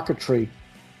with rocketry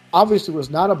obviously was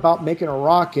not about making a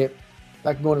rocket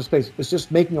that can go into space. It's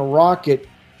just making a rocket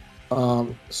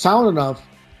sound enough,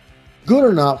 good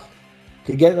enough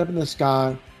to get it up in the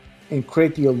sky and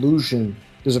create the illusion.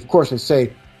 Because, of course, they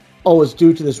say, oh, it's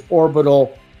due to this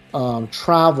orbital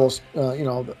travels.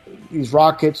 These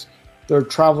rockets, they're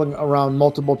traveling around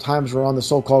multiple times around the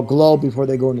so-called globe before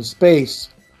they go into space.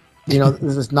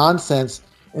 This is nonsense,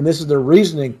 and this is their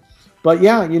reasoning. But,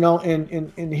 yeah,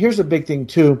 and here's a big thing,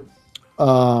 too,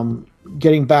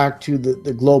 getting back to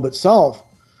the globe itself.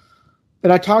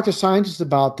 And I talked to scientists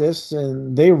about this,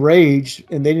 and they raged,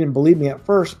 and they didn't believe me at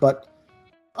first, but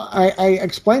I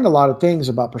explained a lot of things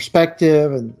about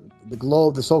perspective and the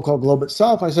globe, the so-called globe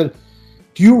itself. I said,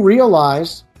 do you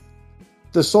realize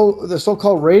the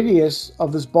so-called radius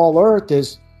of this ball Earth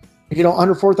is,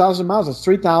 under 4,000 miles? It's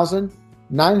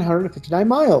 3,959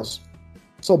 miles.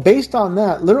 So based on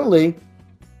that, literally,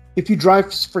 if you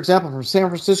drive, for example, from San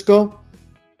Francisco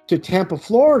to Tampa,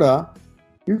 Florida,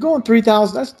 you're going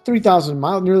 3,000. That's 3,000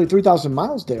 miles, nearly 3,000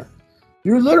 miles there.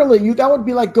 You're literally, that would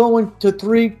be like going to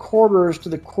 3/4 to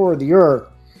the core of the Earth.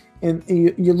 And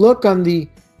you look on the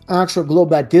actual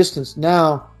globe at distance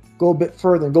now, go a bit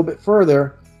further and go a bit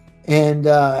further, and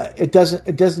it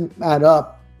doesn't add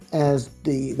up as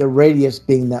the radius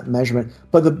being that measurement.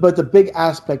 But the big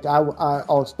aspect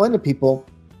I'll explain to people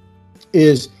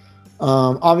is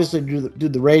obviously do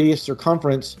the radius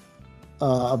circumference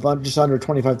of just under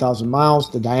 25,000 miles,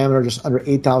 the diameter just under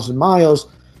 8,000 miles.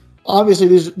 Obviously,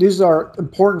 these are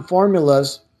important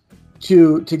formulas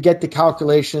to get the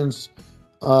calculations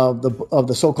of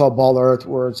the so-called ball Earth,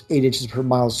 where it's 8 inches per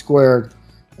mile squared.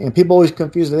 And people always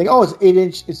confuse. They think, oh, it's 8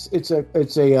 inch. It's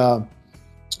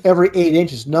every 8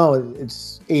 inches. No,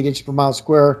 it's 8 inches per mile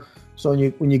square. So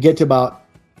when you get to about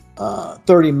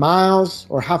 30 miles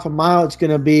or half a mile, it's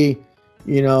going to be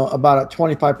about a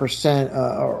 25%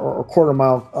 or quarter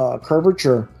mile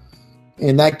curvature.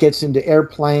 And that gets into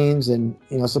airplanes and,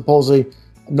 supposedly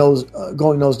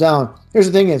going nose down. Here's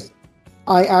the thing is,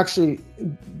 I actually,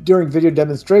 during video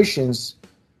demonstrations,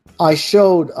 I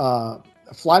showed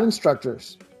flight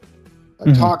instructors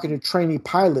talking to trainee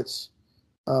pilots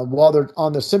while they're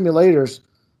on the simulators,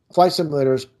 flight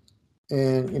simulators.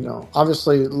 And,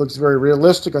 obviously it looks very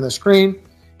realistic on the screen.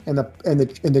 And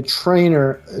the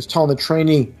trainer is telling the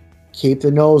trainee, keep the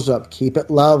nose up, keep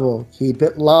it level, keep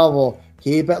it level.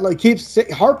 Keeps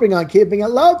harping on keeping it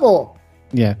level.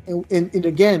 Yeah. And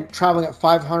again, traveling at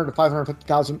 500 to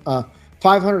 550,000,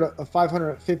 500 to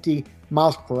 550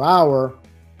 miles per hour,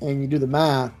 and you do the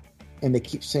math, and they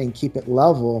keep saying keep it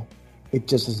level, it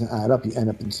just doesn't add up. You end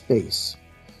up in space.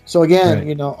 So again,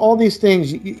 right. All these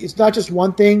things, it's not just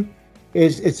one thing,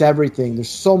 it's everything. There's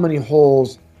so many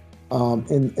holes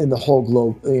in the whole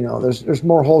globe. There's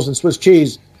more holes than Swiss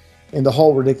cheese in the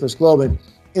whole ridiculous globe.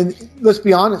 And let's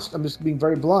be honest, I'm just being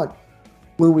very blunt.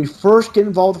 When we first get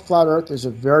involved with flat Earth, there's a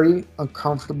very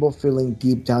uncomfortable feeling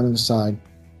deep down inside.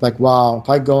 Like, wow, if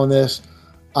I go in this,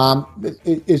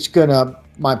 it's gonna,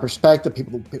 my perspective,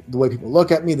 the way people look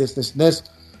at me, this, and this.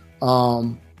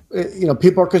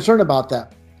 People are concerned about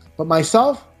that. But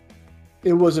myself,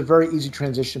 it was a very easy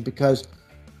transition, because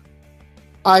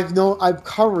I've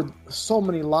covered so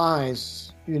many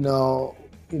lies,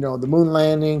 the moon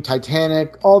landing,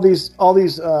 Titanic, all these,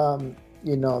 the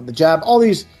jab, all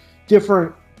these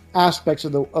different aspects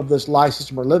of this lie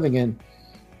system we're living in,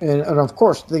 and of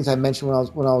course things I mentioned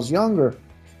when I was younger.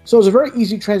 So it was a very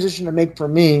easy transition to make for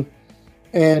me,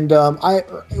 and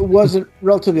it wasn't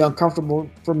relatively uncomfortable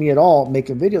for me at all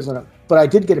making videos on it. But I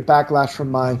did get a backlash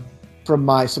from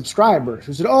my subscribers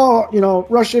who said, "Oh,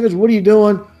 Rush Image, what are you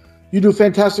doing? You do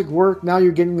fantastic work. Now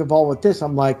you're getting involved with this."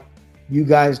 I'm like, you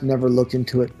guys never looked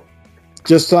into it,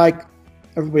 just like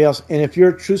everybody else. And if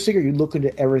you're a truth seeker, you look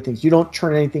into everything. You don't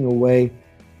turn anything away.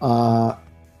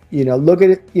 Look at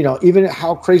it. Even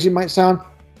how crazy it might sound,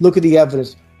 look at the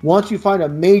evidence. Once you find a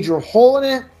major hole in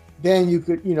it, then you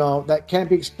could, that can't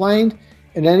be explained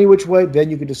in any which way, then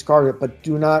you could discard it. But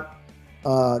do not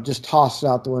just toss it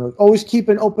out the window. Always keep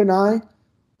an open eye.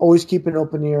 Always keep an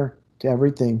open ear to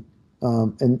everything.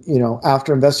 And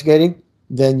after investigating,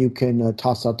 then you can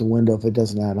toss out the window if it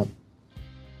doesn't add up.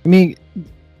 I mean,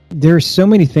 there's so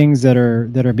many things that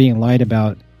are being lied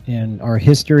about, and our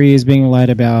history is being lied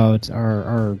about.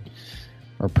 Our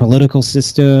or political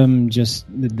system, just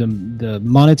the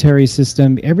monetary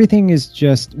system. Everything is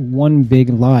just one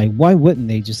big lie. Why wouldn't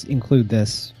they just include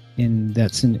this in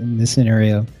this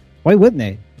scenario? Why wouldn't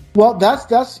they? Well,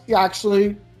 that's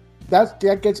actually that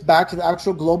gets back to the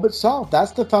actual globe itself.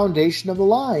 That's the foundation of the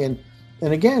lie, and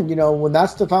again, when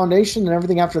that's the foundation, and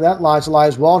everything after that lies a lie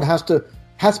as well, and has to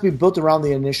be built around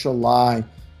the initial lie.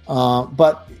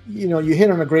 But you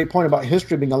hit on a great point about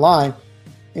history being a lie.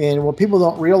 And what people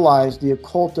don't realize, the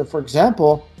occult, for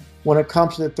example, when it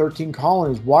comes to the 13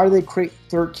 colonies, why do they create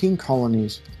 13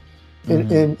 colonies?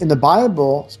 In the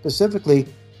Bible, specifically,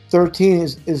 13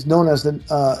 is known as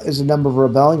the number of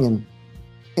rebellion.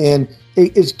 And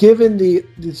it's given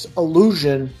this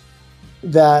illusion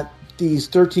that these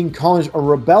 13 colonies are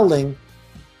rebelling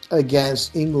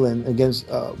against England, against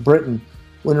Britain,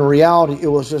 when in reality it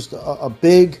was just a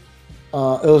big, it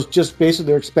was just basically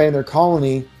they're expanding their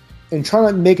colony and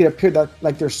trying to make it appear that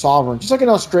like they're sovereign, just like in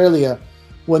Australia,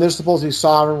 when they're supposed to be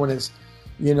sovereign, when it's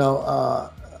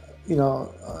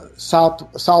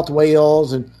South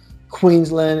Wales and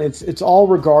Queensland. It's all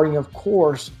regarding, of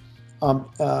course,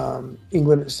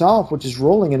 England itself, which is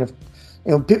ruling. And if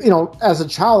as a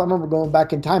child, I remember going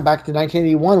back in time, back to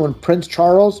 1981, when Prince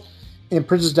Charles and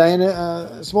Princess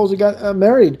Diana supposedly got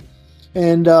married,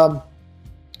 and it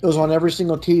was on every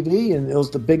single TV, and it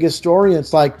was the biggest story. And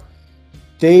it's like,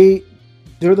 they're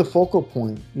the focal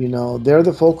point, they're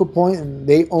the focal point, and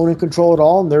they own and control it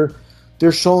all, and they're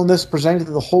showing this, presenting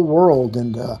to the whole world.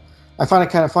 And I find it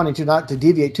kind of funny too, not to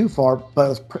deviate too far,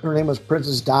 but her name was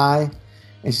Princess Di,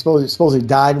 and she supposedly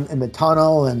died in the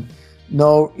tunnel, and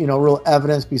no real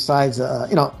evidence besides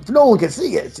no one can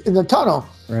see it, it's in the tunnel.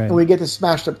 Right. And we get this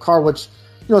smashed up car, which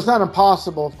it's not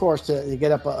impossible, of course, to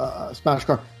get up a smashed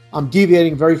car. I'm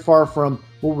deviating very far from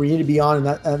what we need to be on,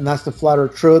 and that's the flat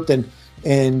earth truth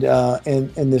and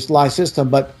this lie system.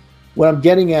 But what I'm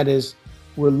getting at is,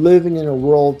 we're living in a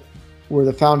world where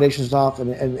the foundation's off,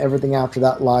 and everything after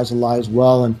that lies a lie as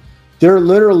well. And they're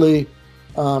literally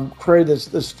created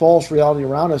this false reality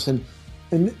around us. And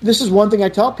this is one thing I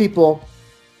tell people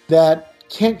that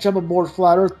can't jump aboard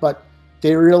flat earth, but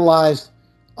they realize,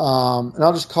 and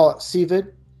I'll just call it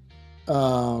CVID,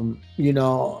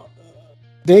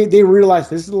 they realize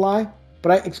this is a lie.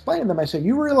 But I explain to them, I say,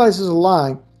 you realize this is a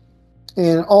lie,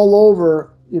 and all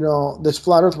over, this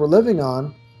flat earth we're living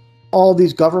on, all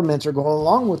these governments are going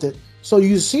along with it. So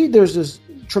you see there's this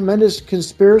tremendous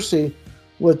conspiracy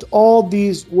with all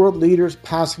these world leaders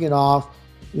passing it off,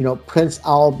 Prince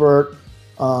Albert,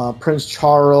 Prince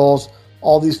Charles,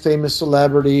 all these famous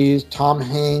celebrities, Tom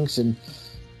Hanks, and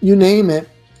you name it,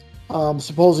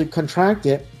 supposedly contract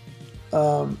it.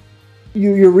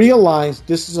 You realize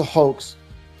this is a hoax,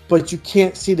 but you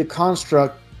can't see the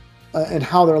construct and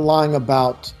how they're lying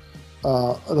about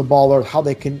the ball, or how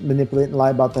they can manipulate and lie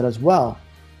about that as well.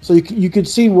 So you could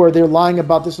see where they're lying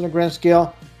about this on a grand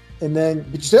scale, but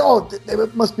you say, oh, they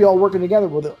must be all working together.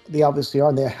 Well, they obviously are,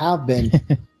 and they have been.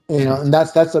 And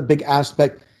that's a big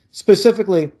aspect,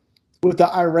 specifically with the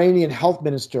Iranian health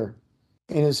minister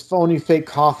and his phony fake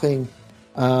coughing,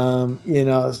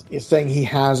 saying he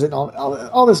has it,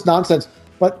 all this nonsense.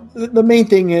 But the main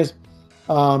thing is,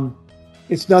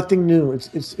 it's nothing new.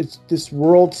 It's this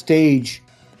world stage,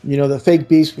 the fake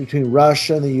beast between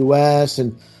Russia and the U.S.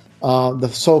 and the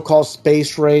so-called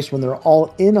space race, when they're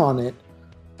all in on it.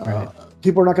 Right.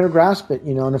 People are not going to grasp it,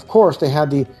 and of course they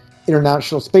have the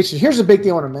International Space Station. Here's a big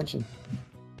thing I want to mention.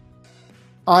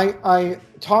 I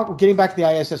talk, getting back to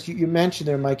the ISS. You mentioned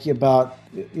there, Mikey, about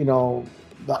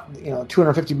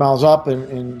 250 miles up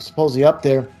and supposedly up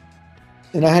there,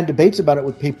 and I had debates about it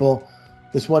with people.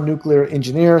 This one nuclear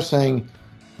engineer saying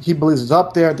he believes it's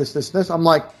up there. This. I'm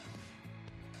like,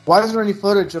 why isn't there any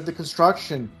footage of the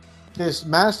construction? This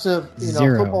massive,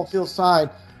 Zero. Football field side.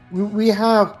 We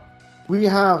have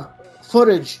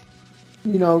footage,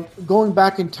 going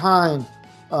back in time.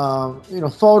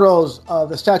 Photos of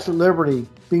the Statue of Liberty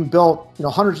being built,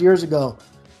 hundreds of years ago.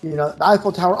 The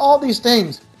Eiffel Tower, all these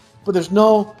things, but there's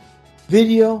no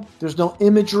video, there's no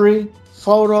imagery,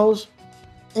 photos,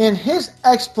 and his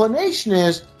explanation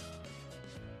is,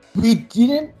 we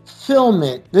didn't film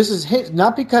it. This is his,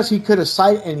 not because he could have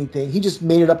cited anything. He just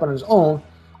made it up on his own.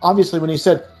 Obviously, when he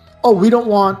said, "Oh, we don't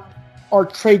want our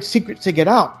trade secrets to get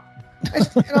out," and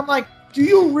I'm like, do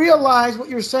you realize what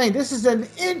you're saying? This is an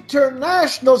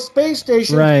international space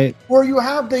station, right, where you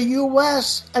have the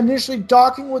U.S. initially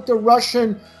docking with the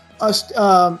Russian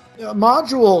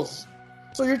modules.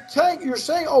 So you're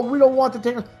saying, oh, we don't want the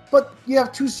technology, but you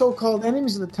have two so-called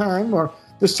enemies at the time, or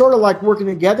they're sort of like working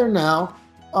together now,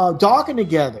 docking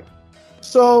together.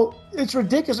 So it's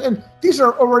ridiculous. And these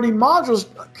are already modules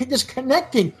just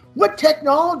connecting. What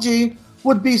technology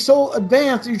would be so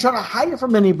advanced that you're trying to hide it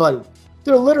from anybody?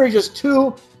 They're literally just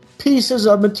two pieces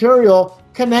of material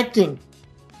connecting.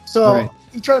 So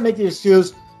you try to make the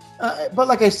excuse. But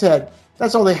like I said,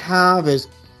 that's all they have is,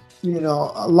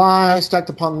 lies stacked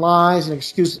upon lies and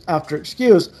excuse after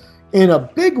excuse. And a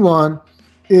big one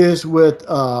is with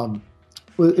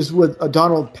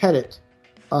Donald Pettit.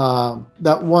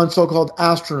 That one so-called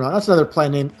astronaut. That's another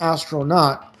plane named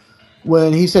Astronaut.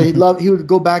 When he said he would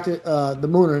go back to the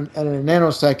moon in a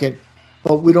nanosecond,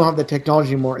 but we don't have the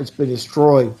technology anymore. It's been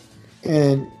destroyed.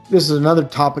 And this is another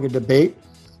topic of debate.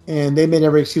 And they made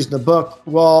every excuse in the book.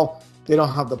 Well, they don't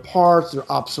have the parts. They're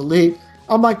obsolete.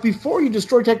 I'm like, before you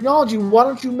destroy technology, why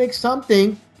don't you make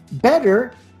something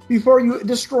better before you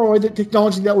destroy the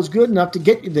technology that was good enough to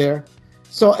get you there?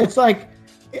 So it's like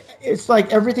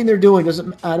everything they're doing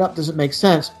doesn't add up, doesn't make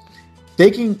sense. They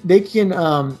can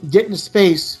get into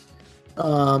space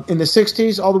in the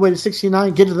 60s all the way to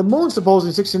 69, get to the moon supposedly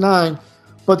in 69,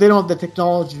 but they don't have the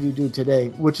technology to do today,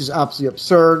 which is absolutely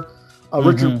absurd.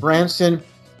 Richard Branson,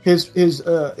 his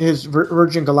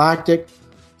Virgin Galactic,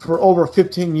 for over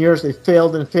 15 years they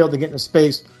failed to get into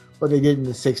space, but they did in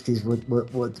the 60s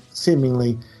with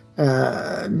seemingly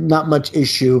not much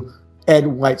issue. Ed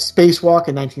White spacewalk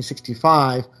in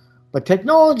 1965, but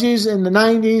technologies in the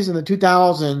 90s and the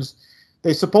 2000s,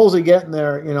 they supposedly get in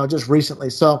there, just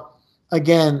recently. So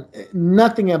again,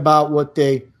 nothing about what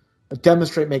they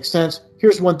demonstrate makes sense.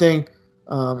 Here's one thing,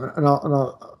 and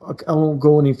I won't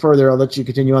go any further. I'll let you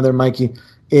continue on there, Mikey.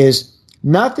 Is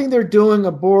nothing they're doing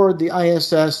aboard the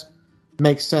ISS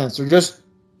makes sense. They're just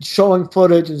showing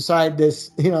footage inside this,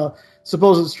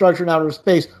 supposed structure in outer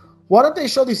space. Why don't they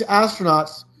show these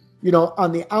astronauts,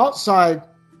 on the outside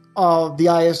of the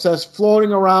ISS,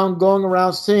 floating around, going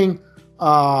around, seeing,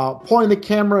 pointing the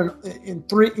camera in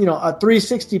a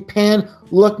 360 pan,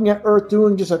 looking at Earth,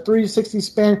 doing just a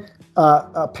 360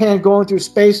 pan going through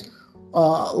space,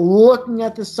 looking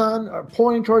at the sun or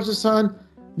pointing towards the sun.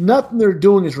 Nothing they're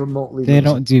doing is remotely. They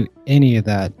don't do any of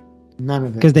that. None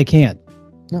of it. Because they can't.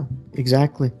 No,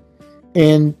 exactly.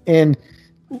 And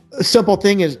a simple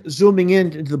thing is zooming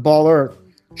in into the ball Earth,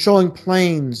 showing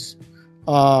planes,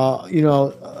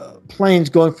 planes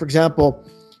going, for example,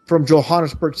 from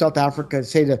Johannesburg, South Africa,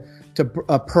 say to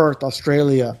Perth,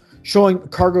 Australia, showing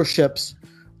cargo ships,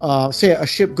 say a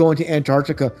ship going to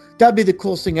Antarctica. That'd be the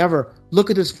coolest thing ever. Look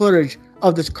at this footage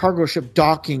of this cargo ship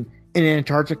docking in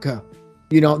Antarctica.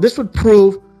 This would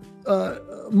prove,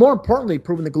 more importantly,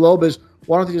 proving the globe is,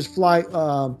 why don't they just fly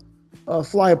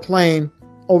a plane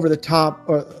over the top,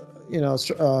 or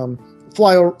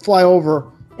fly over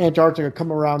Antarctica,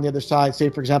 come around the other side, say,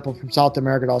 for example, from South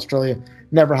America to Australia.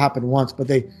 Never happened once, but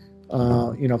they,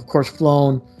 of course,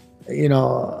 flown in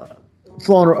a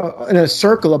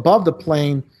circle above the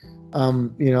plane,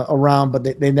 around, but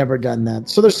they never done that.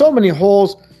 So there's so many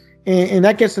holes, and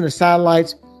that gets into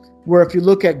satellites, where if you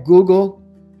look at Google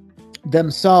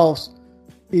themselves,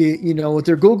 with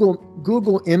their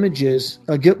Google images,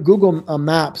 Google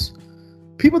Maps,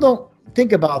 people don't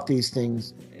think about these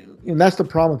things. And that's the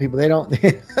problem with people. They don't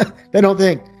think.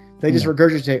 They just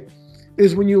regurgitate.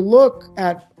 Is when you look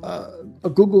at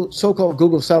so-called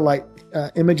Google satellite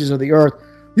images of the Earth,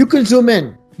 you can zoom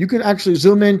in. You can actually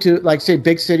zoom into, like, say,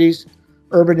 big cities,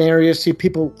 urban areas, see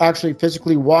people actually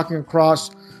physically walking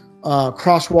across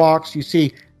crosswalks. You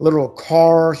see literal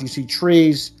cars. You see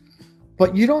trees.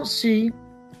 But you don't see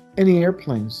any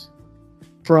airplanes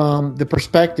from the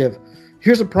perspective.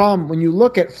 Here's the problem. When you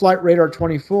look at Flight Radar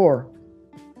 24,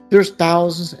 there's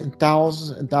thousands and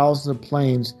thousands and thousands of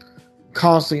planes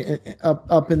constantly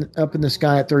up in the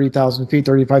sky at 30,000 feet,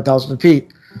 35,000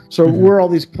 feet. So where are all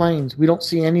these planes? We don't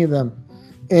see any of them.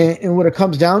 And what it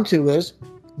comes down to is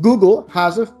Google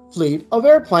has a fleet of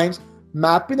airplanes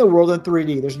mapping the world in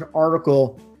 3D. There's an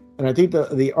article, and I think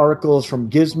the article is from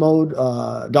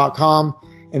Gizmodo.com,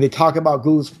 and they talk about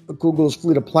Google's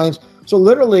fleet of planes. So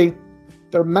literally,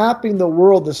 they're mapping the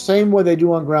world the same way they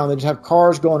do on ground. They just have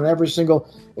cars going in every single.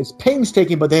 It's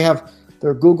painstaking, but they have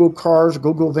their Google cars,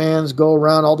 Google vans go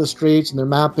around all the streets, and they're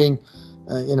mapping,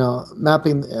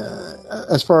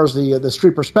 as far as the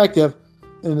street perspective.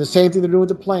 And the same thing they're doing with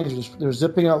the planes. They're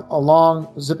zipping along,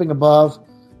 zipping above,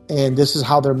 and this is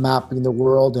how they're mapping the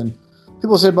world. And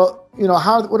people say, "But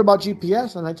what about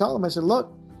GPS?" And I tell them, I said,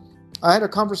 "Look, I had a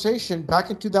conversation back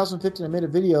in 2015. I made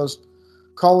videos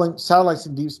calling satellites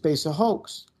in deep space a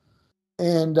hoax.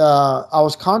 And I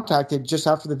was contacted just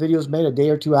after the video was made, a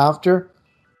day or two after,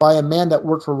 by a man that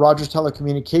worked for Rogers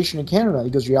Telecommunication in Canada.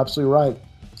 He goes, "You're absolutely right."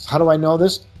 So how do I know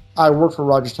this? I work for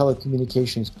Rogers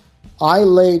Telecommunications. I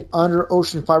laid under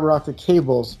ocean fiber optic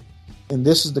cables, and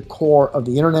this is the core of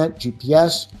the internet,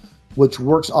 GPS, which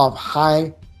works off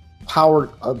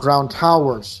high-powered ground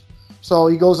towers. So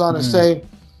he goes on to say,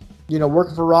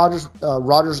 working for Rogers,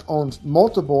 Rogers owns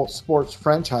multiple sports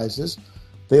franchises.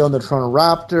 They own the Toronto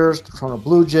Raptors, the Toronto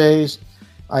Blue Jays.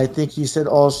 I think he said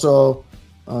also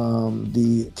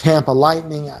the Tampa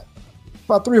Lightning,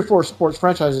 about 3 or 4 sports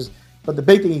franchises. But the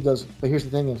big thing, he goes, but here's the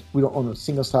thing is, we don't own a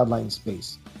single satellite in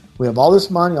space. We have all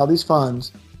this money, all these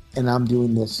funds, and I'm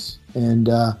doing this. And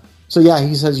so, yeah,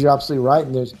 he says you're absolutely right.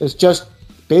 And it's just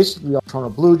basically all Toronto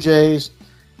Blue Jays.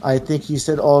 I think he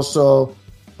said also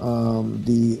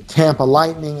the Tampa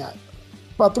Lightning,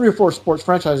 about 3 or 4 sports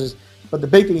franchises. But the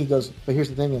big thing, he goes, but here's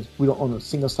the thing is, we don't own a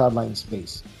single satellite in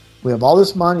space. We have all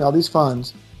this money, all these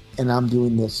funds, and I'm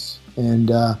doing this.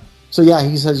 And so, yeah,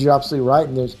 he says you're absolutely right.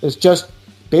 And it's just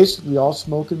basically all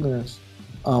smoke and mirrors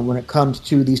when it comes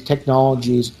to these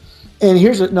technologies. And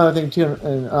here's another thing too,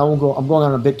 and I'm going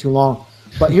on a bit too long,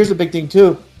 but here's the big thing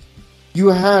too. You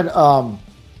had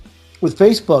with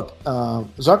Facebook,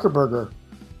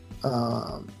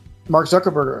 Mark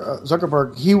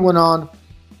Zuckerberg, he went on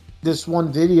this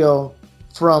one video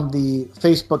from the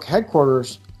Facebook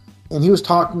headquarters, and he was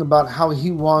talking about how he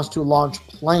wants to launch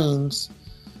planes,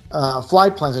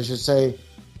 flight planes, I should say,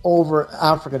 over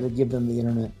Africa to give them the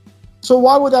internet. So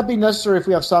why would that be necessary if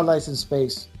we have satellites in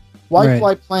space? Why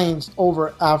fly planes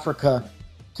over Africa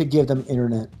to give them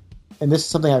internet? And this is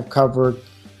something I've covered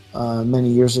many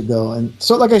years ago. And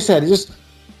so, like I said,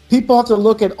 people have to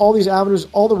look at all these avenues,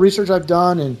 all the research I've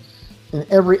done, and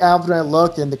every avenue I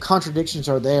looked, and the contradictions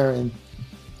are there.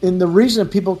 And the reason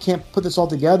people can't put this all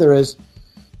together is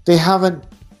they haven't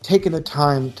taken the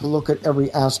time to look at every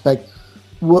aspect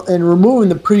and removing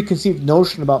the preconceived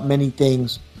notion about many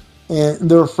things,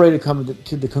 and they're afraid to come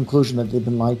to the conclusion that they've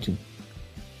been lied to.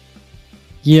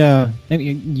 Yeah, I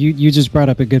mean, you just brought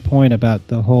up a good point about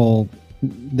the whole,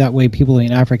 that way people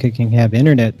in Africa can have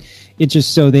internet. It's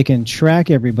just so they can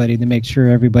track everybody to make sure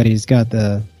everybody's got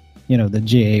the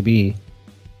JAB.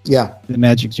 Yeah. The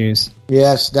magic juice.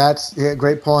 Yes, that's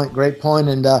great point.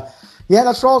 And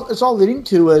that's all it's all leading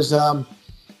to is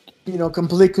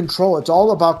complete control. It's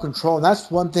all about control. And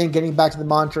that's one thing, getting back to the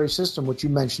monetary system, which you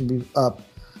mentioned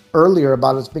earlier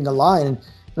about it being a lie. And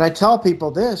I tell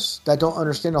people this that don't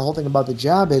understand the whole thing about the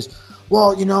jab is,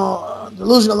 well, they're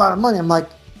losing a lot of money. I'm like,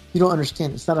 you don't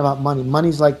understand. It's not about money.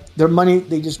 Money's like their money.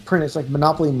 They just print it. It's like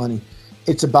monopoly money.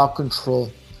 It's about control.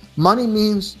 Money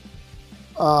means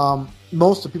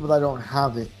most of the people that don't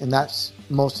have it, and that's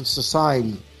most of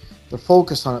society. They're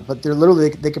focused on it, but they're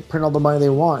literally, they can print all the money they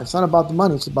want. It's not about the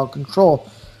money. It's about control.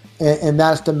 And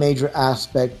that's the major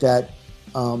aspect that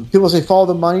people say follow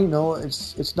the money. No,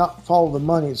 it's not follow the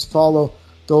money. It's follow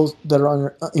those that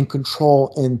are in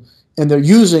control, and they're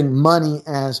using money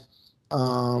as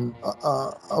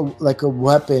like a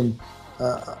weapon,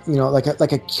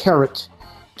 like a carrot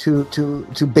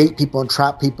to bait people and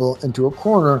trap people into a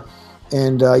corner.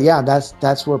 And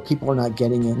that's where people are not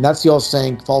getting it. And that's the old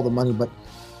saying, follow the money. But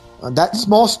that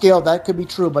small scale, that could be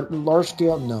true, but large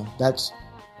scale, no. That's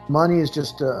money is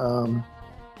just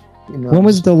When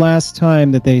was the last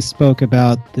time that they spoke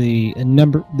about the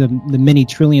many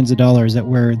trillions of dollars that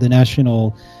were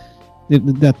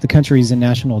that the country's in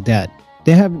national debt?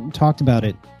 They haven't talked about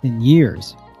it in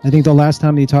years. I think the last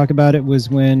time they talked about it was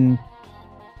when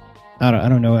I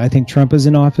don't know. I think Trump was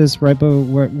in office right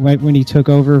when he took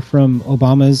over from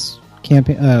Obama's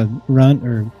campaign run.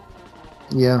 Or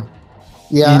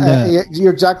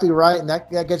you're exactly right, and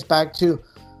that gets back to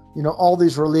all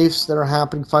these reliefs that are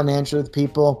happening financially with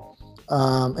people,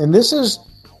 and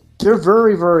they're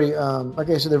very, very like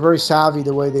I said, they're very savvy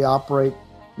the way they operate.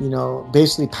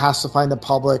 Basically pacifying the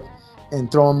public and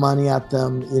throwing money at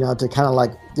them, to kind of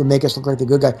like to make us look like the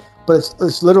good guy. But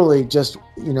it's literally just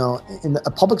in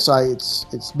the public side,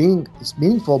 it's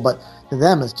meaningful, but to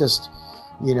them it's just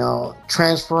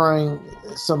transferring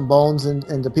some bones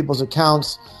into people's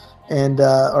accounts, and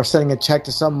or sending a check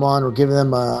to someone or giving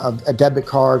them a debit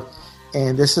card.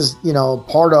 And this is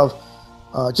part of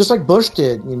just like Bush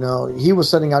did. He was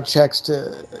sending out checks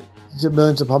to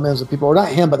millions of people, or not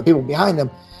him, but the people behind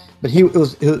him. But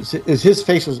his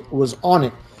face was on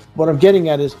it. What I'm getting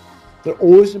at is they're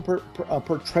always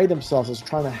portray themselves as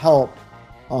trying to help.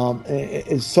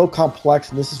 It's so complex,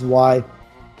 and this is why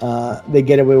they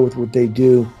get away with what they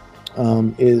do.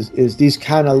 Is these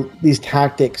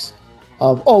tactics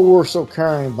of, oh, we're so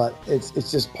caring, but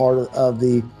it's just part of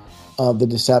the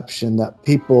deception that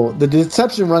people. The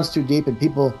deception runs too deep, and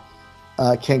people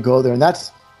can't go there. And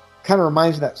that's kind of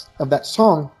reminds me of that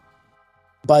song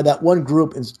by that one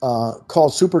group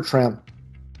called Supertramp,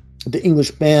 the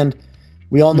English band.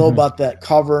 We all know about that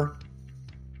cover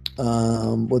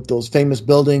with those famous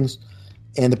buildings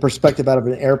and the perspective out of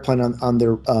an airplane on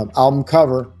their album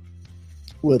cover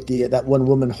with that one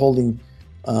woman holding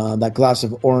that glass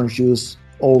of orange juice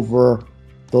over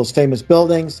those famous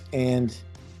buildings. And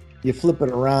you flip it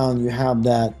around, you have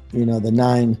that, the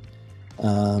 9,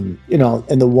 and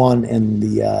the 1 and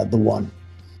the 1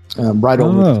 right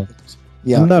over.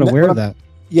 Yeah, I'm not aware of that.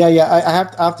 Yeah,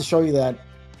 I have to show you that.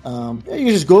 You can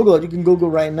just Google it. You can Google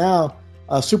right now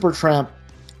Supertramp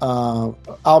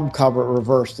album cover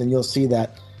reversed, and you'll see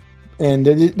that. And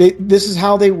this is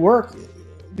how they work.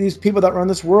 These people that run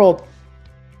this world,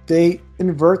 they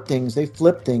invert things, they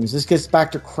flip things. This gets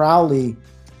back to Crowley.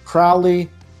 Crowley,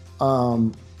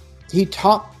 he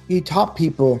taught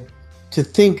people to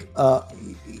think.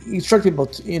 He instructed people,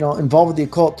 involved with the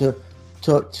occult,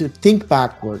 to think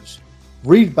backwards,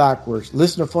 read backwards,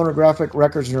 listen to phonographic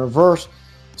records in reverse,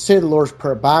 say the Lord's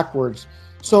Prayer backwards.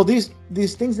 So these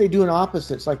things they do in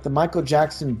opposites, like the Michael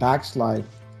Jackson backslide.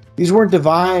 These weren't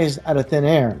devised out of thin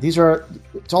air.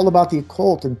 It's all about the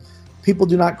occult, and people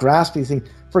do not grasp these things.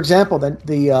 For example,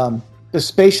 the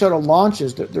space shuttle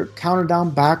launches, they're counted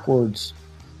down backwards.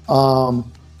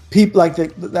 People like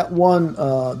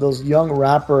those young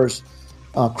rappers,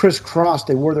 Criss Cross,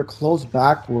 they wore their clothes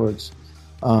backwards.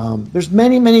 There's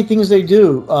many things they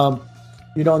do.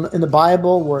 In the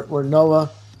Bible, where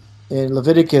Noah in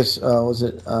Leviticus,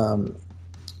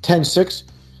 10:6,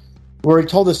 where he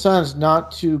told his sons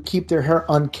not to keep their hair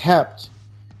unkept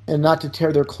and not to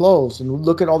tear their clothes. And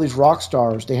look at all these rock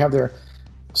stars; they have their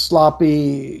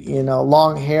sloppy,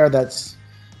 long hair that's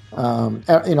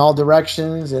in all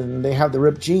directions, and they have the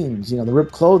ripped jeans, the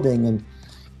ripped clothing, and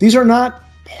these are not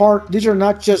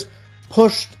just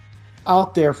pushed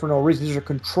out there for no reason. These are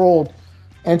controlled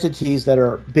entities that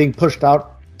are being pushed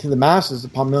out to the masses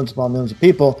upon millions of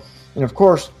people. And of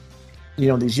course,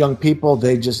 these young people,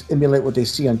 they just emulate what they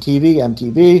see on TV,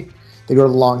 MTV. They go to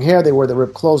the long hair, they wear the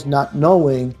ripped clothes, not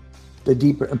knowing the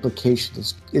deeper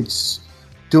implications. It's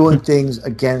doing things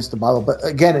against the Bible. But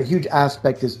again, a huge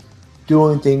aspect is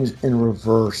doing things in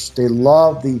reverse. They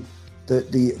love the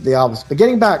opposite. But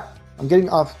getting back, I'm getting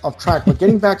off track, but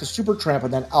getting back to Supertramp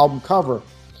and that album cover,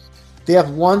 they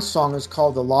have one song that's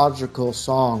called The Logical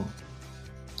Song.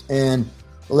 And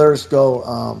the lyrics go,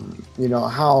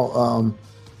 how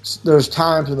there's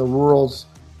times when the world's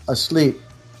asleep,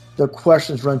 the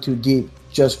questions run too deep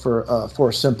just for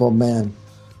a simple man,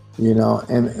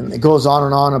 and it goes on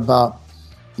and on about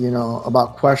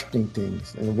questioning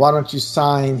things. And why don't you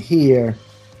sign here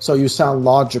so you sound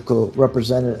logical,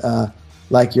 represented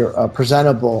like you're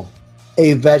presentable,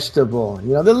 a vegetable.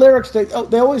 The lyrics, they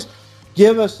always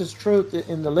give us this truth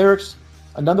in the lyrics.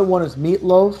 Another one is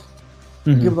Meatloaf.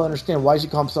 People don't understand, why does he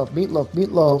call himself Meatloaf?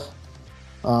 Meatloaf,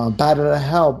 batted to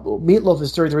hell. Meatloaf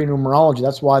is 33 numerology.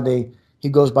 That's why he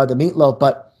goes by the Meatloaf.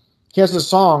 But he has a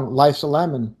song, Life's a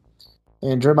Lemon.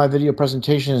 And during my video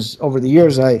presentations over the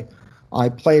years, I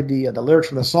played the lyrics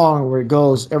from the song where it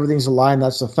goes, everything's a lie and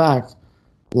that's a fact.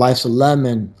 Life's a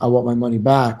lemon. I want my money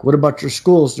back. What about your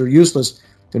schools? They're useless.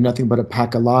 They're nothing but a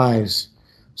pack of lies.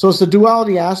 So it's the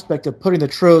duality aspect of putting the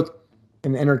truth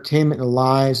in entertainment and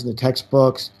lies in the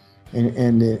textbooks and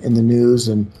in the news.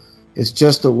 And it's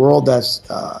just a world that's,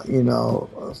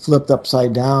 flipped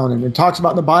upside down. And it talks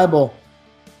about in the Bible,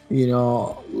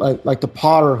 like the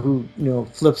potter who,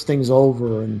 flips things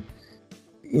over. And,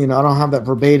 I don't have that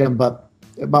verbatim, but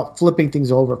about flipping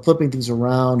things over, flipping things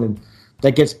around. And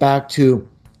that gets back to,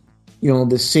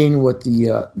 the scene with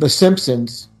the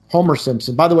Simpsons, Homer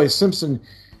Simpson. By the way, Simpson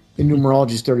in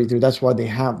numerology is 33. That's why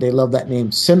they love that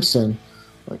name, Simpson,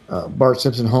 like Bart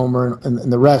Simpson, Homer,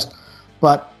 and the rest.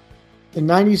 But in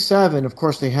 '97, of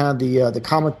course, they had the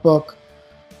comic book.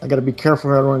 I got to be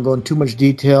careful. I don't want to go into too much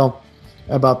detail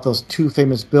about those two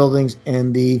famous buildings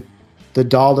and the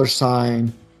dollar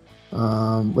sign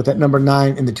with that number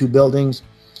 9 in the two buildings.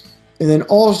 And then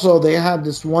also they had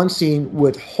this one scene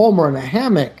with Homer in a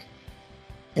hammock,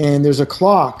 and there's a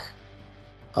clock,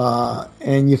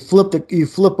 and you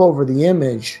flip over the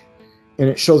image, and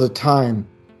it shows the time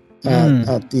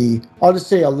at the, I'll just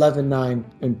say 11:09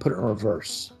 and put it in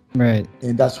reverse. Right.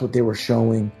 And that's what they were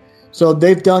showing. So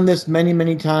they've done this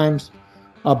many times.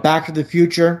 Back to the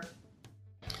Future.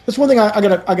 That's one thing I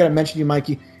gotta mention to you,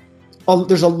 Mikey.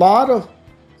 There's a lot of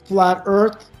flat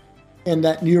Earth and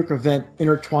that New York event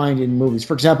intertwined in movies.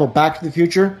 For example, Back to the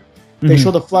Future, they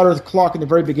show the flat Earth clock in the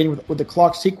very beginning with the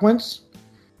clock sequence.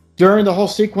 During the whole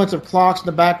sequence of clocks in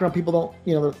the background, people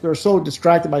don't, they're so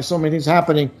distracted by so many things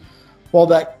happening. While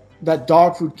that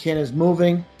dog food can is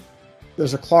moving,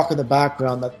 there's a clock in the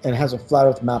background and has a flat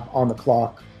Earth map on the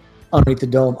clock, underneath the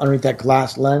dome, underneath that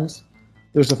glass lens.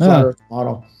 there's a flat Earth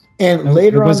model. And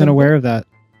later I wasn't on, aware of that.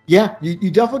 Yeah,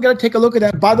 you definitely got to take a look at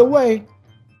that. By the way,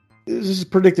 this is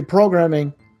predictive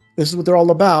programming. This is what they're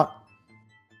all about.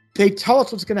 They tell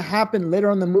us what's going to happen later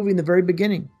on in the movie in the very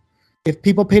beginning. If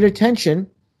people paid attention,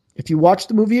 if you watch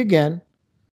the movie again,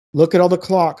 look at all the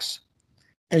clocks,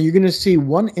 and you're going to see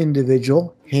one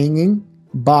individual hanging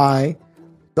by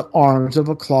the arms of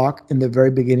a clock in the very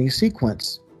beginning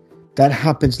sequence. That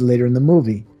happens later in the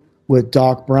movie with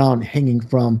Doc Brown hanging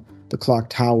from the clock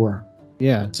tower.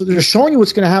 Yeah. So they're showing you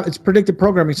what's going to happen. It's predictive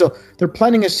programming. So they're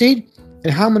planting a seed,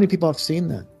 and how many people have seen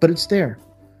that? But it's there.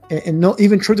 And no,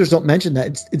 even truthers don't mention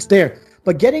that. It's there.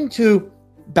 But getting to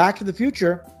Back to the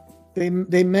Future, they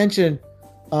mention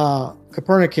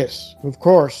Copernicus, who of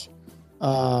course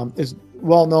is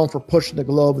well known for pushing the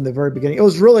globe in the very beginning. It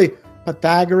was really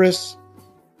Pythagoras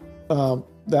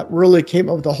that really came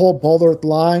up with the whole bald earth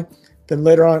lie. Then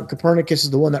later on, Copernicus is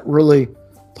the one that really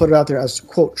put it out there as,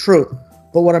 quote, truth.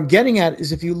 But what I'm getting at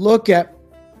is if you look at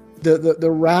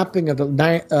the wrapping of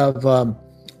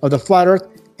the flat earth,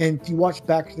 and if you watch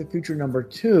Back to the Future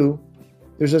 #2,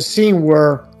 there's a scene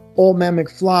where old man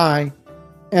McFly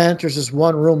enters this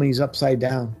one room and he's upside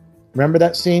down. Remember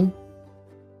that scene?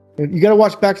 You got to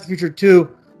watch Back to the Future 2,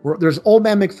 where there's old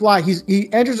man McFly.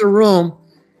 He enters a room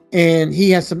and he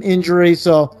has some injury,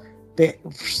 so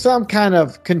some kind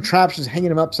of contraptions hanging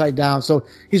him upside down. So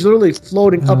he's literally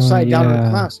floating upside down in the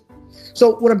class.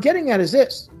 So what I'm getting at is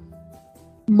this: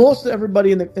 most of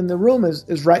everybody in the room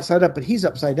is right side up, but he's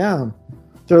upside down.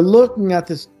 They're looking at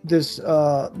the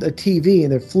TV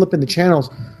and they're flipping the channels.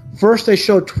 First they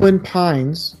show Twin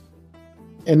Pines,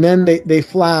 and then they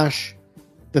flash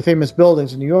the famous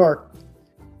buildings in New York,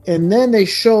 and then they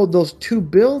showed those two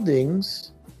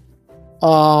buildings.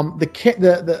 The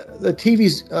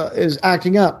TV is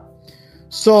acting up.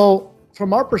 So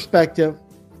from our perspective,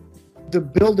 the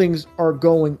buildings are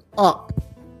going up.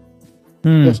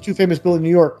 Those two famous buildings in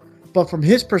New York. But from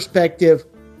his perspective,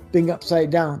 being upside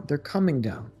down, they're coming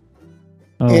down.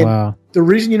 Oh, and wow. the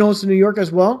reason you know it's in New York as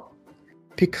well,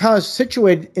 because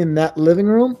situated in that living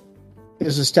room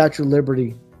is the Statue of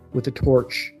Liberty with the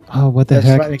torch. Oh, what the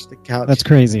heck? Right next to the couch. That's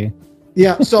crazy.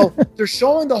 Yeah, so they're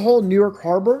showing the whole New York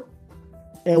harbor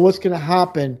and what's going to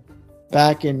happen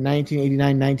back in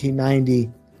 1989, 1990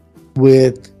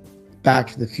 with Back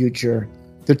to the Future.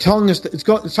 They're telling us that it's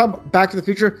talking about Back to the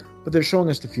Future, but they're showing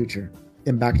us the future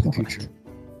in Back to the Future.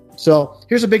 So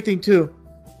here's a big thing too,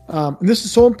 and this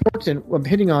is so important. I'm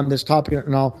hitting on this topic,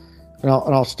 and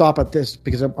I'll stop at this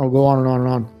because I'll go on and on and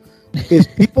on. Is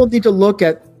people need to look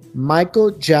at Michael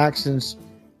Jackson's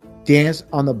 "Dance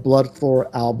on the Blood Floor"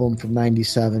 album from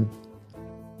 '97,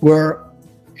 where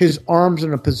his arms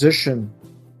in a position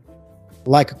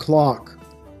like a clock,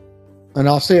 and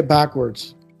I'll say it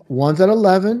backwards. One's at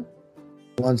 11,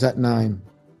 one's at 9.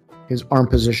 His arm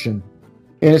position.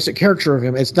 And it's a caricature of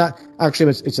him. It's not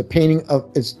actually. It's a painting of.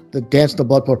 It's the Dance of the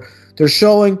Blood Floor. They're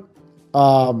showing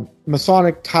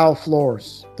Masonic tile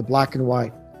floors, the black and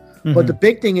white. Mm-hmm. But the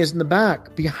big thing is in the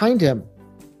back, behind him,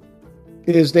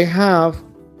 is they have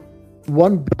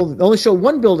one building. They only show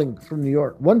one building from New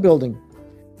York. One building,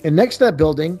 and next to that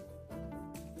building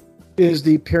is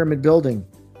the Pyramid Building,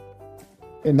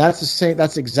 and that's the same.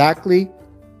 That's exactly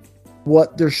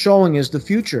what they're showing is the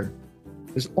future.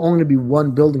 There's only going to be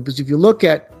one building. Because if you look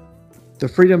at the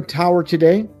Freedom Tower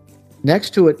today,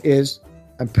 next to it is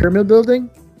a pyramid building,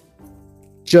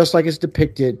 just like it's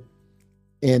depicted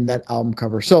in that album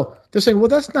cover. So they're saying, well,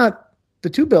 that's not the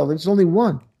two buildings. It's only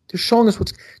one. They're showing us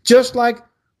what's just like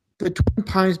the Twin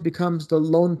Pines becomes the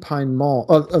Lone Pine Mall.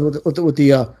 With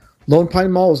the Lone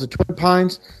Pine Mall was the Twin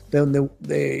Pines. Then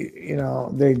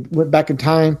they went back in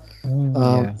time,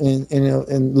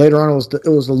 and later on it was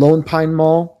the Lone Pine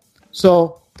Mall.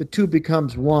 So the two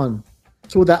becomes one.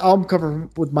 So with that album cover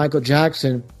with Michael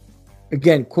Jackson,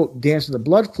 again, quote, "Dance on the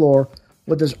Blood Floor,"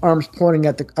 with his arms pointing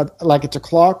at like it's a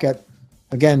clock at,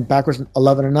 again, backwards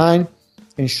 11 and 9,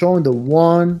 and showing the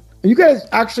one. And you guys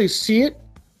actually see it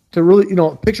to really,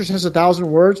 picture says 1,000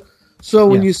 words. So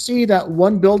when you see that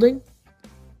one building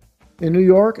in New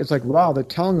York, it's like, wow, they're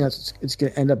telling us it's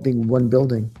going to end up being one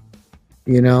building,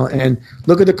 and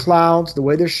look at the clouds, the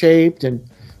way they're shaped. And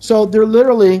so they're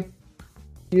literally,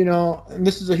 and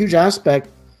this is a huge aspect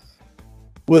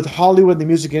with Hollywood and the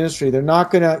music industry. They're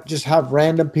not going to just have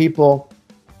random people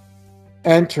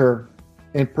enter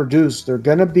and produce. They're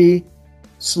going to be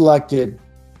selected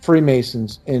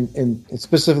Freemasons in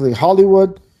specifically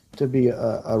Hollywood to be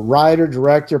a writer,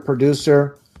 director,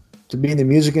 producer. To be in the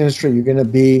music industry, you're going to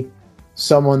be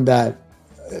someone that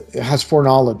has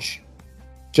foreknowledge.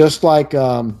 Just like,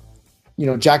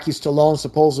 Jackie Stallone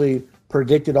supposedly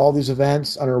predicted all these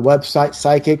events on her website,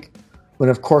 Psychic, when,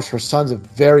 of course, her son's a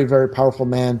very, very powerful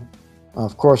man,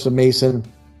 of course, a Mason.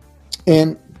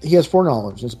 And he has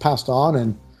foreknowledge. It's passed on,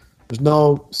 and there's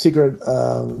no secret,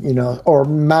 or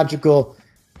magical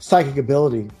psychic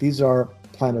ability. These are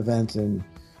planned events. And,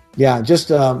 yeah, just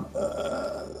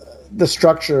the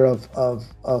structure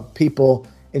of people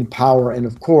in power, and,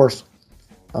 of course,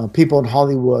 people in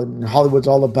Hollywood. And Hollywood's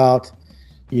all about,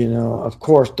 of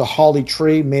course, the holly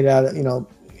tree made out of,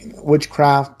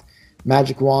 witchcraft,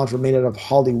 magic wands were made out of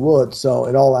Hollywood. So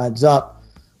it all adds up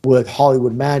with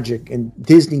Hollywood magic and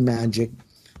Disney magic.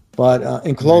 But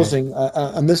in closing,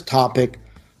 on this topic,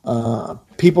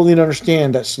 people need to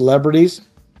understand that celebrities,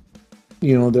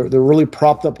 they're really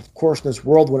propped up, of course, in this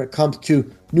world when it comes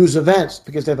to news events,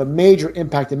 because they have a major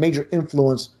impact, a major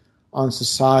influence on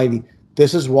society.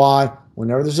 This is why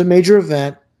whenever there's a major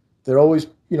event, they're always,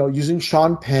 using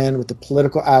Sean Penn with the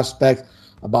political aspect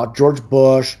about George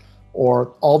Bush,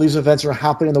 or all these events that are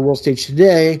happening on the world stage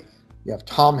today. You have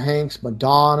Tom Hanks,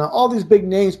 Madonna, all these big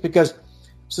names, because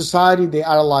society, they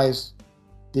idolize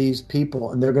these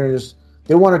people, and they're going to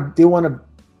they want to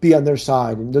be on their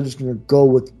side, and they're just going to go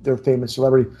with their famous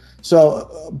celebrity.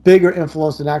 So bigger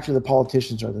influence than actually the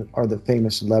politicians are the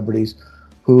famous celebrities,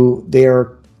 who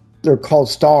they're called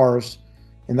stars,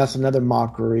 and that's another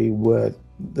mockery with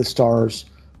the stars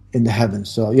in the heavens.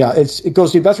 So yeah, it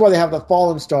goes deep. That's why they have the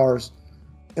fallen stars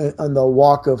on the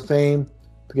Walk of Fame,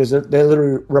 because they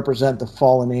literally represent the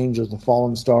fallen angels, the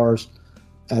fallen stars,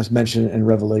 as mentioned in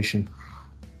Revelation.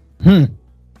 I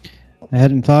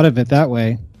hadn't thought of it that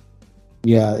way.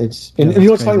 Yeah, and you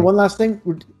know what's funny? One last thing,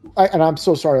 and I'm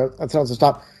so sorry, I tell us to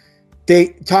stop.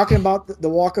 Talking about the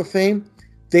Walk of Fame,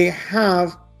 they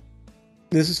have,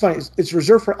 this is funny, it's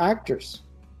reserved for actors,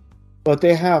 but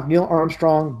they have Neil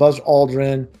Armstrong, Buzz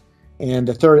Aldrin, and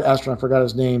the third astronaut, I forgot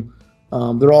his name.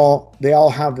 They all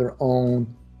have their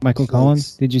own. Michael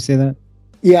Collins, did you say that?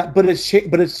 Yeah, but it's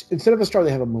instead of a star,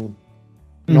 they have a moon.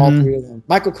 And all three of them.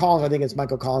 Michael Collins, I think it's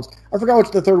Michael Collins. I forgot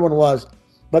which the third one was,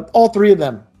 but all three of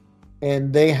them,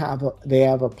 and they have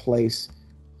a place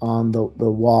on the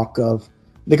Walk of.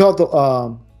 They call it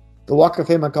the Walk of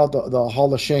Fame. I call it the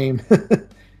Hall of Shame.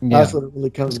 That's what it really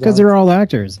comes. Because they're all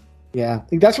actors. Yeah, I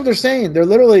think that's what they're saying. They're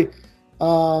literally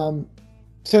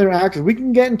saying they're actors. We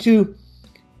can get into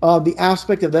the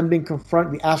aspect of them being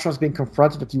confronted, the astronauts being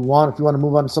confronted, if you want to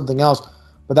move on to something else.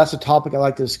 But that's a topic I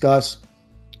like to discuss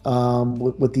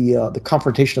with the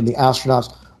confrontation of the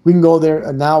astronauts. We can go there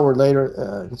an hour or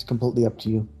later. It's completely up to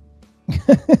you.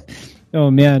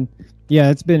 Oh man,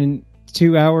 yeah, it's been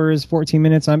 2 hours, 14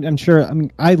 minutes. I'm sure. I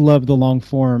mean, I love the long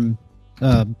form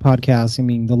podcast. I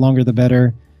mean, the longer the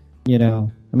better.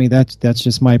 I mean, that's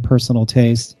just my personal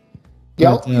taste.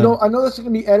 Yeah, but, I know this is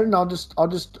gonna be edited, and I'll just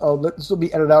let this will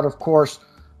be edited out. Of course,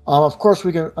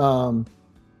 we can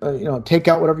take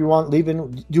out whatever you want, leave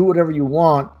in, do whatever you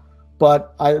want.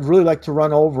 But I'd really like to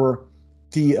run over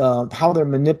the how they're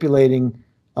manipulating,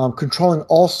 controlling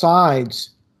all sides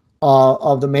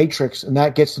of the Matrix, and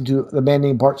that gets into the man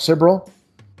named Bart Sibrel.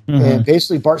 And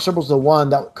basically, Bart Sibrel's the one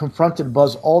that confronted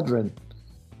Buzz Aldrin.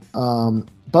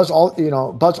 Buzz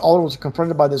Aldrin was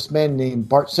confronted by this man named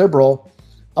Bart Sibrel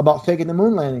about faking the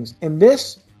moon landings. And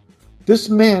this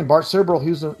man, Bart Sibrel,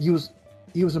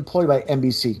 he was employed by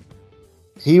NBC.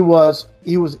 He was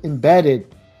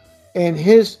embedded, and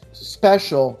his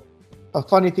special, a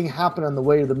funny thing happened on the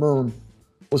way to the moon,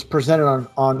 was presented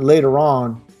on later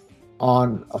on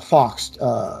a Fox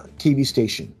TV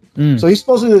station. So he's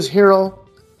supposed to be this hero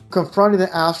confronting the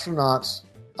astronauts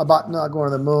about not going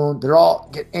to the moon. They all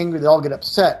get angry. They all get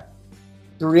upset.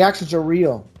 The reactions are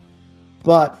real.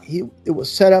 But it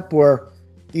was set up where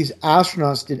these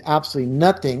astronauts did absolutely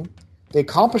nothing. They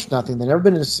accomplished nothing. They've never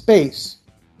been in space.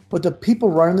 But the people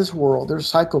running this world, they're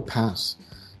psychopaths.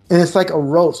 And it's like a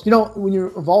roast. When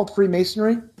you're involved in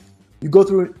Freemasonry, you go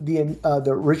through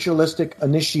the ritualistic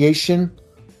initiation.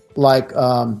 Like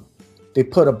they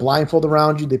put a blindfold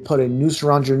around you. They put a noose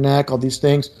around your neck, all these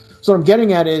things. So what I'm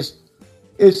getting at is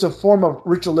it's a form of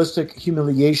ritualistic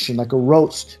humiliation, like a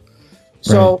roast.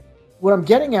 So what I'm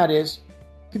getting at is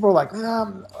people are like,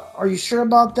 are you sure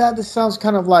about that? This sounds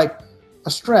kind of like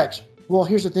a stretch. Well,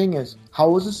 here's the thing is, how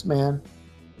was this man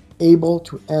able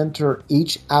to enter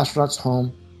each astronaut's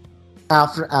home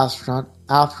after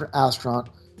astronaut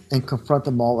and confront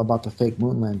them all about the fake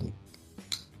moon landing?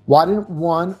 Why didn't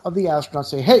one of the astronauts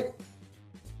say, hey,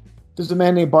 there's a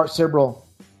man named Bart Sibrel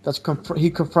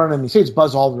he confronted me. Say it's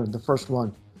Buzz Aldrin, the first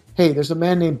one. Hey, there's a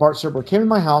man named Bart Sibrel. Came in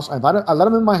my house. I let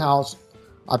him in my house.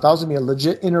 I thought it was going to be a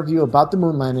legit interview about the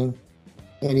moon landing,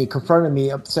 and he confronted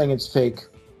me saying it's fake.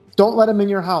 Don't let him in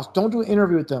your house. Don't do an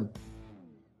interview with them.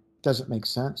 Doesn't make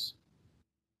sense.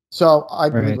 So I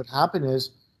believe Right. what happened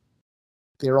is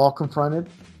they're all confronted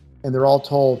and they're all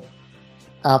told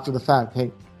after the fact,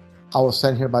 hey, I was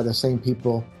sent here by the same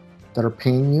people that are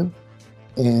paying you,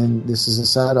 and this is a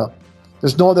setup.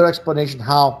 There's no other explanation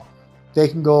how they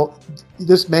can go,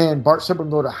 this man, Bart Simpson,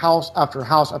 go to house after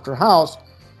house after house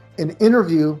and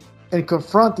interview and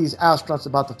confront these astronauts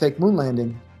about the fake moon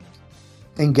landing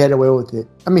and get away with it.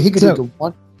 I mean, he could do it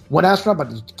to one astronaut,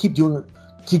 but to keep doing it,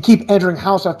 to keep entering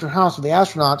house after house with the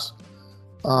astronauts,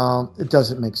 it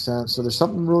doesn't make sense. So there's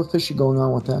something really fishy going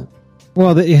on with that.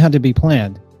 Well, it had to be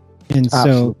planned, and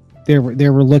Absolutely. so they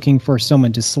were looking for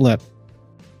someone to slip.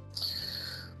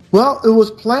 Well, it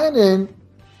was planned, and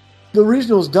the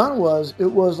reason it was done was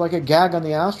it was like a gag on the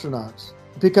astronauts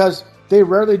because they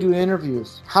rarely do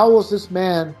interviews. How was this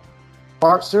man,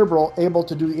 Bart Sibrel, able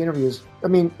to do the interviews? I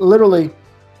mean, literally,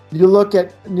 you look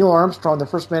at Neil Armstrong, the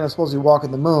first man to supposedly walk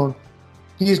on the moon.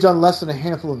 He's done less than a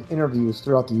handful of interviews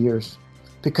throughout the years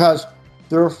because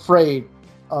they're afraid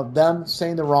of them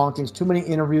saying the wrong things. Too many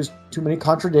interviews, too many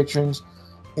contradictions,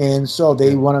 and so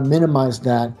they want to minimize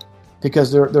that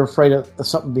because they're afraid of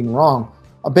something being wrong.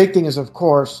 A big thing is, of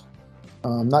course,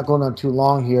 not going on too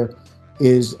long here,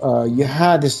 is you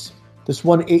had this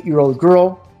one 8-year-old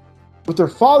girl with her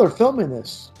father filming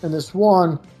this, and this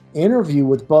one interview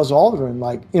with Buzz Aldrin,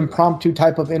 like impromptu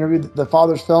type of interview that the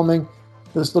father's filming.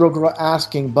 This little girl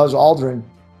asking Buzz Aldrin,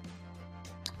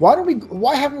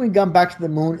 why haven't we gone back to the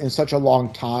moon in such a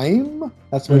long time?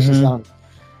 That's what she sounded.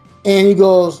 And he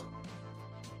goes,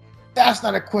 that's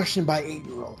not a question by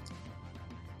 8-year-old.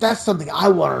 That's something I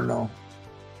want to know,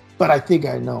 but I think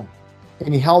I know.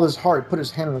 And he held his heart, put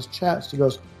his hand on his chest. He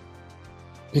goes,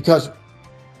 because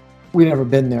we never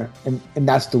been there, and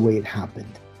that's the way it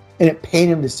happened. And it pained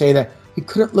him to say that. He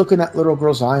couldn't look in that little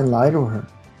girl's eye and lie to her.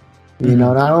 You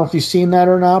know, and I don't know if you've seen that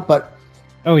or not, but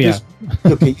Oh yeah,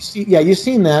 okay, you've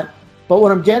seen that. But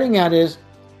what I'm getting at is,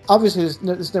 obviously,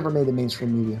 this never made the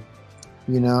mainstream media.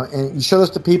 You know, and you show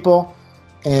this to people,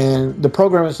 and the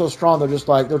program is so strong, they're just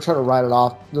like, they'll try to write it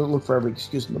off. They'll look for every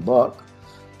excuse in the book.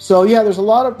 So yeah, there's a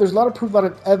lot of proof, a lot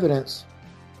of evidence,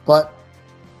 but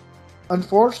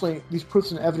unfortunately, these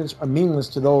proofs and evidence are meaningless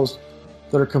to those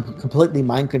that are completely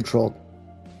mind controlled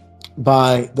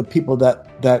by the people that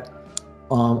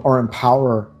are in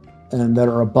power and that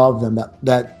are above them,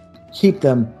 that keep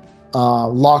them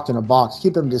locked in a box,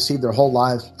 keep them deceived their whole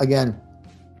lives, again,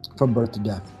 from birth to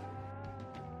death.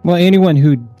 well, anyone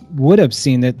who would have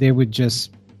seen that, they would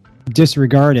just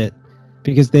disregard it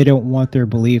because they don't want their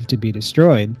belief to be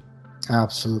destroyed.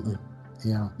 Absolutely.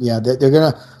 Yeah. They're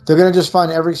gonna just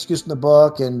find every excuse in the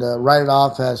book and write it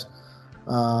off as,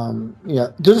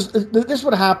 This is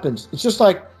what happens. It's just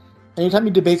like anytime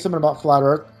you debate someone about flat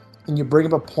Earth and you bring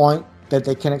up a point that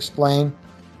they can explain,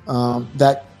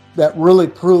 that really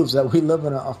proves that we live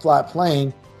in a flat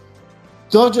plane,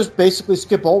 they'll just basically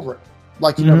skip over it,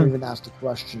 like you never even asked a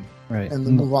question, right? And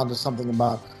then move on to something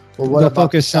about. Well, what they'll about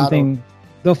focus something.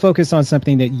 They'll focus on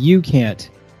something that you can't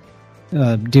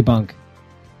debunk,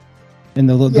 and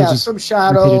they'll just some repeat it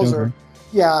shadows over.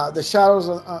 or the shadows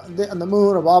on the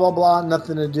moon or blah blah blah,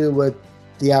 nothing to do with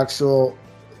the actual,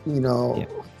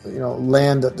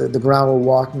 land that the ground we're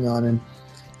walking on, and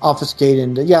obfuscate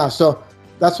and so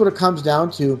that's what it comes down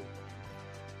to.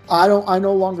 I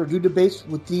no longer do debates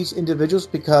with these individuals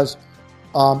because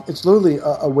it's literally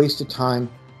a waste of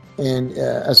time, and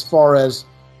as far as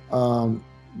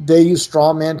they use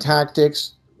straw man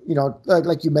tactics,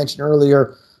 like you mentioned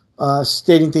earlier,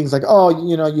 stating things like,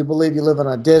 you believe you live on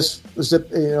a disc,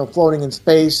 floating in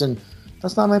space, and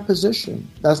that's not my position.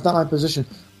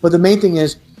 But the main thing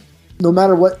is, no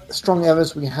matter what strong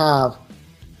evidence we have,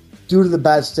 due to the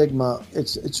bad stigma,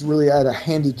 it's really at a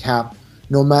handicap,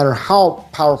 no matter how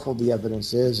powerful the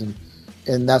evidence is, and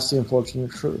that's the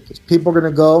unfortunate truth. Is people are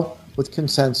going to go with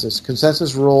consensus.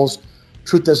 Consensus rules.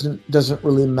 Truth doesn't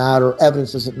really matter.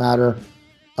 Evidence doesn't matter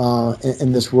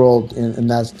in this world, and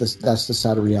that's the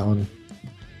sad reality.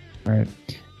 All right.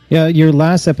 Yeah, your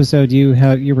last episode,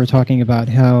 you were talking about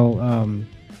how,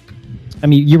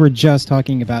 you were just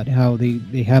talking about how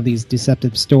they have these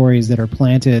deceptive stories that are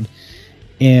planted,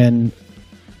 and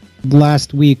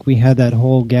last week we had that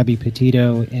whole Gabby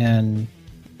Petito and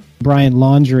Brian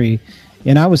Laundrie.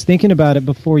 And I was thinking about it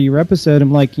before your episode.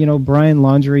 I'm like, Brian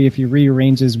Laundrie, if you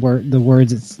rearrange the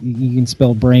words, you can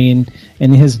spell brain,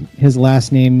 and his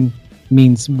last name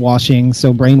means washing,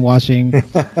 so brainwashing.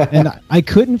 And I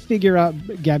couldn't figure out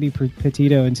Gabby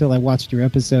Petito until I watched your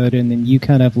episode, and then you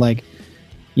kind of like,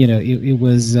 it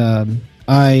was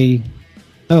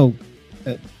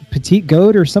Petite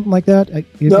Goat or something like that.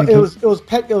 No, it was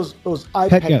Pet Goat.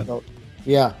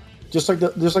 Yeah. just like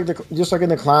in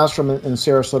the classroom in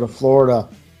Sarasota, Florida,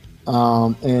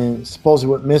 and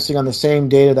supposedly went missing on the same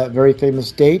date of that very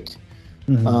famous date.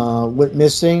 Went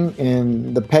missing,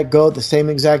 and the pet goat the same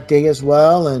exact day as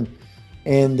well,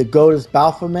 and the goat is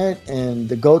Baphomet, and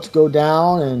the goats go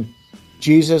down, and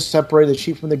Jesus separated the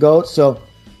sheep from the goats. So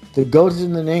the goat is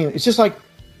in the name. It's just like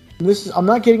this. I'm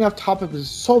not getting off topic, but it's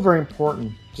so very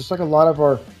important. Just like a lot of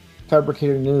our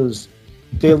fabricated news,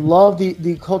 they love the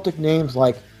occultic names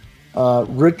like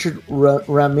Richard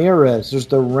Ramirez. There's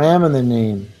the ram in the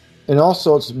name, and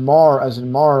also it's Mar as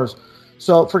in Mars.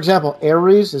 So, for example,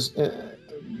 Aries is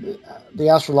the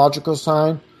astrological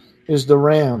sign is the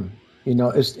ram. You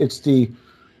know, it's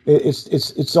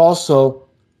also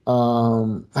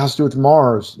has to do with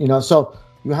Mars. You know, so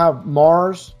you have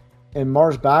Mars, and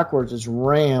Mars backwards is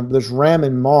ram. There's ram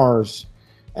in Mars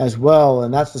as well,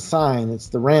 and that's the sign. It's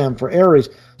the ram for Aries.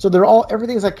 So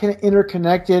everything's like kind of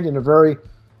interconnected in a very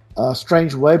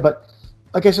strange way. But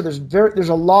like I said, there's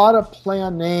a lot of play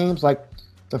on names, like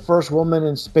the first woman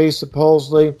in space,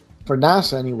 supposedly for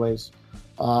NASA, anyways.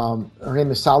 Her name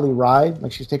is Sally Ride.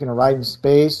 Like, she's taking a ride in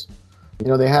space. You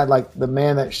know, they had like the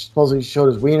man that supposedly showed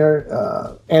his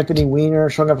wiener, Anthony Weiner,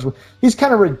 showing up. These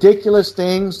kind of ridiculous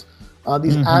things.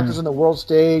 These actors on the world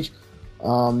stage.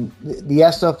 The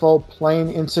SFO plane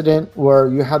incident where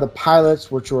you had the pilots,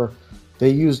 they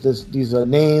used these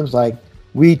names like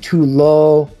We Too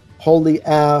Low, Holy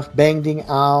F, Bang Ding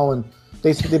Ow, and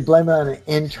they blame it on an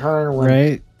intern when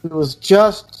it was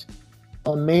just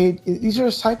made. These are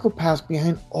psychopaths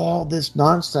behind all this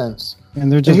nonsense.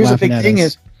 And they're just laughing at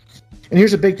us. And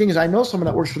here's the big thing is I know someone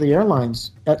that works for the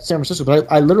airlines at San Francisco,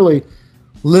 but I literally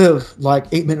live like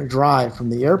 8-minute drive from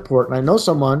the airport, and I know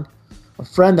someone, a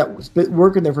friend that was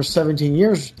working there for 17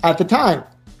 years at the time,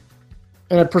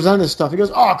 and I presented this stuff. He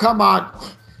goes, "Oh, come on,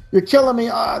 you're killing me!"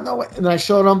 No way. And then I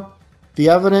showed him the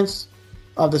evidence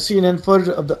of the CNN footage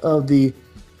of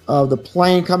the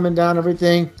plane coming down,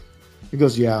 everything. He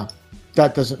goes, "Yeah,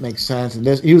 that doesn't make sense." And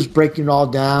he was breaking it all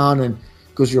down, and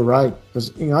goes, "You're right."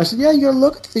 Because I said, "Yeah, you gotta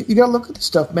look at the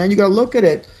stuff, man. You gotta look at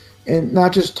it and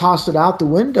not just toss it out the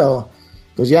window."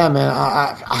 He goes, "Yeah, man.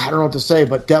 I don't know what to say,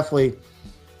 but definitely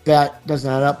that doesn't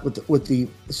add up with the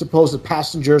supposed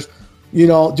passengers,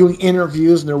 doing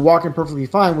interviews and they're walking perfectly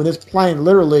fine when this plane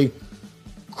literally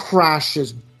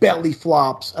crashes, belly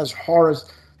flops as hard as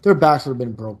their backs would have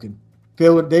been broken. They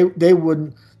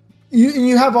wouldn't.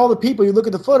 You have all the people. You look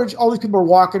at the footage. All these people are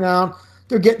walking out.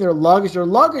 They're getting their luggage. Their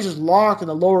luggage is locked in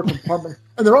the lower compartment,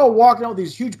 and they're all walking out with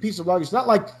these huge pieces of luggage. It's not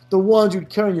like the ones you'd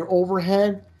carry in your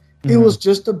overhead. It was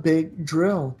just a big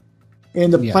drill.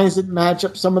 And the planes didn't match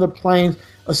up. Some of the planes,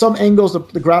 some angles,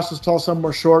 the grass was tall, some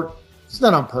were short. It's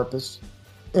not on purpose.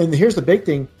 And here's the big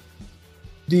thing: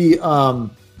 the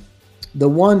one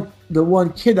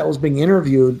kid that was being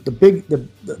interviewed,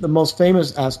 the most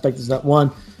famous aspect is that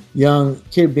one young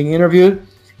kid being interviewed.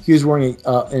 He was wearing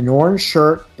an orange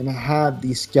shirt and it had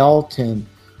the skeleton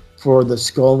for the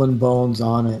skull and bones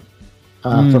on it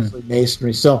for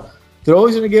Freemasonry. So they're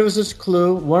always going to give us this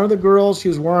clue. One of the girls, she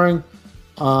was wearing,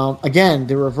 again,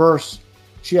 the reverse.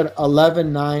 She had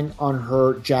 11-9 on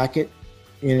her jacket.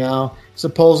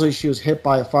 Supposedly she was hit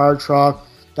by a fire truck.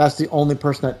 That's the only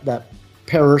person that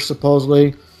perished,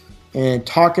 supposedly. And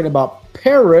talking about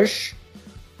perish,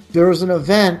 there was an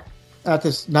event at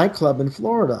this nightclub in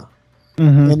Florida.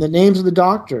 And the names of the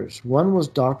doctors. One was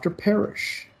Dr.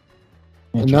 Parrish.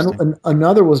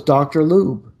 Another was Dr.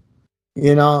 Lube.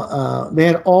 They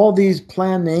had all these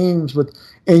planned names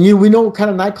we know what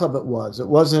kind of nightclub it was. It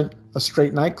wasn't a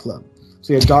straight nightclub.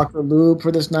 So you had Dr. Lube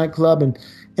for this nightclub, and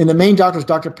the main doctor was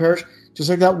Dr. Parrish. Just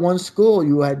like that one school,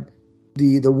 you had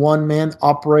the one man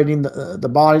operating the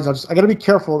bodies. I got to be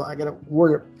careful. I got to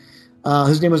word it.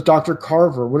 His name was Dr.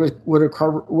 Carver.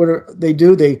 What they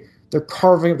do? They're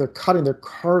carving, they're cutting, they're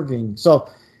carving. So,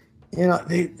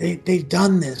 they've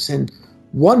done this. And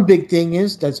one big thing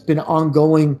that's been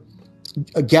ongoing,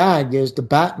 a gag, is the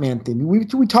Batman thing.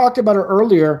 We talked about it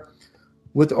earlier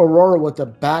with Aurora with the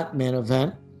Batman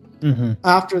event.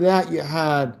 After that, you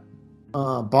had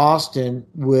Boston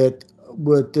with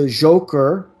the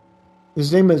Joker.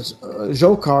 His name is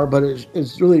Jokar, but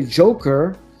it's really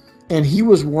Joker. And he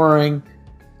was wearing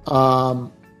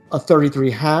a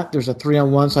 33 hat. There's a 3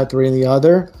 on one side, 3 on the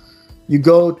other. You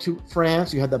go to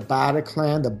France, you had the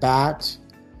Bataclan, the Bat.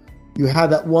 You had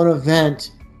that one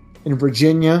event in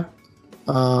Virginia,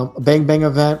 a Bang Bang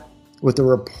event with a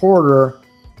reporter,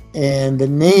 and the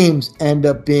names end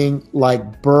up being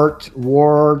like Burt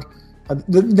Ward.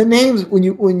 The names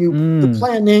the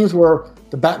plan names were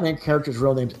the Batman character's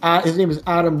real names. His name is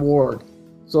Adam Ward,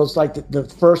 so it's like the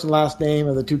first and last name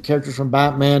of the two characters from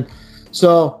Batman.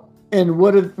 So And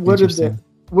where did Interesting.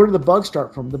 the bug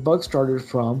start from? The bug started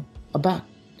from a bat,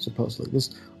 supposedly.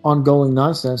 This ongoing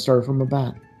nonsense started from a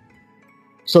bat.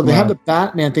 So they have Wow. the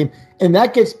Batman theme, and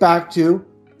that gets back to,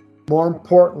 more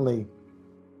importantly,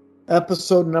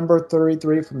 episode number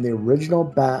 33 from the original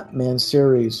Batman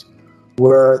series,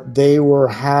 where they were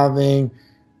having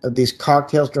these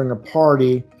cocktails during a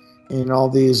party, and all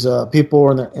these people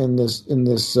were in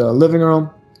this living room,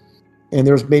 and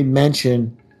there was made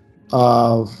mention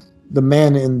of the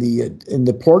man in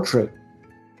the portrait,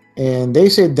 and they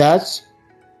said that's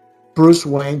Bruce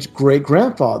Wayne's great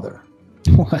grandfather.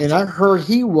 What? And I heard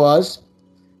he was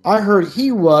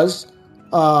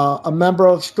a member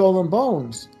of Skull and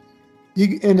Bones.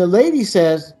 And the lady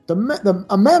says, a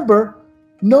member?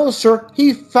 No, sir,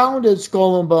 he founded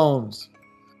Skull and Bones.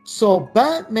 So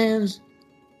Batman's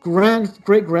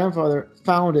great grandfather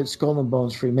founded Skull and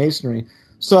Bones Freemasonry.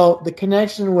 So the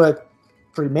connection with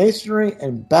Freemasonry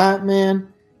and Batman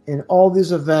and all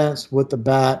these events with the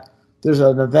bat. There's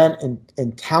an event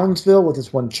in Townsville with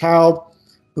this one child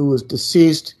who was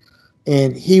deceased,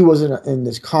 and he was in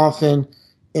this coffin,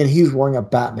 and he was wearing a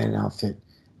Batman outfit.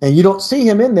 And you don't see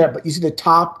him in there, but you see the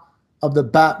top of the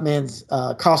Batman's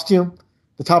costume,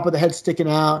 the top of the head sticking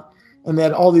out, and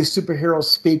then all these superheroes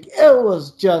speak. It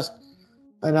was just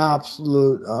an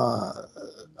absolute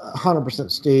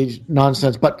 100% staged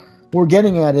nonsense. But what we're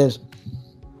getting at is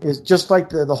just like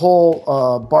the whole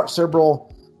Bart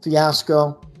Sibrel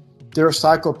fiasco, there are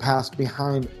psychopaths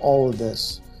behind all of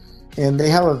this. And they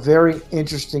have a very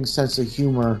interesting sense of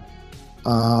humor.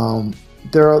 And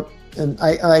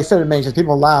I said it many times,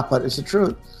 people laugh, but it's the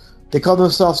truth. They call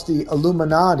themselves the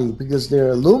Illuminati because they're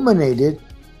illuminated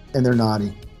and they're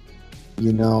naughty.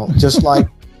 You know, just like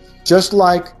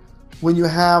when you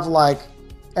have like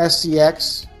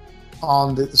SCX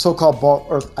on the so-called ball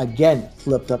Earth, again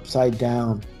flipped upside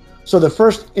down. So the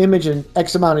first image in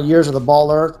X amount of years of the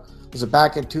ball Earth was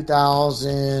back in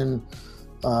 2016.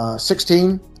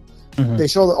 Mm-hmm. They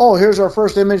show that, here's our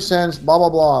first image since blah blah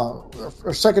blah.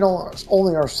 Our second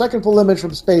full image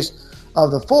from space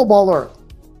of the full ball Earth,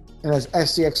 and as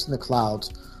SCX in the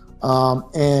clouds.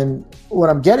 And what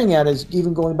I'm getting at is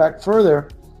even going back further,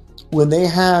 when they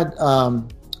had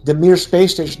the Mir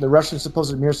space station, the Russian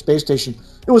supposed Mir space station,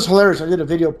 it was hilarious. I did a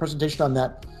video presentation on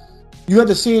that. You had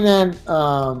the CNN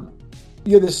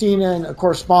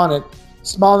correspondent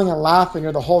smiling and laughing,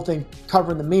 or the whole thing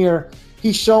covering the Mir.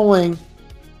 He's showing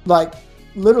like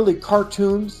literally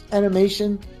cartoons,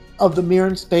 animation of the Mir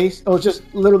in space. It was just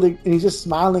literally, and he's just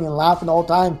smiling and laughing the whole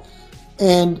time.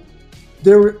 And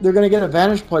they're going to get a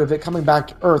vantage point of it coming back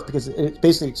to Earth because it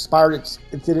basically expired.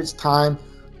 It did its time.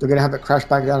 They're going to have it crash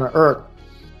back down to Earth.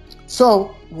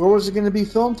 So where was it going to be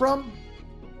filmed from?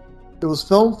 It was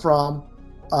filmed from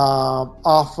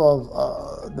off of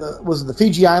the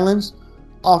Fiji Islands,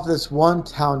 off this one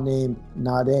town named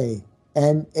Nate,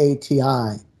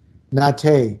 Nati,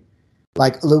 Nate,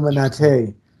 like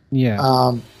Illuminati.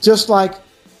 Yeah. Just like,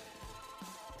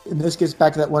 and this gets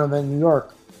back to that one event in New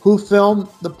York. Who filmed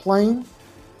the plane?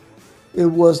 It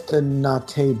was the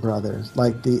Nate brothers,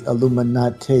 like the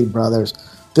Illuminati brothers.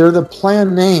 They're the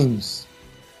planned names.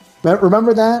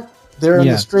 Remember that? They're in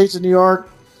the streets of New York,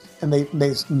 and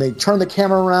they turn the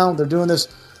camera around. They're doing this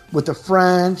with the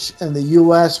French and the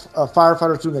U.S.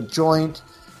 Firefighters doing a joint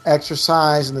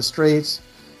exercise in the streets,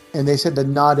 and they said the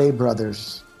Nade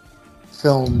brothers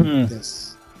filmed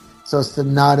this. So it's the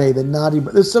Nade,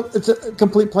 it's a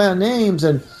complete play on names,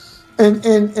 and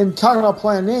talking about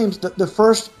play on names, the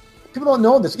first, people don't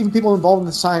know this, even people involved in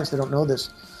the science, they don't know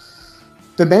this.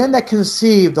 The man that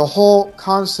conceived the whole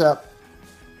concept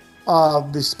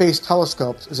of the space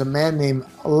telescopes is a man named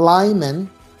Lyman.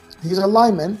 He's a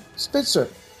Lyman Spitzer.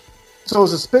 So it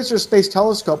was a Spitzer space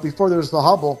telescope before there was the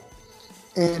Hubble,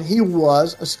 and he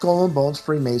was a Skull and Bones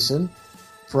Freemason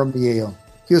from Yale.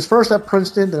 He was first at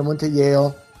Princeton, then went to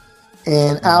Yale,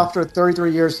 and after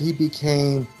 33 years, he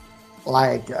became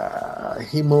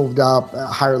he moved up a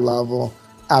higher level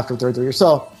after 33 years.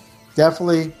 So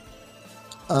definitely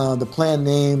the planned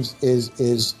names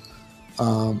is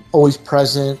always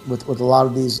present with a lot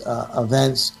of these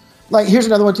events. Like, here's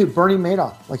another one too, Bernie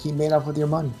Madoff. Like, he made off with your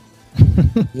money.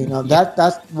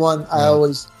 That's one I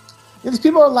always. These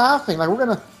people are laughing.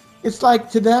 Like, it's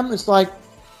like, to them, it's like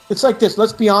this.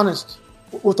 Let's be honest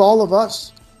with all of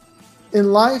us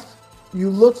in life. You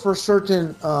look for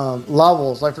certain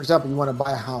levels. Like, for example, you want to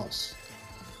buy a house.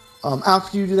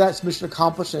 After you do that, it's mission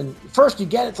accomplished. And first you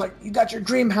get it. It's like you got your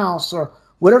dream house or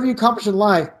whatever you accomplish in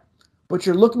life. But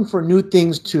you're looking for new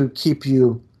things to keep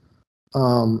you,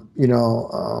 going,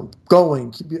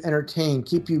 keep you entertained,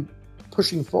 keep you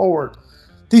pushing forward.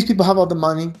 These people have all the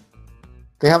money,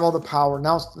 They have all the power.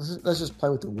 Now let's just play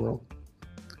with the world.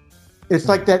 It's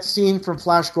like that scene from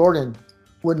Flash Gordon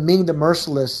when Ming the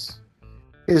Merciless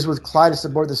is with Clytus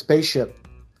aboard the spaceship.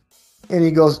 And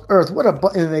he goes, Earth,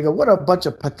 and they go, what a bunch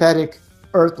of pathetic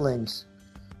Earthlings.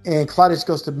 And Clytus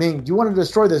goes to Ming, do you want to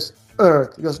destroy this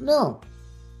Earth? He goes, no.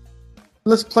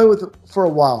 Let's play with it for a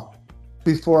while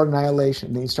before annihilation.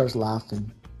 And then he starts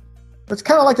laughing. It's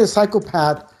kind of like the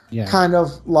psychopath, kind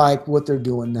of like what they're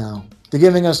doing now. They're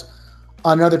giving us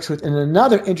another truth. And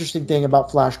another interesting thing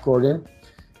about Flash Gordon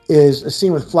is a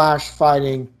scene with Flash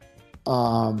fighting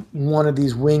one of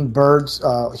these winged birds,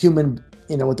 human,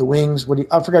 with the wings.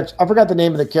 I forgot the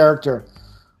name of the character.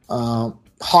 They were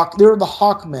the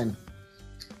Hawkmen,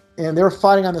 and they were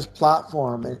fighting on this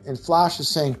platform. And Flash is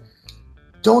saying,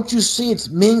 "Don't you see it's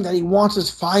Ming that he wants us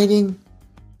fighting?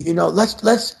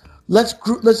 Let's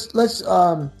group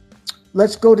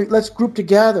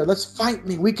together. Let's fight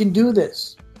Ming. We can do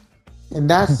this." And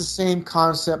that's the same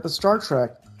concept with Star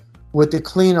Trek, with the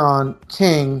Klingon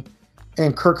King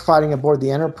and Kirk fighting aboard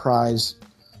the Enterprise.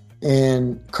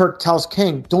 And Kirk tells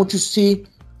King, don't you see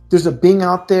there's a being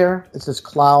out there? It's this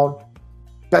cloud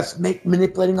that's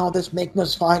manipulating all this, making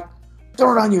us fight.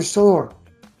 Throw it on your sword.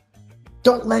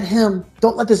 Don't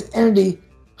let this entity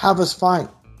have us fight.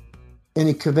 And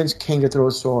he convinced King to throw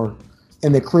a sword.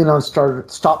 And the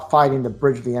Klingons stopped fighting to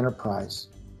bridge the Enterprise.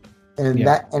 And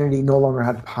that entity no longer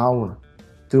had power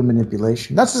through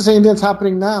manipulation. That's the same thing that's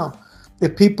happening now.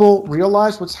 If people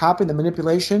realize what's happening, the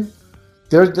manipulation,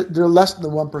 they're less than the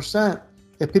 1%.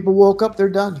 If people woke up, they're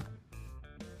done.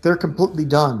 They're completely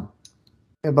done.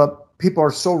 But people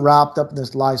are so wrapped up in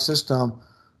this lie system,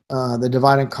 the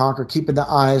divide and conquer, keeping the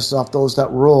eyes off those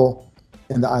that rule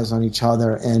and the eyes on each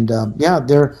other. And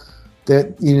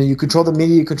you control the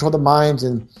media, you control the minds,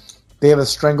 and they have a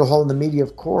stranglehold in the media,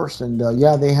 of course. And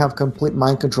they have complete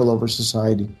mind control over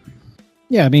society.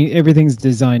 Yeah, I mean, everything's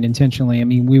designed intentionally. I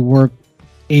mean, we work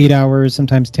 8 hours,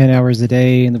 sometimes 10 hours a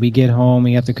day, and then we get home,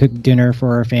 we have to cook dinner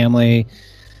for our family,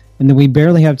 and then we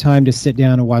barely have time to sit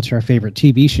down and watch our favorite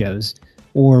TV shows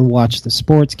or watch the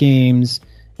sports games.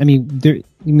 I mean,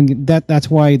 that's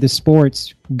why the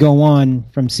sports go on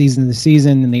from season to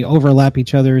season, and they overlap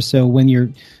each other. So when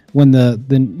the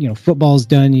football's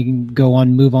done, you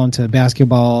can move on to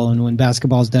basketball, and when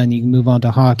basketball's done, you can move on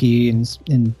to hockey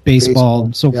and baseball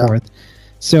and so forth.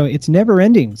 So it's never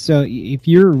ending. So if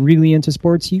you're really into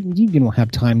sports, you don't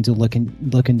have time to look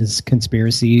into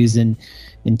conspiracies and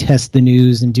test the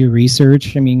news and do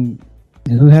research. I mean,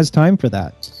 who has time for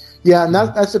that? Yeah, and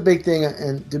that's a big thing.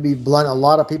 And to be blunt, a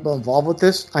lot of people involved with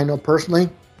this, I know personally,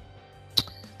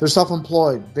 they're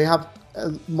self-employed. They have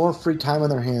more free time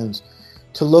on their hands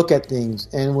to look at things.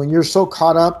 And when you're so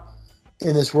caught up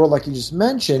in this world, like you just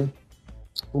mentioned,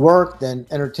 work, then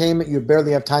entertainment, you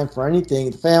barely have time for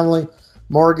anything, family,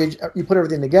 mortgage, you put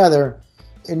everything together,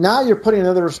 and now you're putting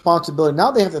another responsibility.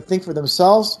 Now they have to think for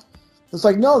themselves. It's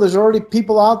like, no, there's already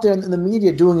people out there in the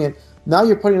media doing it. Now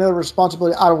you're putting another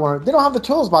responsibility out of one. They don't have the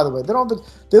tools, by the way. They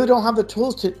don't have the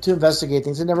tools to investigate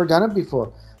things. They've never done it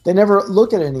before. They never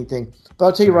look at anything. But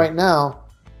I'll tell you right now,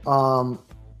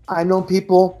 I know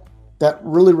people that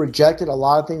really rejected a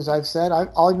lot of things I've said.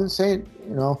 I'll even say it,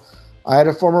 I had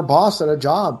a former boss at a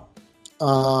job.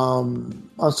 On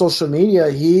social media,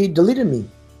 he deleted me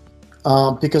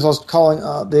because I was calling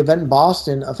the event in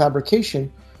Boston a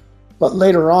fabrication. But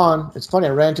later on, it's funny, I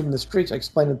ran into him in the streets. I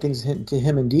explained things to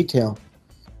him in detail.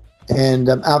 And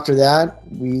after that,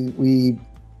 we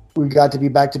got to be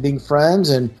back to being friends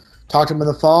and talked to him on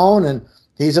the phone. And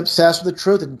he's obsessed with the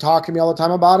truth and talking to me all the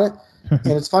time about it.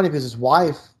 And it's funny because his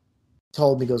wife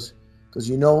told me, goes,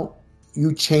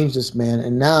 you changed this man.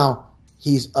 And now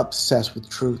he's obsessed with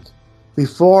truth.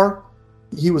 Before,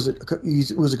 he was a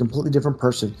completely different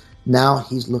person. Now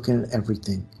he's looking at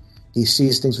everything. He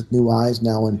sees things with new eyes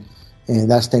now, and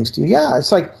that's thanks to you. Yeah,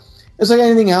 it's like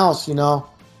anything else,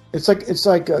 It's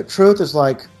like truth is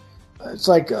like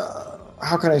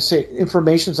how can I say?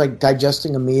 Information is like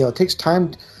digesting a meal. It takes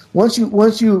time. Once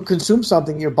you consume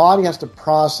something, your body has to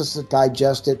process it,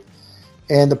 digest it.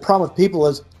 And the problem with people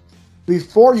is,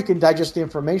 before you can digest the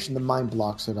information, the mind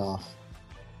blocks it off.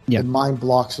 Yeah. The mind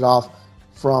blocks it off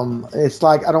from. It's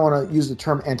like, I don't want to use the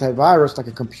term antivirus, like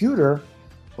a computer,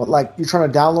 but like you're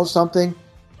trying to download something,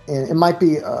 and it might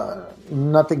be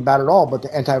nothing bad at all, but the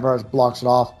antivirus blocks it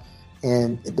off,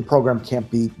 and the program can't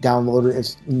be downloaded.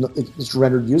 It's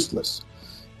rendered useless,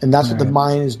 and that's what the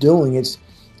mind is doing. It's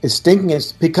thinking.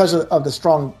 It's because of the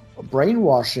strong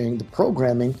brainwashing, the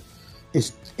programming.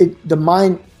 The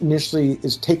mind initially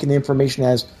is taking the information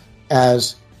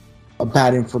as a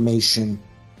bad information,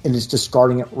 and it's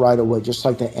discarding it right away, just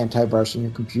like the antivirus in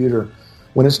your computer.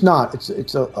 when it's not.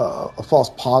 It's a false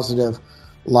positive.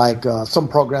 Like some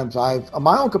programs I've on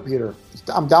my own computer,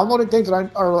 I'm downloading things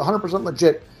that are 100%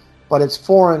 legit, but it's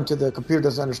foreign to the computer,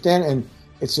 doesn't understand, and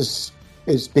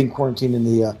it's being quarantined in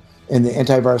the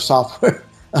antivirus software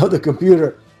of the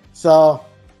computer. So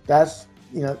that's,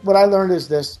 what I learned is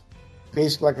this.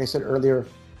 Basically, like I said earlier,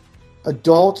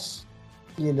 adults,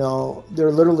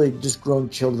 they're literally just grown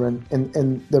children,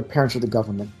 and their parents are the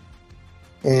government.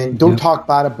 And don't talk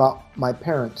bad about my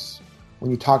parents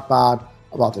when you talk bad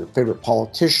about their favorite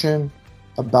politician,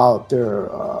 about their,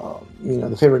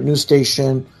 the favorite news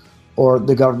station, or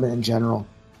the government in general.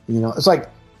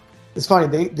 It's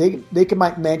funny. They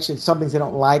might mention some things they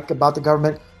don't like about the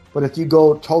government, but if you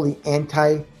go totally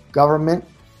anti-government,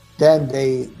 then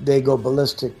they go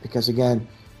ballistic, because again,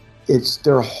 it's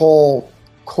their whole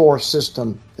core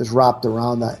system is wrapped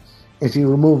around that. If you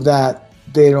remove that,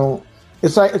 they don't.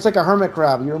 It's like a hermit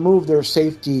crab. You remove their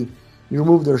safety, you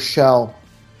remove their shell,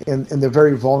 and they're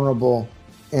very vulnerable,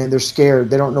 and they're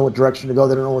scared. They don't know what direction to go.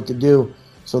 They don't know what to do.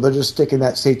 So they're just sticking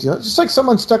that safety. It's just like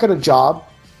someone stuck at a job.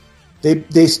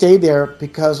 They stay there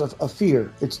because of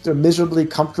fear. They're miserably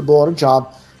comfortable at a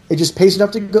job. It just pays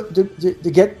enough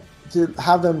to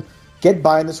have them get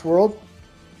by in this world,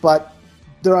 but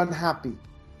they're unhappy.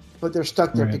 But they're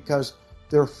stuck there because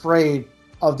they're afraid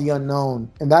of the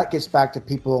unknown. And that gets back to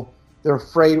people. They're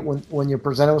afraid when you're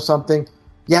presented with something.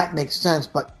 Yeah, it makes sense,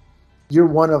 but you're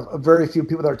one of very few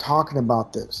people that are talking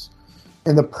about this.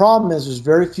 And the problem is there's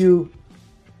very few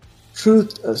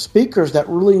truth speakers that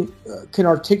really can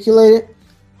articulate it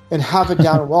and have it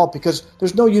down well, because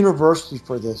there's no university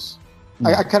for this.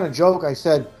 I kind of joke. I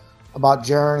said about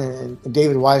Jaron and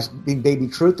David Weiss being baby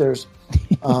truthers,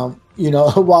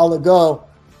 a while ago,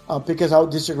 because I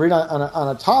disagreed on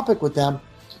a topic with them,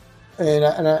 and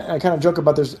I kind of joke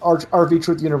about there's RV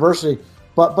Truth University,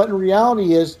 but in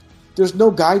reality is there's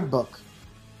no guidebook.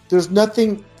 There's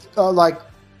nothing like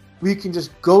we can just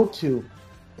go to,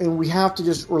 and we have to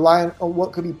just rely on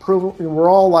what could be proven. And we're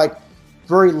all like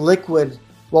very liquid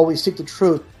while we seek the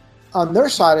truth. On their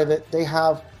side of it, they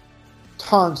have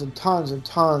tons and tons and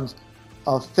tons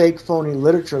of fake, phony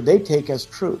literature they take as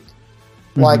truth.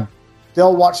 Mm-hmm. Like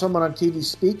they'll watch someone on TV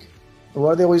speak,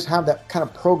 or they always have that kind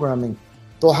of programming.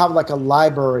 They'll have like a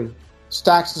library,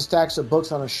 stacks and stacks of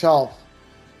books on a shelf.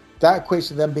 That equates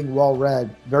to them being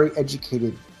well-read, very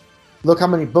educated. Look how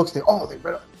many books they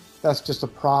read. That's just a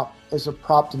prop. It's a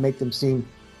prop to make them seem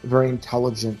very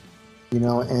intelligent,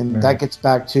 and that gets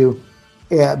back to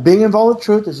being involved with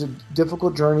truth is a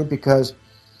difficult journey, because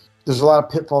there's a lot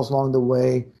of pitfalls along the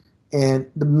way. And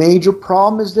the major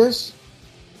problem is this: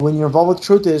 when you're involved with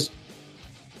truth, is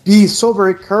be so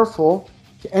very careful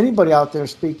to anybody out there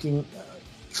speaking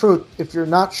truth. If you're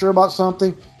not sure about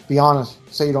something, be honest.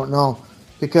 Say you don't know.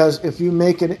 Because if you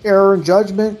make an error in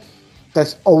judgment,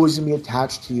 that's always going to be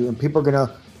attached to you. And people are going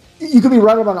to... You could be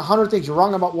right about 100 things. You're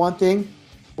wrong about one thing.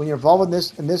 When you're involved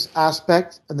in this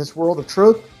aspect, in this world of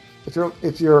truth, if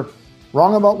you're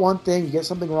wrong about one thing, you get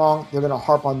something wrong, they're going to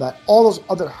harp on that. All those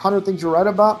other 100 things you're right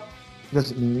about, it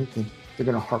doesn't mean anything. They're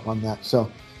going to harp on that.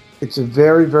 So it's a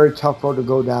very, very tough road to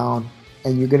go down,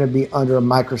 and you're going to be under a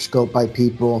microscope by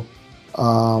people,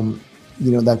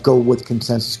 that go with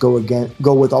consensus, go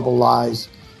with all the lies.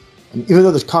 And even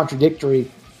though there's contradictory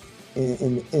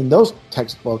in those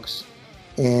textbooks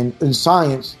and in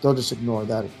science, they'll just ignore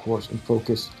that, of course, and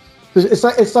focus. Because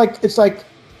it's like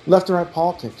left and right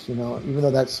politics, even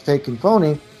though that's fake and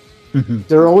phony. Mm-hmm.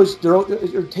 They're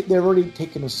already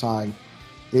taken aside.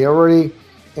 They already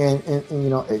and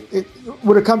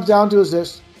what it comes down to is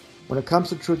this: when it comes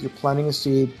to truth, you're planting a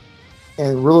seed,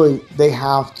 and really they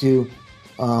have to.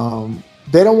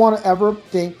 They don't want to ever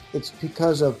think it's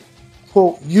because of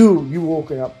quote you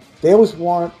woken up. They always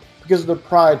want it because of their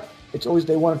pride. It's always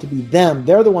they want it to be them.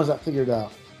 They're the ones that figured it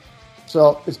out.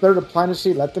 So it's better to plant a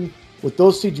seed. Let them, with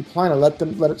those seeds you planted, let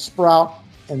it sprout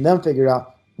and then figure it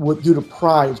out. Due to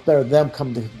pride, it's better them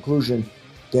come to the conclusion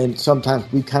than sometimes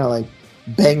we kind of like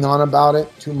bang on about it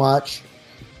too much,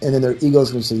 and then their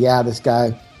ego's going to say, "Yeah, this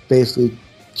guy basically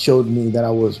showed me that I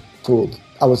was fooled.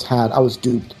 I was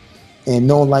duped." And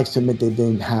no one likes to admit they've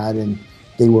been had and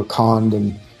they were conned.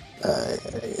 And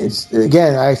it's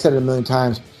again, I said it a million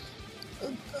times.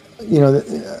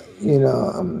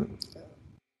 The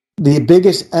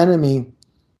biggest enemy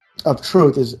of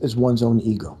truth is one's own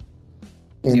ego,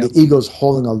 and the ego is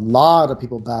holding a lot of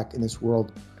people back in this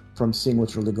world from seeing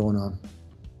what's really going on.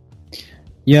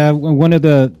 Yeah,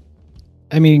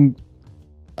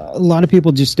 a lot of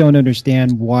people just don't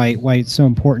understand why it's so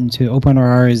important to open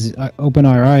our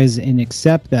eyes and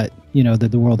accept that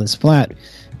that the world is flat.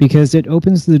 because it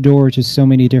opens the door to so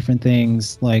many different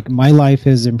things. Like my life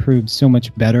has improved so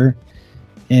much better,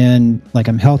 and like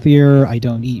I'm healthier. I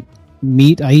don't eat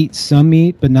meat. I eat some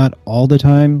meat, but not all the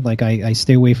time. Like I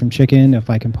stay away from chicken if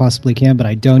I can possibly can, but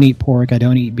I don't eat pork. I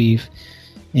don't eat beef,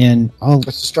 and That's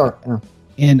the start. Yeah.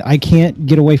 and I can't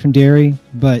get away from dairy,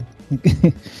 but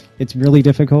it's really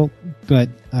difficult. But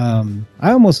I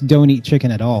almost don't eat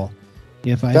chicken at all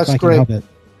if I can help it.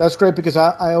 That's great, because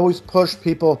I always push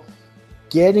people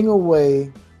getting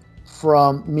away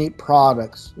from meat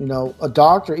products. You know, a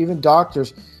doctor, even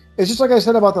doctors, it's just like I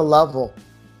said about the level.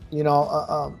 You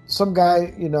know, some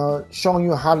guy, you know, showing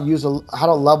you how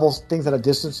to level things at a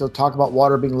distance. He'll talk about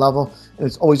water being level, and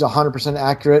it's always 100%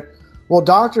 accurate. Well,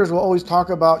 doctors will always talk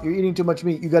about you're eating too much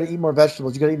meat. You got to eat more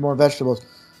vegetables. You got to eat more vegetables.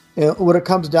 And when it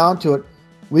comes down to it,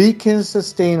 we can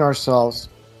sustain ourselves,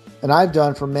 and I've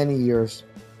done for many years,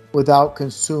 without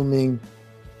consuming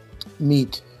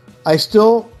meat. I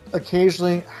still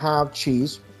occasionally have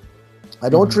cheese. I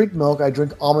don't drink milk. I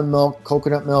drink almond milk,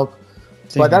 coconut milk.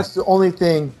 Same But here. that's the only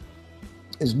thing,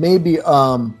 is maybe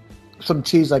some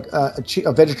cheese, like a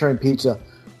vegetarian pizza.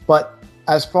 But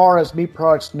as far as meat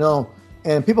products, no.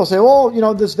 And people say, well, you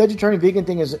know, this vegetarian vegan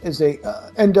thing is a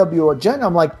NWO agenda.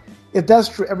 I'm like, if that's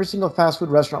true, every single fast food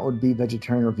restaurant would be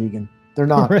vegetarian or vegan. They're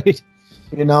not. Right.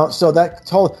 You know, so that's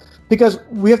whole, because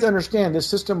we have to understand this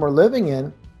system we're living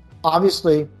in.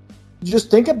 Obviously,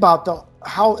 just think about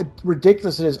how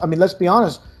ridiculous it is. I mean, let's be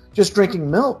honest. Just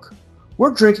drinking milk,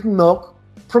 we're drinking milk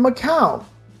from a cow.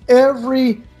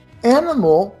 Every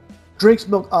animal drinks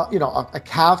milk. You know, a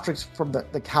calf drinks from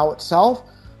the cow itself.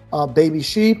 Baby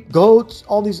sheep, goats,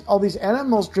 all these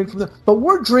animals drink from the. But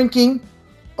we're drinking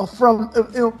from.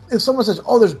 You know, if someone says,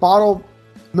 "Oh, there's bottled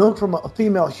milk from a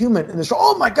female human," and they say,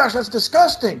 "Oh my gosh, that's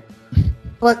disgusting,"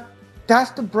 but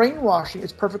that's the brainwashing.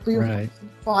 It's perfectly Right.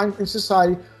 fine in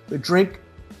society to drink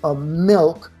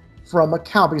milk from a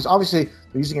cow, because obviously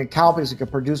they're using a cow because it can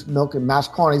produce milk in mass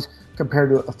quantities compared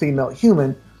to a female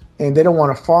human, and they don't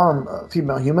want to farm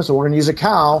female humans, so we're going to use a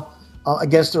cow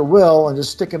against their will and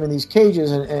just stick them in these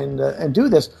cages and do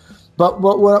this. But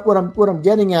what I'm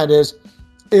getting at is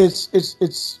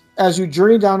it's as you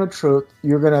journey down the truth,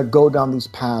 you're going to go down these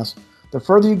paths. The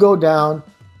further you go down,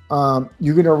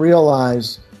 you're going to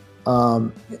realize,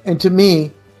 and to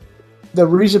me, the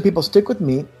reason people stick with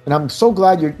meat, and I'm so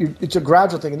glad it's a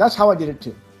gradual thing, and that's how I did it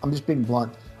too. I'm just being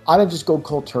blunt. I didn't just go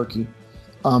cold turkey.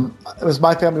 It was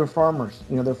my family were farmers.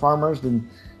 You know, they're farmers, and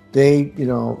they, you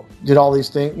know, did all these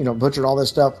things, you know, butchered all this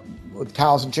stuff with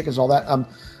cows and chickens, all that.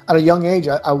 At a young age,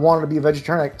 I wanted to be a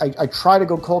vegetarian. I tried to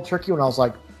go cold turkey when I was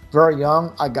like very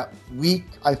young. I got weak.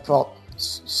 I felt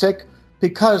sick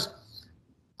because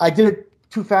I did it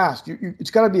too fast.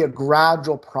 It's got to be a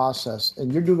gradual process,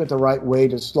 and you're doing it the right way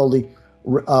to slowly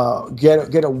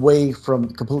get away from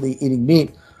completely eating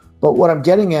meat. But what I'm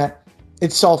getting at,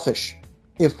 it's selfish.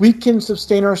 If we can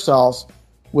sustain ourselves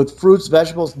with fruits,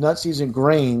 vegetables, nuts, seeds, and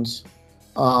grains,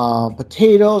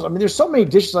 potatoes. I mean, there's so many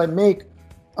dishes I make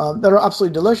that are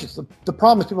absolutely delicious. The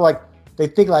problem is people they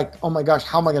think like, oh my gosh,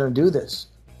 how am I going to do this?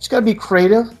 You just got to be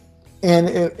creative, and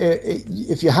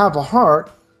if you have a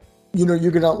heart, you know,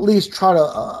 you're going to at least try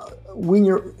to wean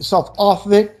yourself off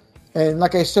of it. And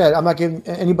like I said, I'm not giving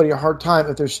anybody a hard time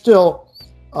if they're still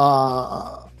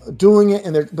doing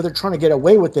it, but they're trying to get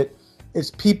away with it.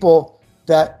 It's people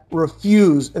that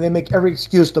refuse, and they make every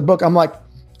excuse. The book, I'm like,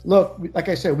 look, like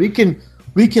I said, we can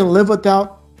live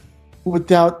without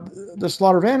the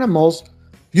slaughter of animals.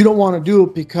 You don't want to do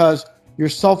it because your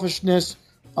selfishness,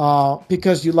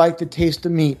 because you like the taste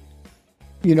of meat.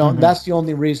 You know, that's the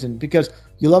only reason. Because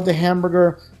you love the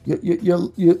hamburger,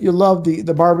 you love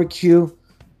the barbecue,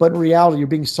 but in reality, you're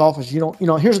being selfish. You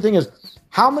know, here's the thing: is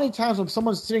how many times when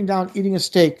someone's sitting down eating a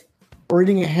steak or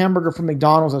eating a hamburger from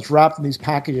McDonald's that's wrapped in these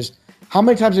packages, how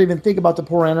many times do they even think about the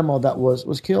poor animal that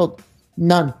was killed?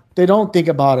 None. They don't think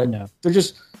about it. No.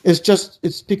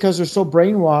 It's because they're so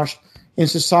brainwashed in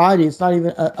society. It's not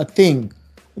even a thing.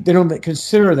 They don't even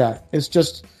consider that. It's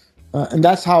just, and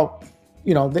that's how,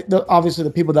 you know, obviously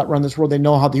the people that run this world, they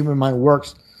know how the human mind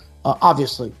works,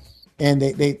 obviously, and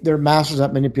they're masters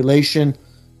at manipulation.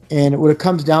 And what it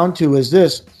comes down to is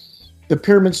this: the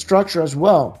pyramid structure as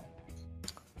well.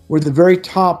 We're the very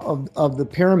top of the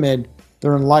pyramid.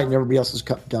 They're enlightened. Everybody else is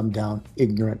dumbed down,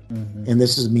 ignorant. And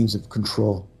this is a means of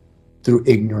control through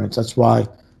ignorance. That's why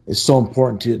it's so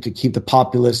important to keep the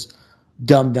populace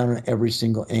dumbed down on every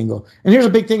single angle. And here's a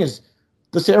big thing is,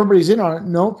 let's say everybody's in on it.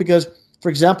 No, because, for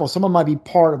example, someone might be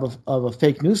part of a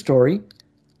fake news story.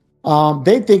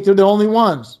 They think they're the only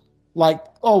ones. Like,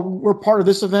 oh, we're part of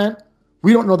this event.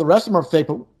 We don't know the rest of them are fake,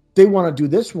 but they want to do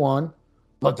this one,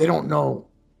 but they don't know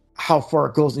how far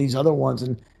it goes in these other ones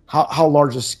and how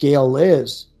large the scale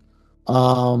is.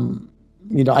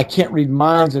 I can't read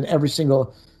minds in every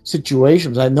single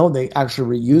situation, because I know they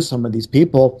actually reuse some of these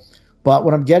people. But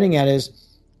what I'm getting at is,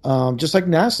 just like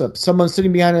NASA, someone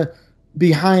sitting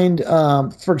behind,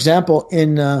 for example,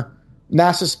 in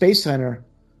NASA Space Center,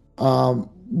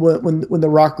 when the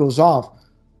rocket goes off,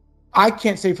 I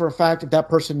can't say for a fact if that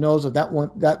person knows if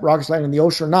that rocket's landing in the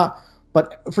ocean or not.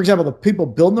 But for example, the people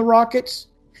building the rockets,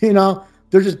 they're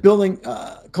just building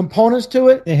components to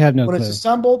it. They had no when clue. It's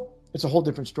assembled, it's a whole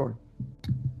different story.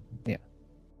 Yeah.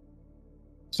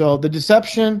 So the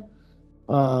deception,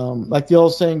 like the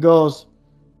old saying goes,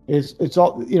 it's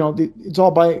all it's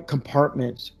all by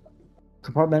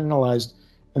compartmentalized,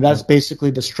 and that's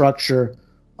basically the structure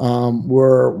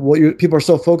where people are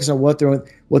so focused on what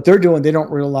they're doing, they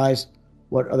don't realize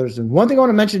what others do. One thing I want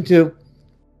to mention too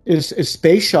is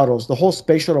space shuttles, the whole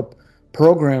space shuttle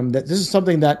program. That this is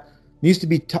something that needs to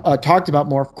be talked about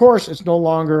more. Of course, it's no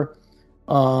longer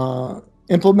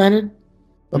implemented,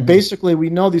 but basically we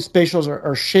know these space shuttles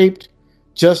are shaped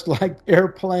just like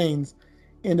airplanes.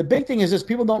 And the big thing is this: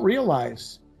 people don't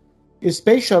realize is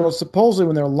space shuttles, supposedly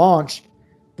when they're launched,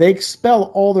 they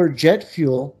expel all their jet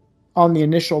fuel on the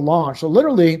initial launch. So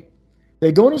literally,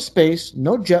 they go into space,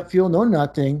 no jet fuel, no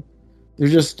nothing. They're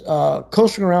just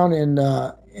coasting around in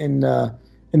the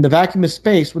vacuum of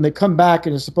space. When they come back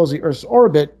in supposedly Earth's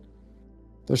orbit,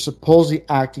 they're supposedly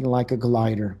acting like a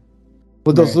glider.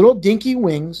 With those little dinky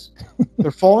wings, they're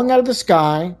falling out of the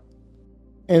sky,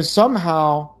 and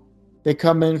somehow they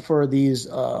come in for these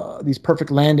perfect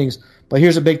landings. But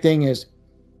here's the big thing: is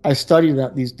I studied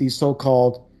that these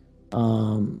so-called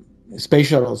space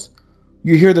shuttles.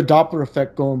 You hear the Doppler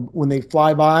effect going when they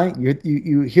fly by.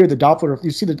 You hear the Doppler. You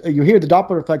hear the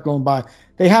Doppler effect going by.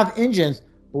 They have engines,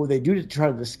 but what they do to try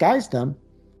to disguise them,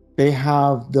 they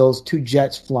have those two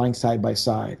jets flying side by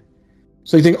side.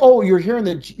 So you think, oh, you're hearing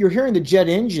the jet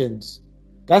engines.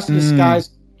 That's the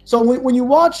disguise. So when you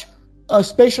watch a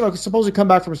space shuttle supposedly come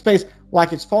back from space,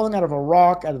 like it's falling out of a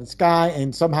rock out of the sky,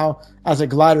 and somehow as a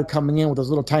glider coming in with those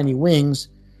little tiny wings.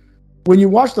 When you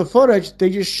watch the footage, they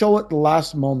just show it the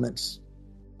last moments.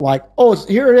 Like, oh,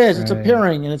 here it is. It's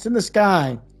appearing, and it's in the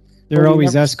sky. They're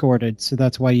always escorted, so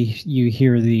that's why you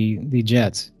hear the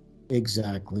jets.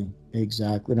 Exactly.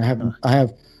 And I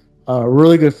have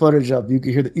really good footage of. You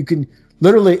can hear that. You can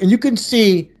literally, and you can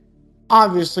see.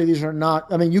 Obviously, these are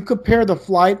not. I mean, you compare the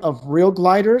flight of real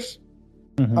gliders.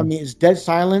 I mean, it's dead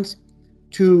silence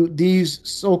to these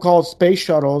so-called space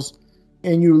shuttles,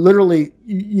 and you literally,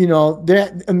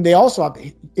 they also have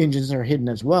engines that are hidden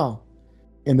as well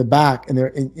in the back,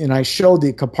 and I showed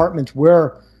the compartments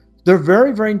where they're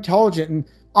very, very intelligent, and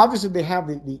obviously they have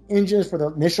the engines for the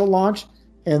initial launch,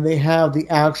 and they have the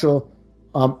actual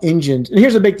engines. And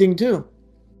here's a big thing too: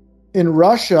 in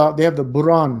Russia, they have the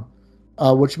Buran,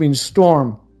 which means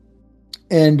storm,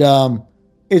 and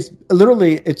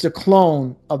it's a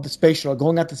clone of the space shuttle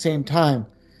going at the same time.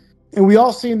 And we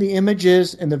all seen the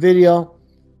images and the video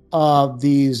of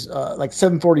these like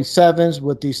 747s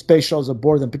with these space shuttles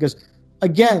aboard them, because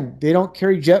again, they don't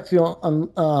carry jet fuel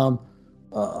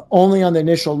only on the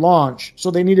initial launch,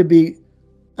 so they need to be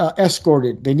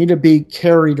escorted. They need to be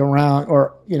carried around,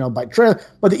 or by trail.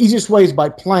 But the easiest way is by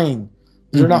plane.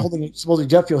 They're not holding supposedly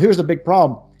jet fuel. Here's the big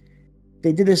problem: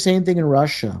 they did the same thing in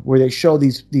Russia, where they show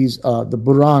the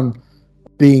Buran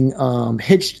being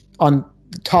hitched on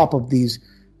the top of these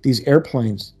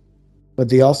airplanes, but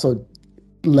they also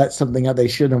let something out they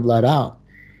shouldn't have let out.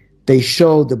 They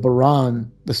showed the Buran,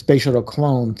 the space shuttle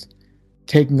clones,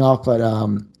 taking off at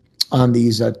on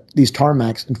these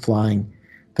tarmacs and flying.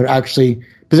 They're actually,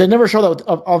 because they never show that,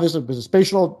 obviously, because the space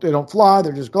shuttle, they don't fly,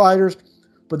 they're just gliders,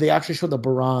 but they actually show the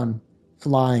Buran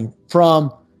flying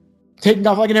from taking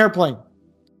off like an airplane.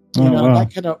 Wow.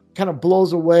 That kind of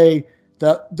blows away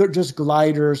that they're just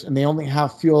gliders, and they only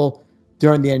have fuel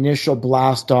during the initial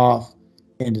blast off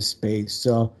into space.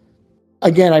 So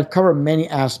again, I've covered many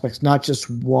aspects, not just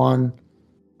one.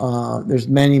 There's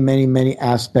many, many, many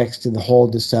aspects to the whole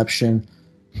deception.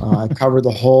 I covered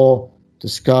the whole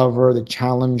Discover, the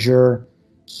Challenger,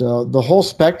 so the whole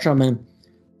spectrum. And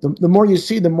the more you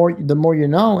see, the more you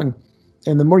know,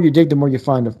 and the more you dig, the more you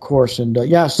find, of course. And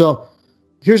so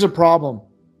here's a problem.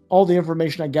 All the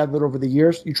information I gathered over the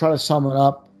years, you try to sum it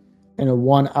up in a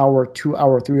 1 hour, 2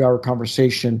 hour, 3 hour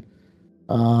conversation.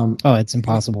 It's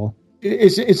impossible.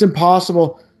 It's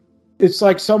impossible. It's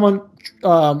like someone,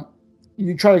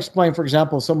 you try to explain, for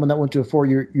example, someone that went to a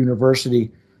 4-year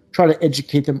university, try to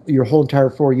educate them your whole entire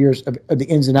 4 years of the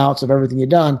ins and outs of everything you've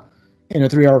done in a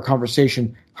 3 hour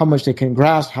conversation, how much they can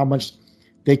grasp, how much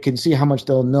they can see, how much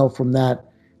they'll know from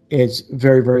that. it's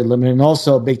very, very limited. And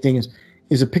also, a big thing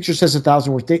is a picture says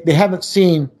 1,000 words. They haven't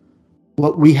seen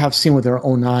what we have seen with our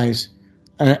own eyes.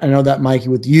 And I know that, Mikey,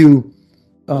 with you,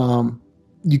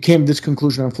 you came to this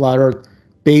conclusion on Flat Earth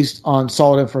based on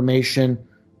solid information.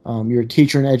 You're a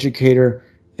teacher and educator,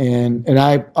 and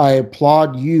I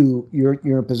applaud you. You're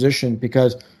in a position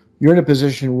because you're in a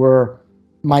position where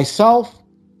myself,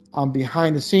 I'm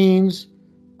behind the scenes,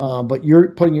 but you're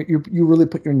putting you really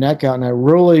put your neck out, and I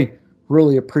really,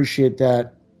 really appreciate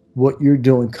that, what you're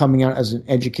doing, coming out as an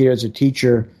educator, as a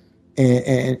teacher,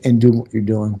 and doing what you're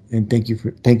doing. And thank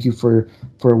you for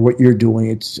what you're doing.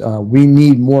 It's we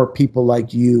need more people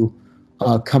like you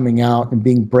coming out and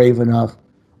being brave enough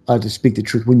to speak the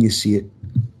truth when you see it.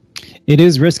 It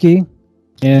is risky,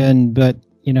 but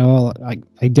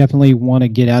I definitely want to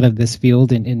get out of this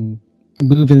field and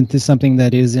move into something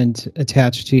that isn't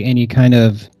attached to any kind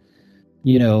of,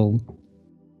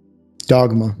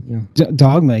 dogma. Yeah.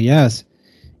 Dogma, yes.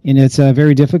 And it's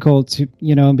very difficult to,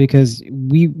 because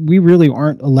we really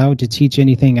aren't allowed to teach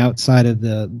anything outside of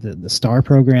the STAR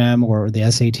program or the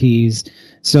SATs.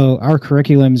 So our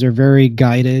curriculums are very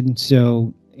guided.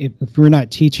 So if we're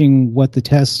not teaching what the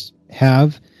tests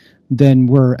have, then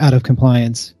we're out of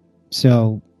compliance.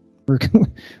 So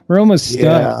we're almost stuck.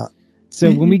 Yeah.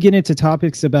 So when we get into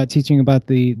topics about teaching about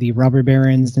the robber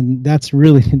barons, and that's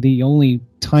really the only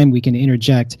time we can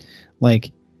interject,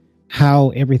 like how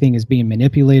everything is being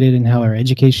manipulated and how our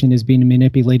education is being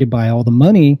manipulated by all the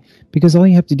money, because all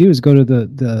you have to do is go to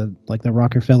the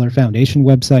Rockefeller Foundation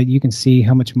website. You can see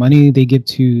how much money they give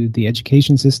to the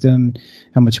education system,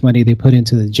 how much money they put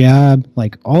into the jab,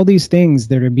 like all these things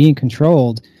that are being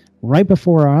controlled right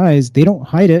before our eyes. They don't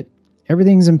hide it.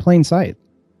 Everything's in plain sight.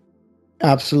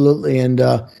 Absolutely. And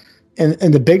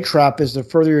the big trap is the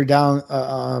further you're down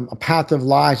a path of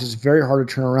lies, it's very hard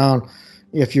to turn around.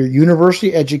 If you're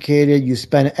university educated, you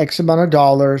spend X amount of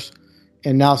dollars,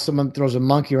 and now someone throws a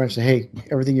monkey around and says, hey,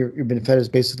 everything you've been fed is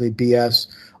basically BS.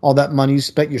 All that money you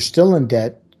spent, you're still in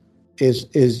debt.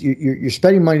 You're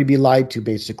spending money to be lied to,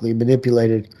 basically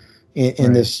manipulated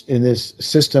in this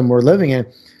system we're living in.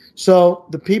 So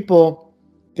the people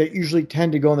that usually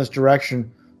tend to go in this direction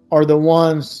are the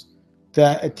ones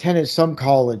that attended some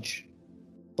college,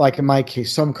 like in my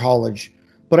case, some college.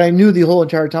 But I knew the whole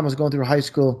entire time I was going through high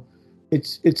school,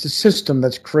 it's a system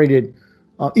that's created.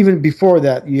 Even before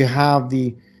that, you have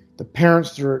the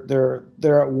parents.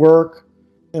 They're at work,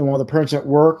 and while the parents at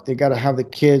work, they got to have the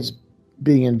kids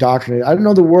being indoctrinated. I didn't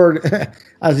know the word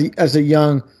as a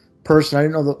young person. I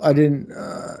didn't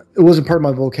know it wasn't part of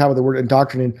my vocabulary, the word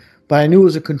indoctrinated, but I knew it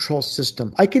was a control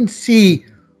system. I can see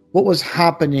what was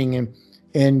happening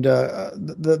and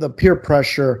the peer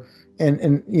pressure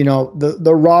and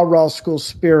the rah school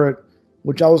spirit,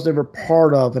 which I was never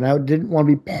part of, and I didn't want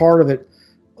to be part of it.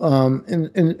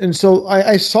 And so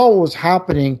I saw what was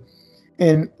happening.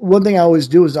 And one thing I always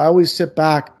do is I always sit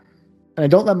back and I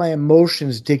don't let my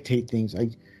emotions dictate things.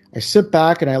 I sit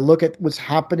back and I look at what's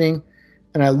happening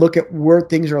and I look at where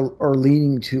things are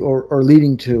leading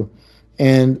to,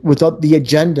 and without the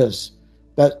agendas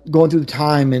that going through the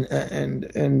time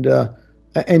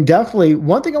and definitely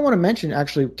one thing I want to mention,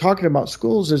 actually talking about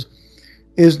schools,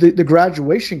 is the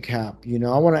graduation cap.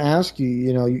 I want to ask you,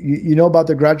 you know about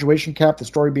the graduation cap, the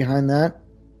story behind that?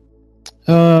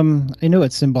 I know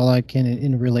it's symbolic and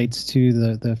it relates to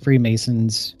the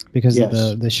Freemasons because of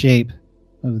the shape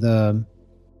of the,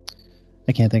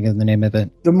 I can't think of the name of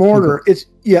it. The mortar. It's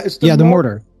the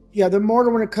mortar. Yeah, the mortar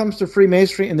when it comes to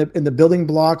Freemasonry and the building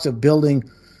blocks of building.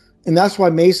 And that's why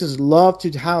Masons love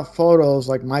to have photos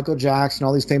like Michael Jackson,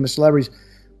 all these famous celebrities,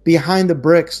 behind the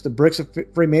bricks of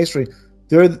Freemasonry.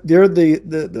 They're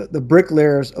the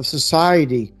bricklayers of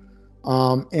society,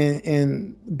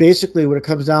 and basically what it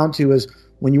comes down to is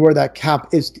when you wear that cap,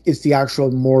 it's the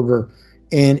actual mortar,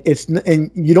 and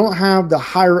you don't have the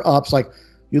higher ups. Like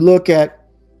you look at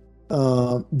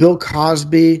Bill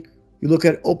Cosby, you look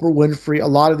at Oprah Winfrey, a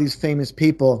lot of these famous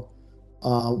people,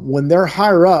 when they're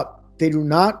higher up, they do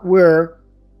not wear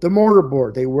the mortar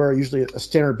board. They wear usually a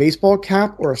standard baseball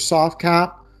cap or a soft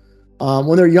cap.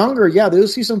 When they're younger, they'll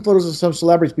see some photos of some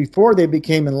celebrities before they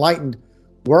became enlightened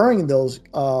wearing those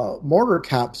mortar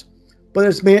caps. But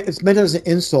it's meant as an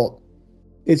insult.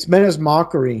 It's meant as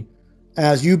mockery,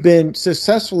 as you've been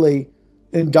successfully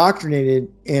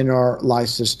indoctrinated in our lie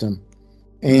system.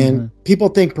 And people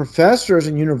think professors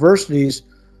in universities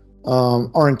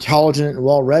are intelligent and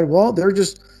well-read. Well, they're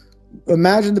just,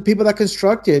 imagine the people that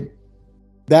constructed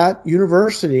that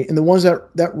university and the ones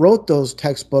that wrote those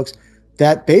textbooks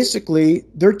that basically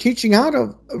they're teaching out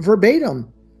of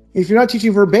verbatim. If you're not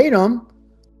teaching verbatim,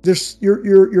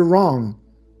 you're wrong.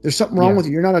 There's something wrong with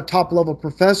you. You're not a top level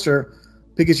professor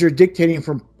because you're dictating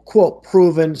from, quote,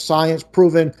 proven science,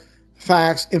 proven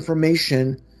facts,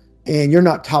 information, and you're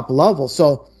not top level.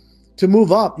 So to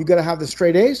move up, you got to have the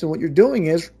straight A's. And what you're doing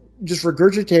is just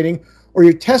regurgitating, or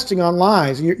you're testing on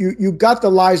lies. And you got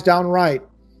the lies down right.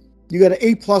 You got an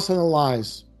A+ on the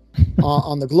lies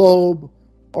on the Globe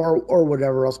or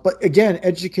whatever else. But again,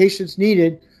 education's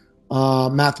needed,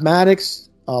 mathematics,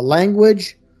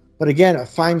 language. But again, a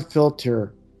fine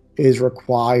filter is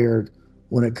required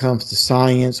when it comes to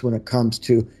science, when it comes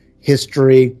to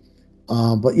history.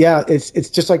 But yeah, it's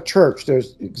just like church.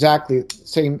 There's exactly the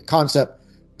same concept.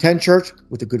 10 church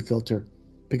with a good filter,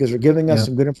 because they're giving us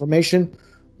some good information,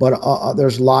 but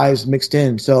there's lies mixed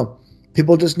in. So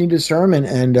people just need discernment.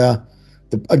 And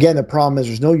again, the problem is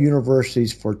there's no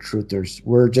universities for truthers.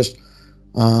 We're just,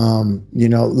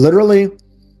 literally,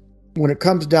 when it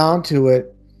comes down to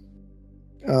it,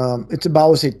 it's about, I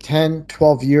would say, 10,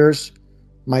 12 years,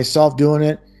 myself doing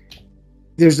it.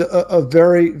 There's a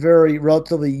very, very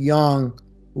relatively young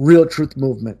real truth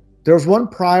movement. There was one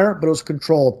prior, but it was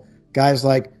controlled. Guys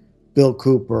like Bill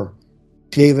Cooper,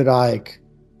 David Icke,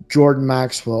 Jordan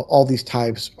Maxwell, all these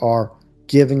types are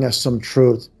giving us some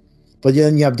truth. But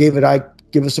then you have David Icke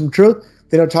give us some truth.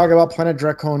 They don't talk about Planet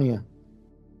Draconia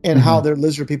and how they're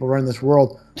lizard people running this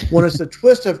world. When it's a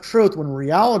twist of truth, when in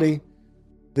reality,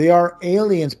 they are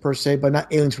aliens per se, but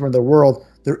not aliens from the world.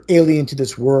 They're alien to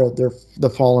this world. They're the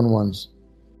fallen ones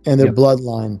and their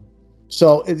bloodline.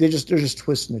 So they're just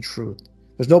twisting the truth.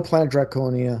 There's no Planet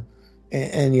Draconia,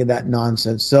 any of that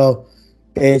nonsense. So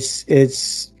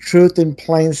it's truth in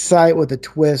plain sight with a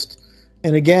twist.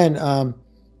 And again,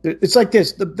 it's like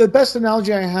this. The best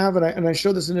analogy I have, and I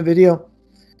showed this in a video,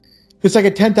 it's like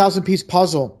a 10,000 piece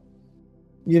puzzle,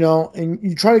 and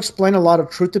you try to explain a lot of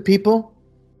truth to people,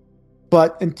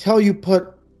 but until you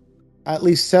put at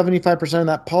least 75% of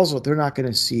that puzzle, they're not going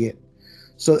to see it.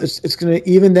 So it's going to,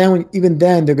 even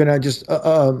then they're going to just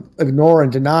ignore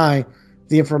and deny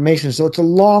the information. So it's a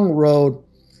long road.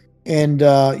 And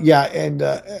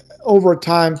over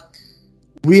time,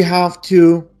 we have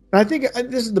to, and I think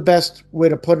this is the best way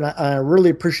to put it. I really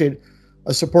appreciate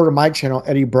a supporter of my channel,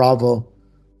 Eddie Bravo.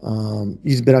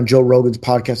 He's been on Joe Rogan's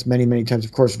podcast many, many times.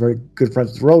 Of course, very good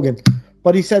friends with Rogan.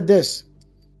 But he said this,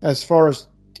 as far as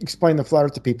explaining the flat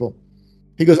earth to people.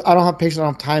 He goes, I don't have patience, I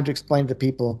don't have time to explain to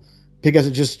people because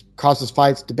it just causes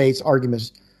fights, debates,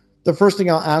 arguments. The first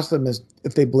thing I'll ask them is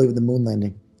if they believe in the moon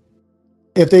landing.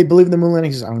 If they believe in the moon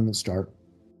landing, he says, I don't even start.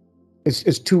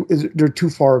 They're too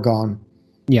far gone.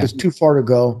 Yeah. It's too far to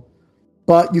go.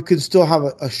 But you can still have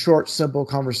a short, simple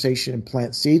conversation and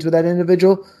plant seeds with that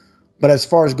individual. But as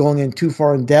far as going in too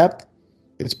far in depth,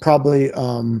 it's probably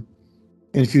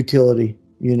in futility.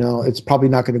 It's probably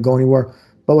not going to go anywhere.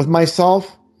 But with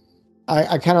myself,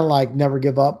 I kind of like never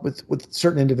give up with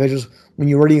certain individuals. When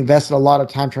you already invested a lot of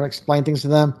time trying to explain things to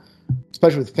them,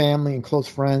 especially with family and close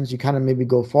friends, you kind of maybe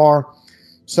go far.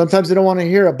 Sometimes they don't want to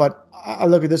hear it, but I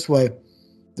look at it this way.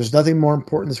 There's nothing more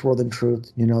important in this world than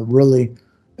truth, really.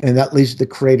 And that leads to the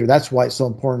Creator. That's why it's so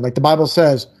important. Like the Bible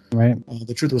says, right?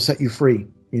 The truth will set you free.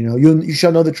 You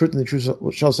shall know the truth, and the truth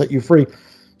shall set you free.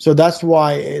 So that's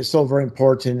why it's so very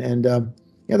important. And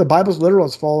the Bible's literal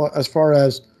as far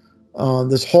as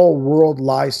this whole world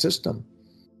lie system,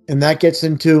 and that gets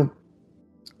into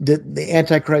the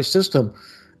Antichrist system.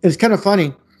 It's kind of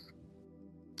funny.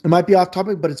 It might be off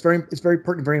topic, but it's very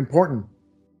pertinent, very important.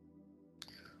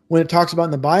 When it talks about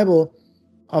in the Bible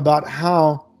about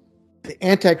how the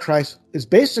Antichrist is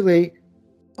basically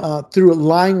through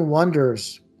lying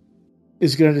wonders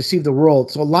is going to deceive the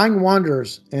world. So lying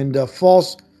wonders and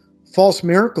false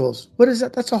miracles. What is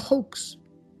that? That's a hoax.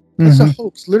 That's a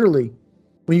hoax, literally,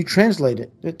 when you translate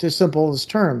it to simplest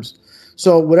terms.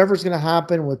 So whatever's going to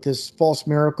happen with this false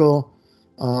miracle,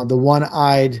 the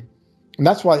one-eyed, and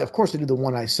that's why, of course, they do the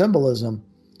one-eye symbolism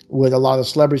with a lot of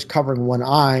celebrities covering one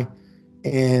eye.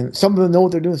 And some of them know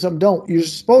what they're doing, some don't. You're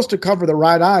supposed to cover the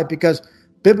right eye because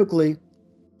biblically,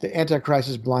 the Antichrist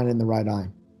is blind in the right eye.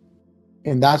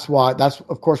 And that's why,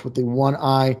 of course, with the one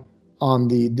eye on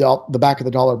the back of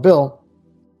the dollar bill,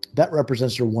 that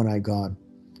represents your one-eyed God.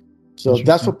 So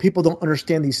that's what people don't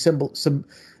understand, these symbols.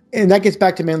 And that gets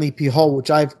back to Manly P. Hall,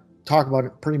 which I've talked about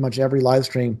it pretty much every live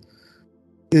stream.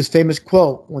 His famous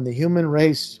quote, when the human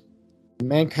race,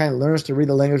 mankind learns to read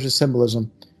the language of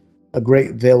symbolism, a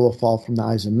great veil will fall from the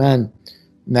eyes of men.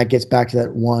 And that gets back to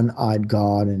that one-eyed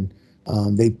God. And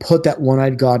they put that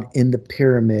one-eyed God in the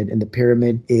pyramid. And the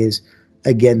pyramid is,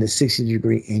 again, the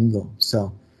 60-degree angle.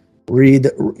 So read,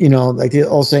 like the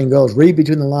old saying goes, read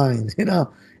between the lines.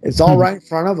 It's all right in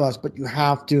front of us, but you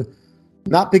have to,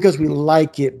 not because we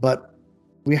like it, but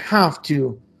we have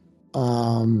to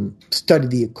study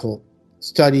the occult,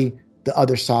 study the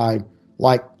other side.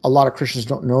 Like a lot of Christians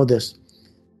don't know this.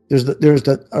 There's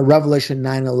a Revelation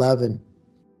 9:11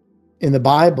 in the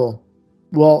Bible.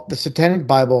 Well, the Satanic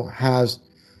Bible has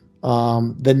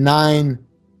the 9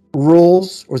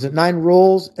 rules, or is it 9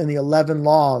 rules and the 11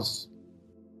 laws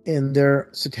in their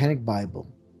Satanic Bible.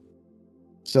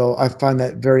 So I find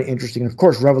that very interesting. And of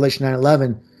course, Revelation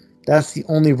 9:11, that's the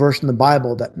only verse in the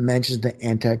Bible that mentions the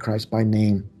Antichrist by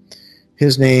name.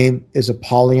 His name is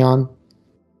Apollyon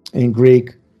in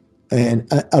Greek and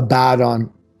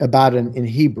Abaddon in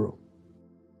Hebrew.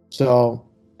 So,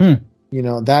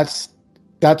 that's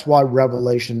why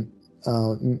Revelation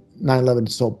 9:11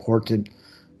 is so important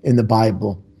in the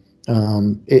Bible.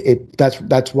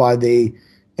 That's why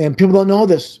and people don't know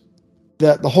this,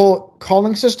 that the whole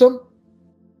calling system,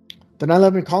 the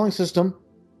 9/11 calling system,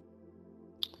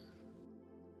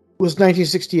 was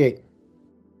 1968.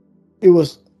 It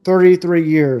was 33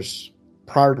 years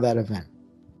prior to that event.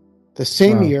 The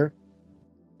same year,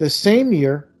 the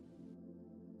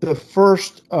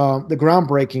first, the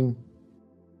groundbreaking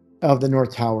of the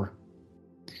North Tower.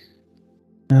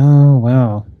 Oh,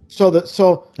 wow.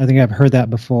 So I think I've heard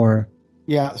that before.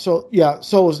 Yeah. So it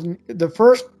was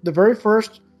the very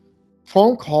first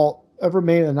phone call ever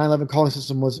made in the 9/11 calling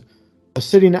system was a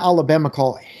city in Alabama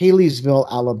called Haleysville,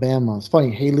 Alabama. It's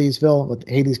funny, Haleysville with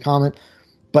Haley's Comet,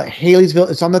 but Haleysville,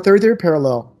 it's on the 33rd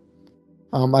parallel.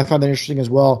 I find that interesting as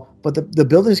well. But the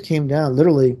buildings came down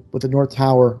literally with the North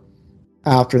Tower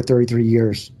after 33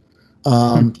 years.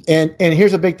 And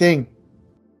here's a big thing.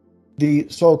 The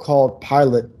so-called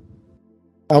pilot,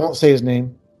 I won't say his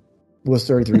name, was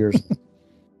 33 years.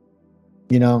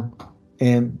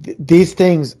 And these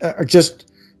things are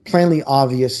just plainly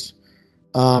obvious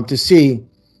to see.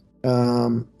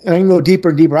 And I can go deeper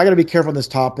and deeper. I got to be careful on this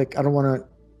topic. I don't want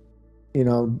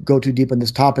to, go too deep on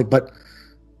this topic, but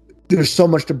there's so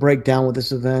much to break down with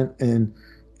this event, and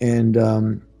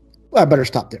I better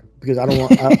stop there because I don't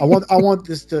want I want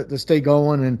this to stay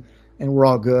going, and we're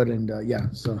all good, and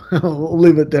so we'll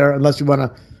leave it there unless you want to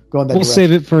go on that. We'll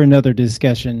save it for another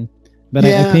discussion, but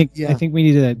I think we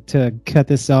need to cut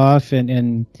this off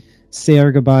and say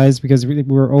our goodbyes because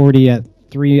we're already at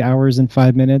 3 hours and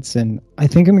 5 minutes, and I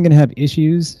think I'm going to have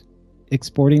issues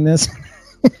exporting this.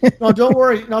 No, don't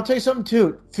worry. And I'll tell you something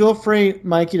too. Feel free,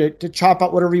 Mikey, to chop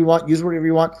out whatever you want, use whatever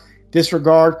you want,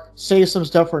 disregard, save some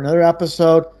stuff for another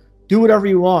episode. Do whatever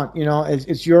you want.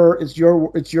 It's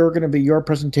going to be your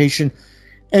presentation.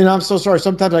 And I'm so sorry.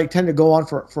 Sometimes I tend to go on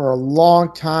for a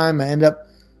long time. I end up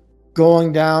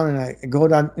going down, and I go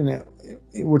down.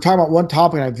 We're talking about one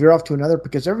topic, and I veer off to another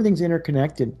because everything's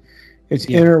interconnected. It's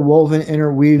interwoven,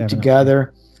 interweaved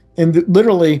together, and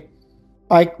literally.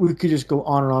 We could just go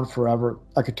on and on forever.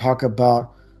 I could talk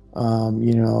about,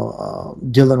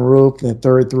 Dylan Roof, the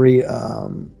 33,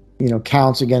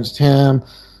 counts against him,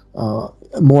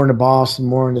 more into Boston,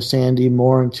 more into Sandy,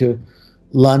 more into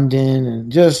London,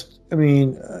 and just,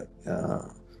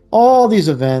 all these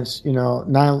events,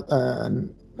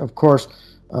 of course,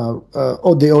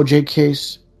 the OJ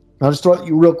case. I'll just throw it at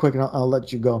you real quick, and I'll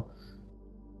let you go.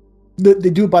 They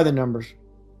do it by the numbers.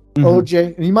 Mm-hmm.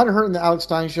 OJ, and you might have heard in the Alex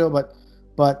Stein show, but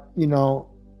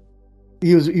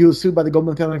he was sued by the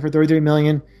Goldman family for $33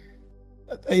 million.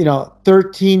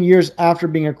 13 years after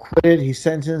being acquitted, he's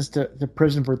sentenced to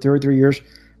prison for 33 years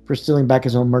for stealing back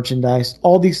his own merchandise.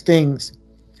 All these things,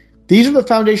 these are the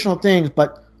foundational things,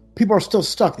 but people are still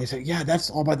stuck. They say, yeah, that's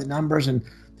all by the numbers, and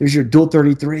there's your dual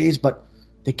 33s, but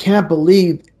they can't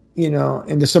believe,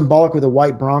 in the symbolic with a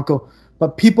white Bronco.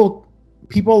 But people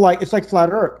it's like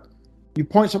flat Earth. You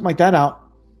point something like that out,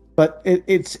 but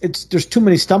it's there's too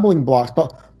many stumbling blocks.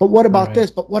 But what about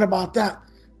this? But what about that?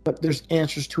 But there's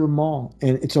answers to them all,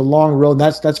 and it's a long road. And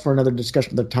that's for another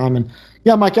discussion of the time. And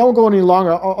yeah, Mike, I won't go any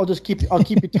longer. I'll just keep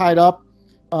you tied up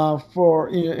until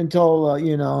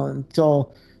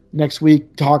next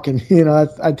week talking.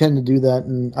 I tend to do that,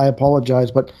 and I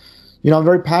apologize, but I'm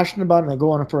very passionate about it, and I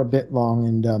go on for a bit long,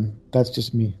 and that's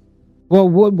just me. Well,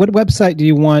 what website do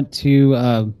you want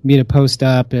to me to post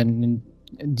up, and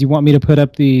do you want me to put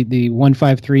up the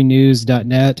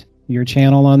 153news.net, your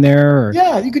channel on there? Or?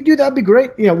 Yeah, you could do that. That'd be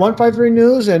great. 153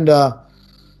 News and the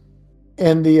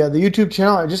YouTube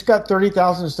channel. I just got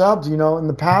 30,000 subs. In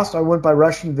the past, I went by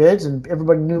Russian Vids, and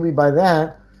everybody knew me by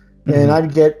that. Mm-hmm. And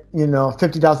I'd get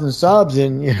 50,000 subs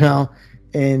in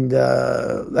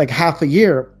like half a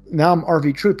year. Now I'm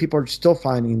RV Truth. People are still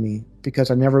finding me because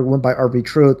I never went by RV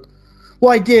Truth.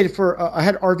 Well, I did I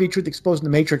had RV Truth Exposed in the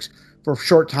Matrix for a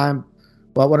short time.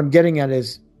 But what I'm getting at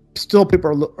is still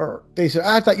people they say,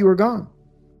 I thought you were gone,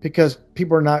 because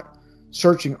people are not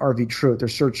searching RV Truth. They're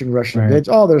searching Russian Right. vids.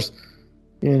 Oh, there's,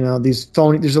 these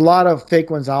phony. There's a lot of fake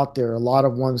ones out there. A lot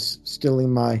of ones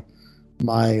stealing my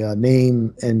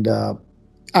name. And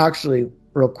actually,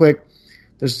 real quick,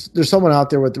 there's someone out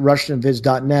there with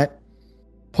RussianVids.net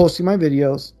posting my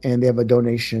videos, and they have a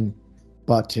donation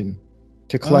button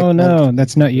to collect. Oh no,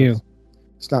 that's not you.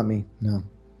 It's not me. No.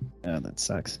 Oh, that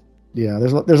sucks. Yeah,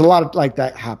 there's a lot of like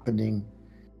that happening,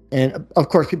 and of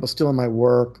course, people stealing my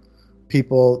work.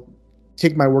 People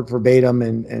take my work verbatim,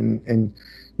 and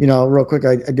real quick,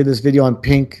 I did this video on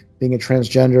Pink being a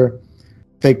transgender,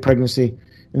 fake pregnancy,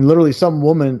 and literally some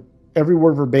woman, every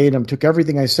word verbatim, took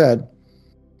everything I said.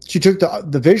 She took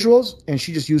the visuals and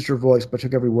she just used her voice, but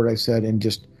took every word I said and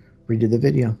just redid the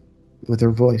video with her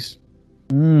voice.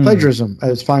 Plagiarism at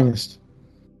its finest.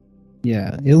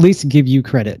 Yeah, at least give you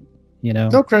credit.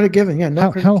 No credit given. Yeah,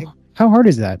 no credit given. How hard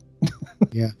is that?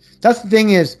 Yeah, that's the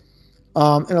thing is,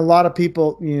 and a lot of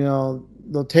people,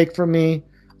 they'll take from me.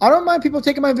 I don't mind people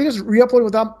taking my videos, re-upload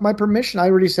without my permission. I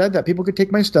already said that people could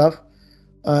take my stuff.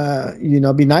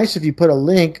 Be nice if you put a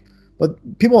link,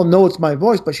 but people know it's my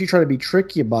voice. But she tried to be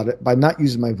tricky about it by not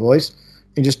using my voice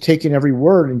and just taking every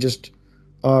word and just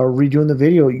redoing the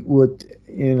video with,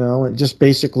 and just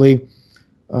basically,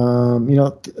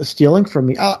 stealing from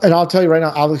me. And I'll tell you right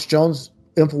now, Alex Jones,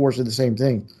 Infowars did the same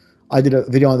thing. I did a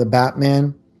video on the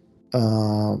Batman,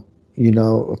 a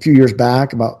few years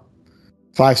back, about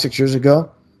 5-6 years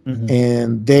ago. Mm-hmm.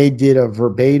 And they did a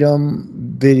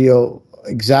verbatim video,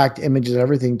 exact images,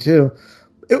 everything too.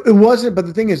 It wasn't, but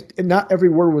the thing is, not every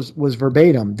word was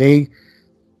verbatim. They,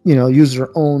 used their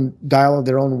own dialogue,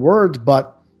 their own words,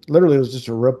 but literally it was just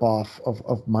a ripoff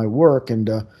of my work. And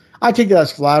I take that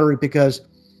as flattery because,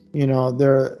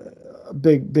 they're a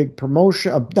big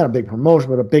promotion, not a big promotion,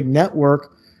 but a big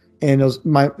network. And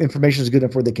my information is good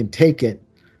enough where they can take it.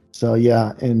 So,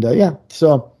 yeah. And,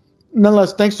 so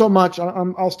nonetheless, thanks so much.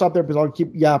 I'll stop there because I'll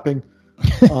keep yapping.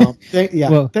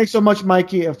 Thanks so much,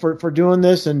 Mikey, for doing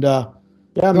this. And,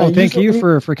 man, thank you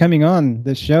for coming on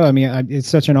this show. I mean, it's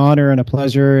such an honor and a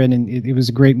pleasure, and it was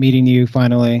great meeting you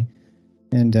finally.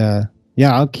 And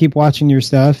I'll keep watching your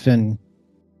stuff, and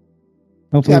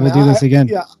hopefully we'll do this again.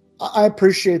 Yeah, I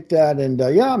appreciate that, and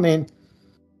I mean,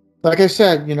 like I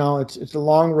said, it's a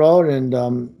long road,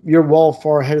 and you're well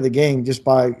far ahead of the game just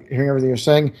by hearing everything you're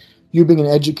saying. You being an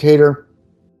educator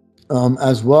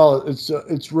as well,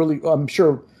 it's really, I'm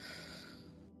sure,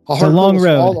 it's a long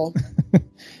road.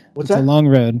 What's it's that? A long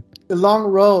road. A long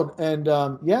road, and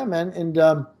man,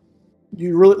 and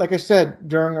you really, like I said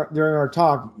during our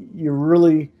talk, you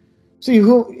really see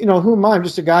who am I? I'm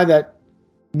just a guy that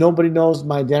nobody knows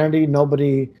my identity,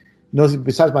 nobody knows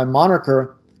besides my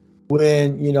moniker.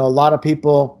 When a lot of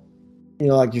people,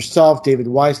 like yourself, David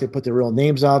Weiss, they put their real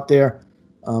names out there.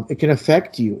 It can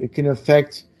affect you. It can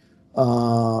affect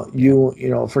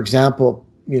you. For example,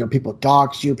 people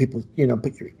dox you. People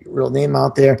put your real name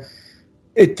out there.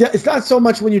 It's not so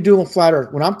much when you're doing flat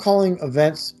earth. When I'm calling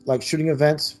events, like shooting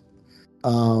events,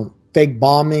 fake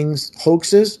bombings,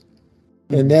 hoaxes,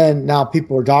 and then now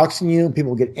people are doxing you, and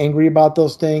people get angry about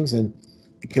those things, and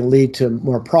it can lead to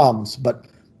more problems. But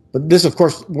this, of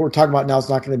course, what we're talking about now is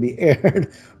not going to be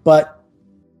aired. But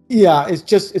yeah, it's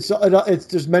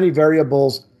there's many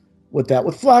variables with that.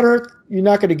 With flat earth, you're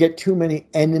not going to get too many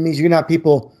enemies. You're going to have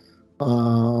people,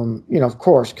 of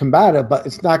course, combative, but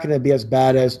it's not going to be as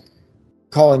bad as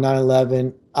calling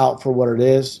 9/11 out for what it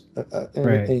is,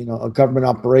 right. A government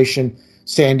operation,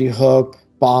 Sandy Hook,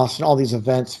 Boston, all these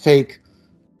events, fake.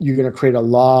 You're going to create a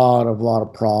lot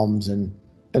of problems, and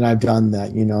I've done that,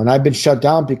 and I've been shut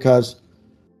down because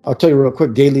I'll tell you real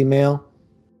quick. Daily Mail,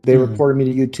 they reported me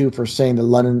to YouTube for saying the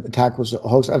London attack was a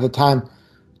hoax. At the time,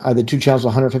 I had the 2 channels,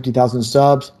 150,000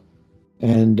 subs,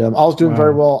 and I was doing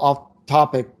very well off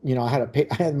topic. I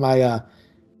had my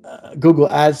Google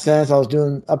AdSense. I was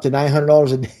doing up to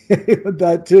 $900 a day with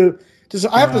that too.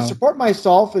 I have to support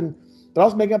myself, but I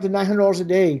was making up to $900 a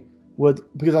day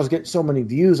because I was getting so many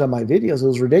views on my videos. It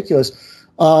was ridiculous.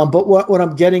 But what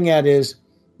I'm getting at is,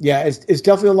 it's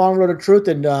definitely a long road of truth,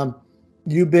 and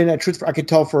you've been at truth I could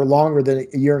tell for longer than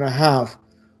a year and a half.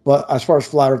 But as far as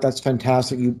flat earth, that's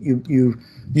fantastic. You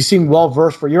seem well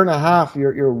versed for a year and a half.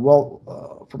 You're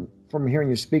well from hearing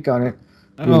you speak on it.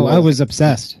 I was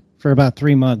obsessed for about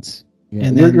 3 months. Yeah,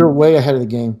 and you're way ahead of the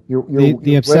game.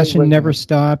 The obsession never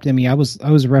stopped. I mean, I was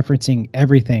referencing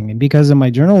everything, and because of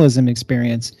my journalism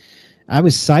experience, I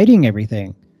was citing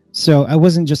everything. So I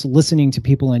wasn't just listening to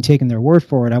people and taking their word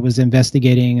for it. I was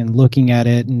investigating and looking at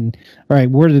it, and all right,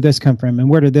 where did this come from, and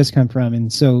where did this come from,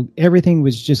 and so everything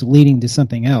was just leading to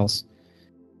something else.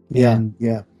 Yeah.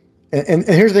 And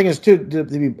here's the thing is too,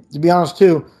 to be honest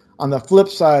too, On the flip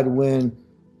side, when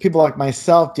people like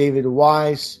myself, David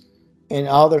Weiss, and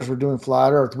others were doing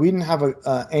Flat Earth, we didn't have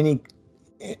any.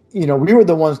 We were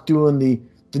the ones doing the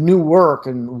new work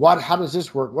and how does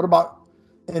this work? What about?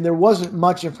 And there wasn't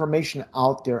much information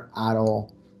out there at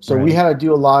all. So we had to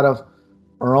do a lot of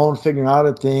our own figuring out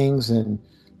of things and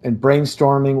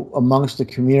brainstorming amongst the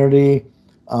community.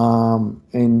 But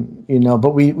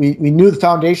we knew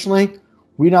foundationally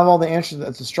we didn't have all the answers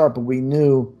at the start, but we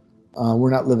knew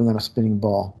we're not living on a spinning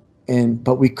ball.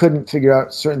 But we couldn't figure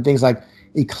out certain things like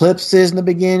eclipses in the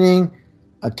beginning,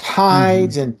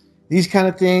 tides, and these kind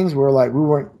of things. We're like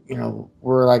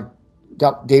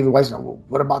David Weiss. Well,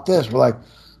 what about this? We're like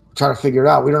trying to figure it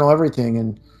out. We don't know everything,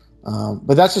 and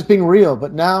but that's just being real.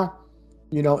 But now,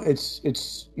 it's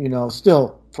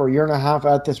still for a year and a half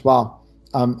at this. Wow,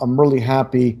 I'm really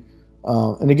happy.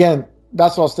 And again,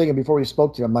 that's what I was thinking before we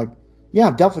spoke to you. I'm like, yeah,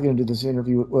 I'm definitely going to do this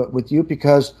interview with you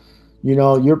because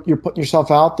you're putting yourself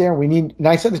out there. We need, and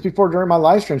I said this before during my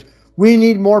live streams. We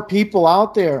need more people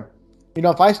out there.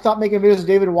 If I stop making videos with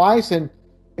David Weiss and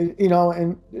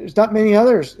there's not many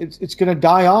others, it's going to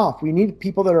die off. We need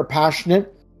people that are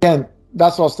passionate. Again,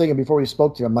 that's what I was thinking before we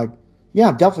spoke to you. I'm like, yeah,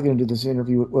 I'm definitely going to do this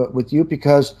interview with you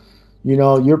because,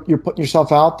 you're putting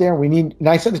yourself out there. We need, and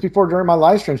I said this before during my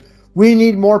live streams. We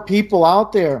need more people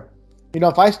out there.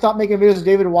 If I stop making videos with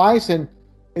David Weiss and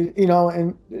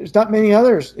there's not many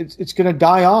others, it's going to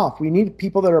die off. We need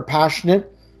people that are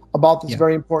passionate about this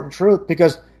very important truth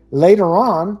because later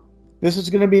on, this is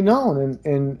going to be known.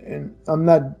 And I'm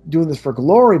not doing this for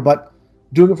glory, but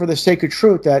doing it for the sake of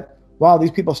truth that, wow,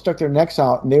 these people stuck their necks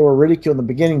out and they were ridiculed in the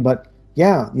beginning. But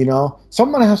yeah,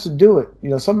 someone has to do it.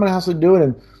 Someone has to do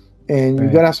it. And you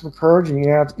got to have some courage and you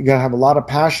got to have a lot of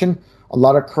passion, a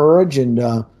lot of courage, and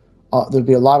there'll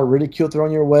be a lot of ridicule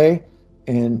thrown your way.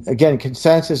 And again,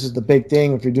 consensus is the big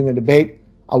thing. If you're doing a debate,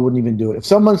 I wouldn't even do it.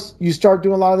 If you start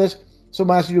doing a lot of this,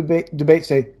 someone asks you to debate,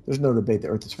 say, there's no debate. The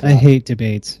earth is flat. I hate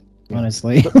debates.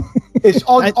 Honestly, it's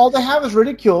all they have is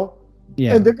ridicule,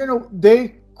 and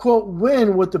they quote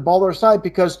win with the ball on their side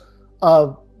because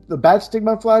of the bad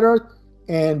stigma of Flat Earth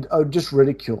and just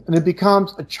ridicule, and it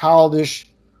becomes a childish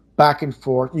back and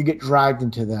forth. You get dragged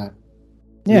into that.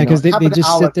 Yeah, because they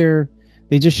just sit there,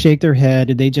 they just shake their head,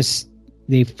 and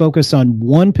they focus on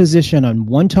one position on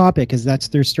one topic because that's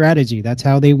their strategy. That's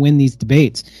how they win these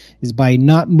debates is by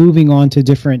not moving on to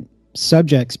different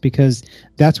subjects because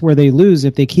that's where they lose.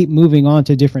 If they keep moving on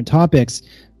to different topics,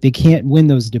 they can't win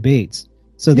those debates.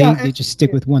 So they just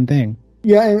stick with one thing.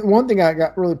 Yeah, and one thing I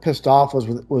got really pissed off was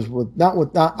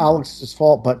not Alex's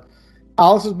fault, but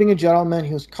Alex was being a gentleman.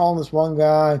 He was calling this one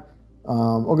guy,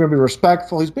 we're going to be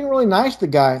respectful. He's being really nice to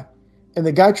the guy, and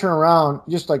the guy turned around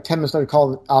just like 10 minutes later,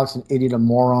 called Alex an idiot, a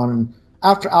moron. And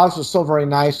after Alex was so very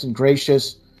nice and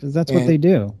gracious, because that's what they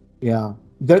do. Yeah,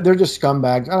 they're just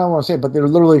scumbags. I don't want to say it, but they're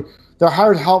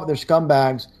hired help. They're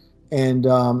scumbags, and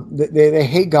they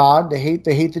hate God. They hate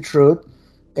the truth,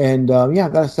 and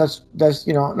that's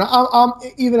Now, I'm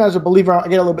even as a believer, I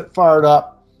get a little bit fired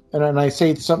up, and I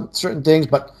say some certain things,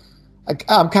 but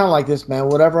I'm kind of like this, man.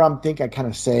 Whatever I'm thinking, I kind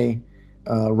of say,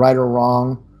 right or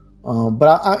wrong.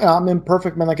 But I'm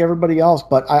imperfect, man, like everybody else.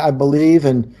 But I believe,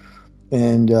 and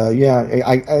one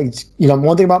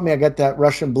thing about me, I got that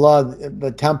Russian blood,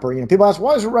 the temper. People ask,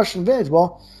 why is it Russian vids?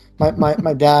 Well,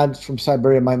 my dad's from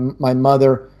Siberia. My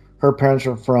mother, her parents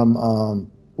are from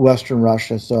Western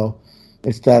Russia, so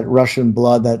it's that Russian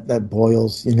blood that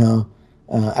boils,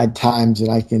 at times,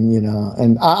 and I can,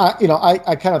 and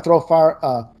I kind of throw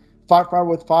fire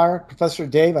with fire. Professor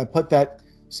Dave, I put that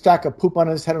stack of poop on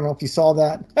his head. I don't know if you saw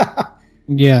that.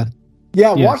 Yeah.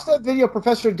 Watch that video,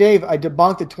 Professor Dave. I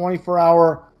debunked the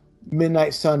 24-hour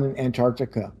midnight sun in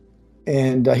Antarctica,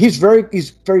 and he's very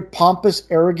pompous,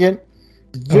 arrogant.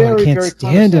 I can't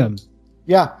stand him.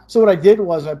 Yeah. So what I did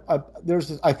was I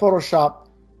photoshopped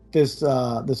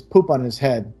this poop on his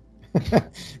head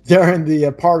there in the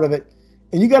part of it,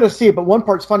 and you got to see it. But one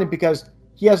part's funny because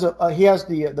he has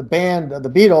the band, the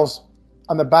Beatles,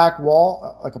 on the back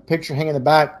wall, like a picture hanging in the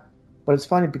back. But it's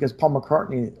funny because Paul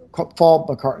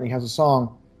McCartney has a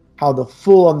song, how the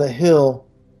fool on the hill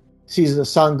sees the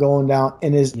sun going down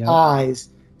in his eyes,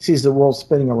 sees the world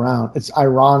spinning around. It's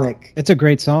ironic. It's a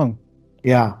great song.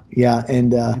 Yeah,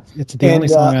 and it's the only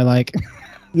song I like.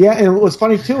 Yeah, and what's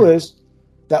funny too is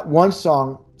that one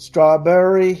song,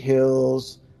 Strawberry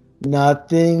Hills,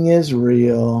 Nothing is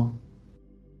Real.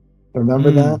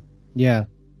 Remember that? Yeah.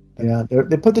 Yeah,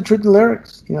 they put the truth in the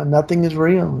lyrics. Nothing is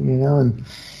real, and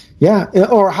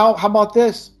or how about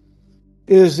this?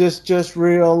 Is this just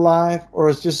real life, or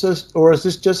is this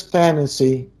just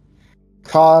fantasy?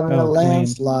 Caught in a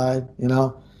landslide,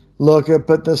 Look up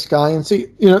at the sky and see.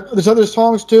 There's other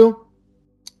songs too.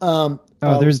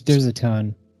 There's a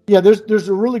ton. Yeah, there's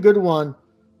a really good one.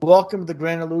 Welcome to the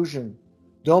Grand Illusion.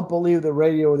 Don't believe the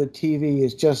radio or the TV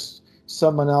is just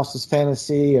someone else's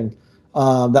fantasy. And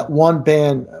that one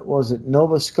band, was it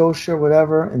Nova Scotia,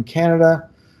 whatever, in Canada?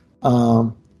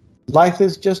 Life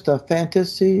is just a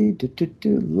fantasy.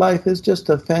 Life is just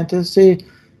a fantasy.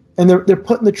 And they're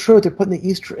putting the truth. They're putting the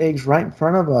Easter eggs right in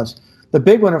front of us. The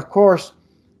big one, of course,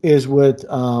 is with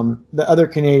the other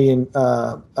Canadian,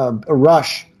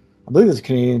 Rush. I believe it's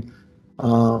Canadian.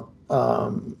 All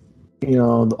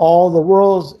the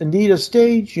world's indeed a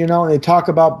stage. And they talk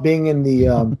about being in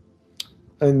the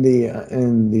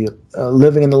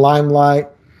living in the limelight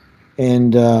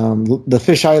and the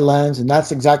fisheye lens, and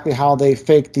that's exactly how they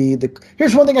fake the.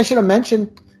 Here's one thing I should have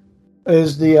mentioned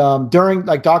is the during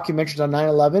like documentaries on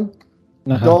 9/11,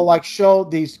 they'll like show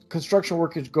these construction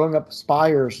workers going up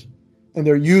spires, and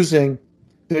they're using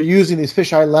these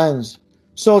fisheye lens.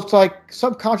 So it's like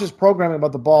subconscious programming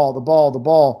about the ball.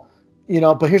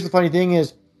 But here's the funny thing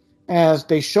is, as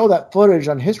they show that footage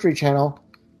on History Channel,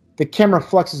 the camera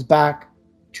flexes back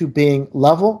to being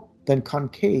level, then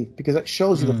concave, because it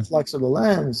shows you the flex of the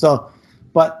lens. So,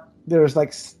 but there's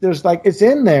like it's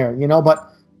in there,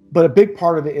 but a big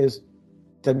part of it is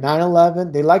the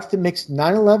 9/11. They like to mix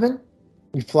 9/11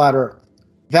 and flat Earth.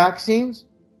 Vaccines,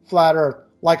 flat Earth.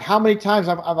 Like how many times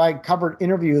have I covered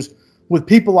interviews with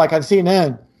people like on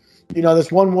CNN?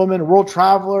 This one woman, a world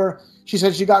traveler, she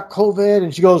said she got COVID,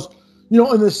 and she goes,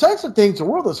 in the sense of things, the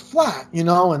world is flat,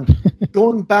 and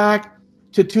going back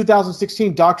to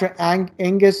 2016, Dr.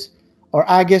 Agus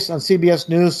on CBS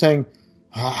News saying,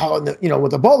 with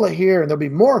Ebola here, and there'll be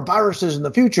more viruses in the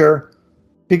future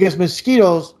because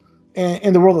mosquitoes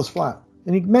and the world is flat.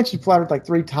 And he mentioned flat Earth like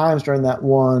 3 times during that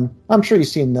one. I'm sure you've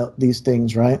seen these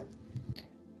things, right?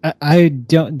 I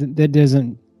don't. That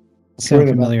doesn't sound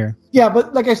familiar. Yeah,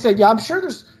 but like I said, I'm sure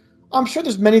there's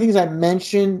many things I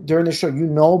mentioned during the show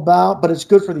about, but it's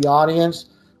good for the audience.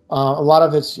 A lot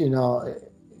of it's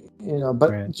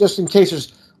but right. Just in case,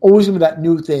 there's always going to be that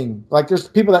new thing. Like there's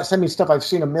people that send me stuff I've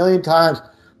seen a million times,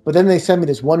 but then they send me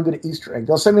this one good Easter egg.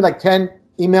 They'll send me like 10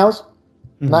 emails,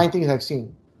 9 things I've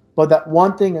seen. But that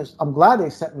one thing is, I'm glad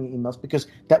they sent me emails because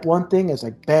that one thing is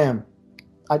like, bam,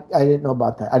 I didn't know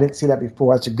about that. I didn't see that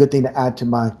before. That's a good thing to add to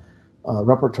my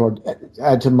repertoire,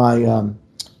 add to my,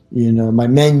 my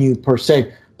menu per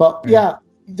se. But yeah,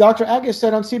 Dr. Agus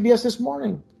said on CBS this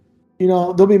morning,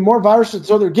 there'll be more viruses.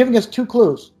 So they're giving us 2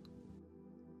 clues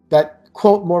that,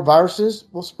 quote, more viruses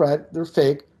will spread. They're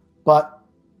fake, but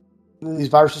these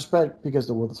viruses spread because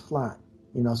the world is flat,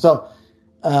 So,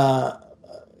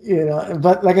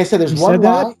 but like I said, there's one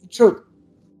lie, truth.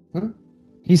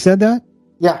 He said that?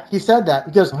 Yeah, he said that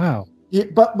because. Wow.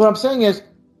 But what I'm saying is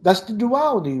that's the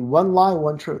duality. One lie,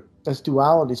 one truth. That's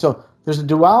duality. So there's a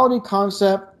duality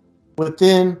concept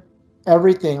within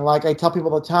everything. Like I tell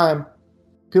people all the time,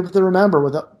 people have to remember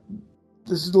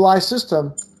this is the lie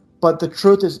system, but the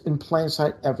truth is in plain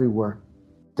sight everywhere.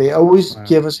 They always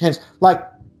give us hints. Like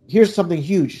here's something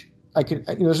huge.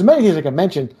 There's many things I can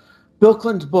mention. Bill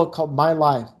Clinton's book called My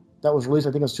Life that was released,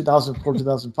 I think it was 2004,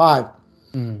 2005.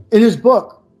 In his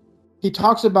book, he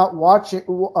talks about watching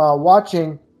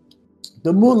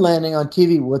the moon landing on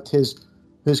TV with his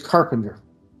carpenter.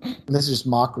 And this is just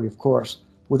mockery, of course,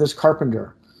 with his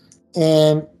carpenter.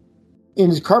 And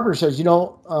his carpenter says,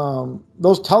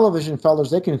 those television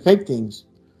fellas, they can fake things.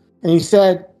 And he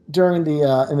said during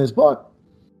in his book,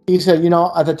 he said,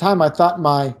 at the time I thought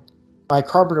my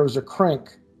carpenter was a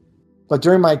crank. But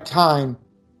during my time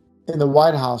in the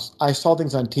White House, I saw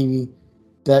things on TV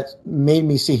that made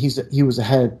me see he was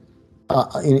ahead,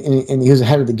 and he was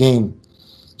ahead of the game.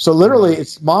 So literally,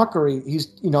 it's mockery.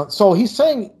 So he's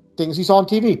saying things he saw on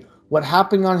TV. What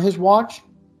happened on his watch?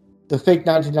 The fake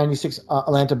 1996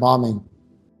 Atlanta bombing,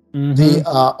 the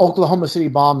Oklahoma City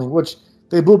bombing, which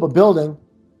they blew up a building,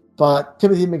 but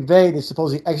Timothy McVeigh, they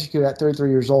supposedly executed at 33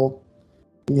 years old.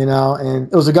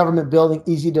 And it was a government building,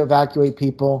 easy to evacuate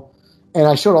people. And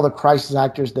I showed all the crisis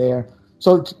actors there.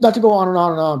 So not to go on and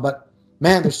on and on, but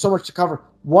man, there's so much to cover.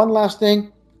 One last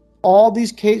thing. All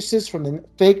these cases from the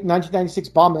fake 1996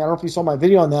 bombing, I don't know if you saw my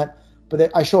video on that,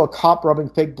 but I show a cop rubbing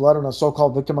fake blood on a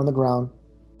so-called victim on the ground,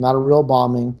 not a real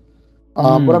bombing.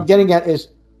 What I'm getting at is,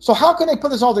 so how can they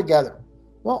put this all together?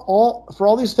 Well, for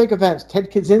all these fake events,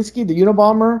 Ted Kaczynski, the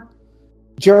Unabomber,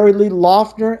 Jerry Lee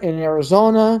Loughner in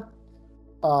Arizona,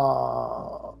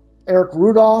 Eric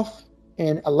Rudolph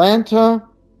in Atlanta,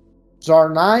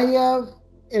 Tsarnaev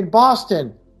in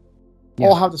Boston,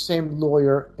 all have the same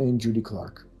lawyer in Judy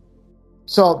Clark.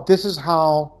 So this is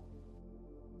how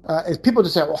is people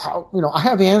just say, well, how, I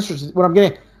have answers. What I'm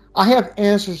getting, I have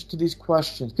answers to these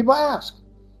questions. People ask.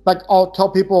 Like, I'll tell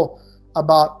people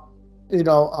about,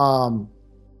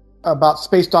 about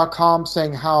space.com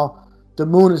saying how the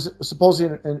moon is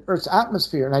supposedly in Earth's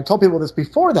atmosphere. And I told people this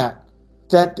before that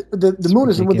the moon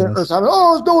is within Earth's atmosphere.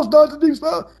 Oh, no, it's not the deep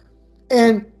space.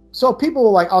 And so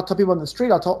people I'll tell people on the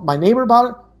street, I'll tell my neighbor about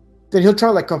it. Then he'll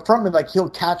try to confront me, he'll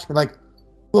catch me,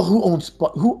 well,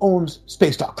 who owns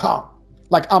space.com?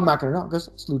 I'm not going to know because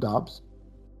it's Lou Dobbs.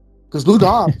 Because Lou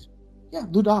Dobbs, yeah,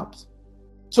 Lou Dobbs.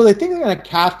 So they think they're going to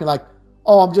catch me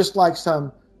I'm just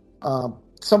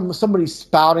somebody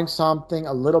spouting something,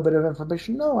 a little bit of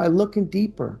information. No, I look in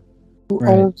deeper. Who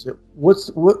owns it? What's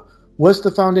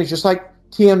the foundation? Just like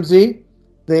TMZ,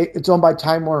 it's owned by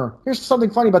Time Warner. Here's something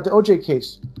funny about the OJ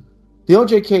case. The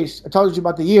OJ case, I told you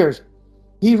about the years.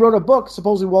 He wrote a book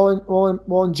supposedly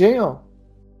while in jail.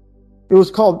 It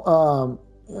was called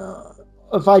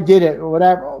If I Did It or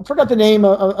whatever. I forgot the name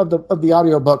of the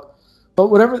audio book, but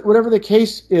whatever the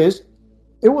case is,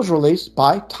 it was released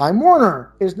by Time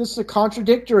Warner. Is this a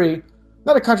contradictory?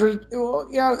 Not a contradictory. Well,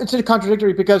 yeah, it's a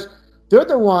contradictory because they're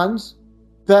the ones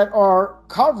that are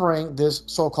covering this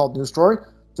so-called news story.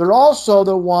 They're also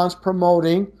the ones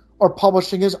promoting or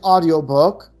publishing his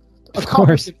audiobook. A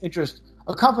conflict of interest.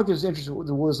 A conflict of interest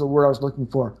was the word I was looking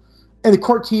for. And the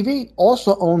Court TV,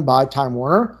 also owned by Time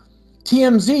Warner.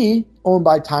 TMZ, owned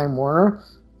by Time Warner.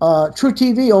 True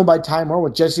TV, owned by Time Warner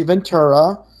with Jesse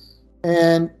Ventura.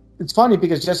 And it's funny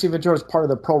because Jesse Ventura is part of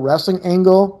the pro wrestling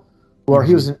angle, where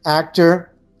he was an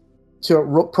actor to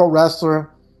a pro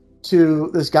wrestler to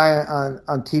this guy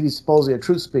on TV, supposedly a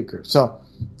truth speaker. So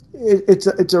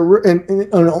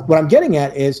and what I'm getting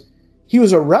at is he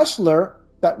was a wrestler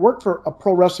that worked for a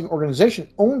pro wrestling organization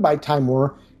owned by Time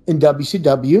Warner in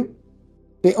WCW.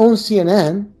 They own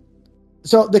CNN.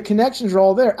 So the connections are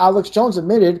all there. Alex Jones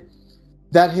admitted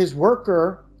that his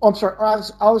worker,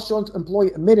 Alex Jones'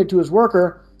 employee admitted to his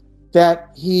worker that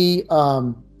he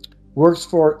works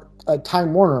for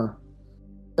Time Warner.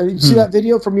 You see that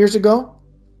video from years ago?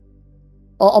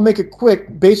 I'll make it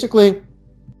quick. Basically,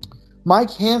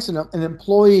 Mike Hansen,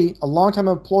 a longtime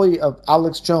employee of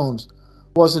Alex Jones,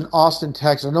 was in Austin,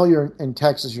 Texas. I know you're in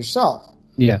Texas yourself.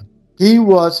 Yeah. He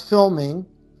was filming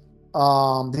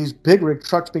these big rig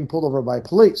trucks being pulled over by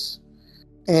police.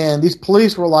 And these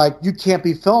police were like, you can't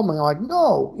be filming. I'm like,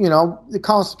 no, the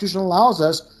Constitution allows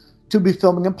us to be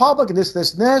filming in public and this,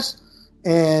 and this.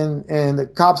 And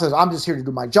the cop says, I'm just here to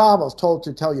do my job. I was told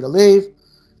to tell you to leave.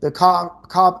 The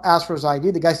cop asked for his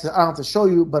ID. The guy said, I don't have to show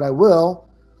you, but I will.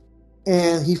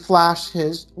 And he flashed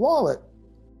his wallet.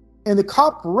 And the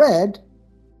cop read,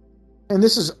 and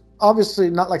this is obviously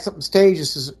not like something staged.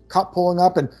 This is a cop pulling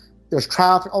up and there's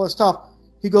traffic, all this stuff.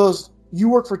 He goes, you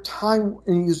work for Time,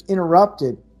 and he was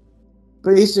interrupted.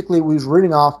 Basically, he was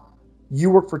reading off, you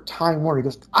work for Time Warner. He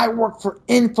goes, I work for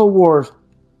InfoWars.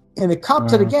 And the cop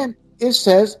said again, it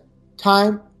says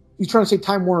Time, he's trying to say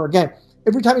Time Warner again.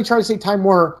 Every time he tried to say Time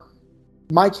Warner,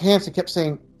 Mike Hansen kept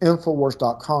saying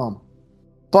Infowars.com.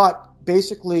 But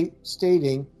basically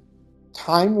stating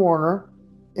Time Warner,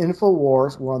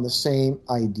 InfoWars were on the same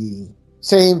ID.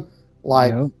 Same,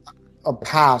 a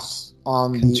pass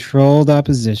on controlled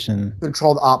opposition.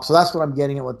 Controlled op. So that's what I'm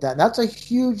getting at with that. And that's a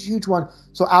huge, huge one.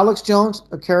 So Alex Jones,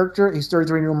 a character, he's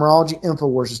 33 in numerology.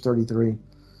 InfoWars is 33.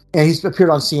 And he's appeared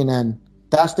on CNN.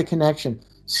 That's the connection.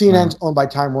 CNN's owned by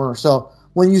Time Warner. So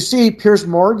when you see Piers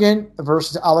Morgan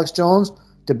versus Alex Jones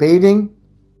debating,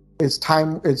 it's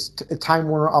a Time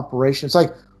Warner operation. It's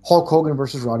like Hulk Hogan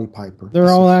versus Roddy Piper.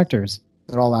 They're all actors.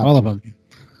 They're all actors. All of them.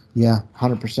 Yeah,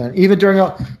 100%. Even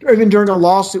during a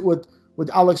lawsuit with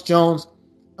Alex Jones,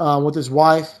 with his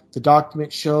wife, the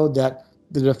document showed that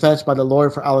the defense by the lawyer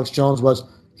for Alex Jones was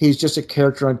he's just a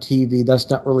character on TV. That's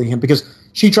not really him, because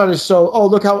she tried to show,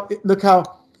 look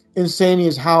how insane he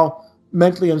is, how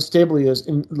mentally unstable he is.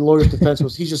 And the lawyer's defense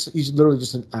was he's literally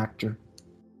just an actor.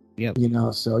 Yep.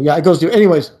 So yeah, it goes through.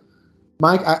 Anyways,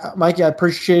 Mikey, I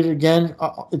appreciate it again.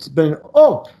 It's been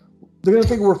they're gonna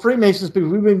think we're Freemasons because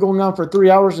we've been going on for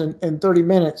 3 hours and 30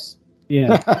 minutes.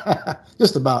 Yeah.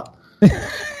 Just about.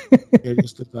 Yeah,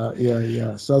 just about.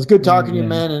 Yeah. So it's good talking to you,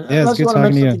 man. And unless you want to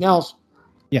mention something else.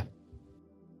 Yeah.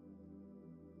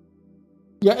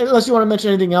 Yeah, unless you want to mention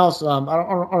anything else, I don't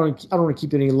want to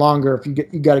keep it any longer. If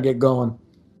you got to get going.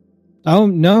 Oh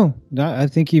no, I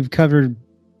think you've covered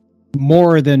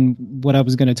more than what I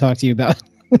was going to talk to you about.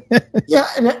 Yeah,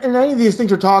 and any of these things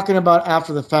we're talking about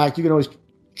after the fact, you can always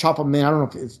chop them in. I don't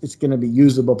know if it's going to be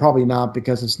usable. Probably not,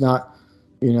 because it's not,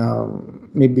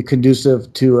 maybe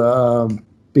conducive to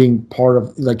being part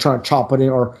of, like, trying to chop it in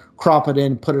or crop it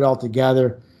in, put it all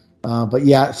together. But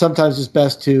yeah, sometimes it's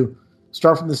best to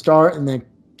start from the start and then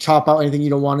chop out anything you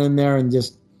don't want in there, and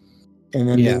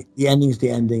then the ending's the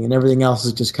ending, and everything else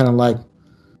is just kind of like,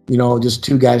 just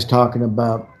two guys talking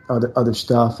about other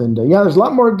stuff. And there's a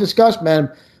lot more to discuss, man.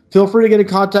 Feel free to get in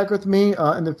contact with me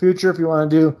in the future if you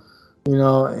want to do,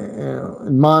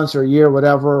 in months or a year,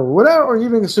 whatever, or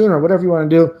even sooner, whatever you want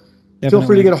to do. Definitely. Feel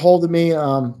free to get a hold of me,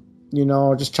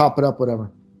 just chop it up, whatever.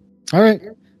 All right.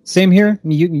 Same here.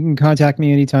 You can contact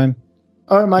me anytime.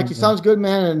 All right, Mikey. Sounds good,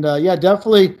 man. And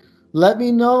definitely let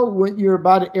me know when you're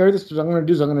about to air this. What I'm going to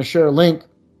do is I'm going to share a link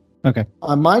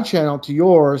on my channel to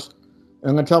yours. And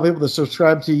I'm going to tell people to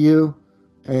subscribe to you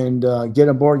and get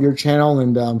aboard your channel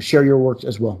and share your work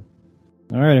as well.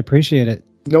 All right. I appreciate it.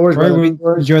 No worries, brother.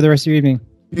 Enjoy the rest of your evening.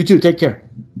 You too. Take care.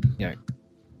 Yeah.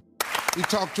 We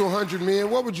talked to 100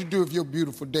 men. What would you do if your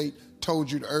beautiful date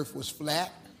told you the earth was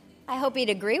flat? I hope he'd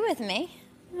agree with me.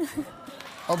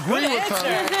 Agree with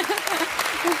her?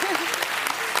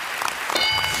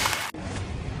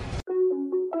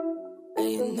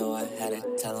 You know I had to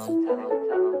tell him.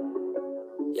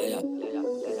 Yeah.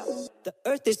 The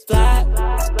earth is flat.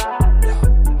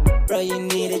 Bro, you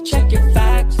need to check your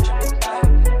facts.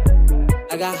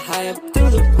 I got high up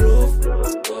through the roof,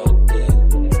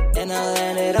 and I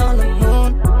landed on the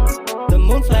moon. The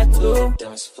moon flat too.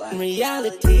 In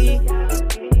reality,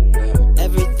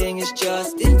 everything is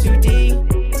just in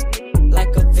 2D,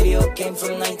 like a video game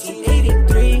from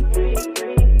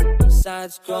 1983.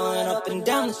 Sides growing up and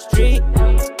down the street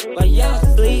while y'all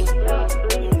sleep.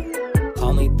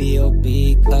 Call me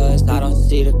B.O.B. cause I don't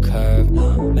see the curve.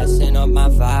 Messing up my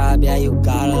vibe, yeah, you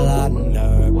got a lot of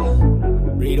nerve.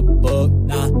 Read a book,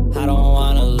 nah, I don't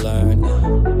wanna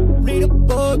learn. Read a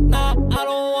book, nah, I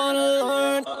don't wanna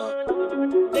learn.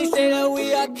 They say that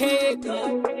we are king.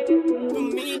 For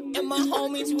me and my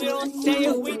homies, we don't say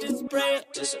it, we just spray it.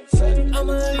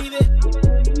 I'ma leave it,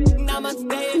 namaste.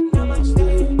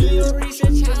 Do your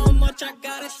research, how much I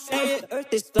gotta say it.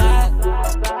 Earth is flat.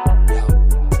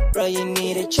 Bro, you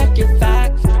need to check your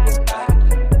facts.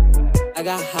 I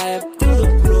got high up through the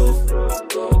roof,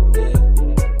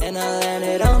 and I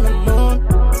landed on the moon.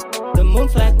 The moon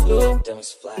flat too.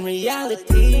 In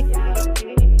reality,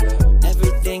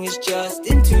 everything is just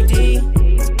in 2D,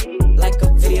 like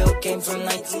a video game from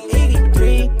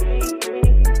 1983.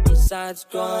 I'm sides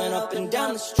growing up and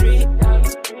down the street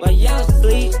while y'all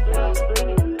sleep.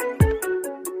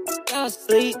 Y'all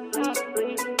sleep.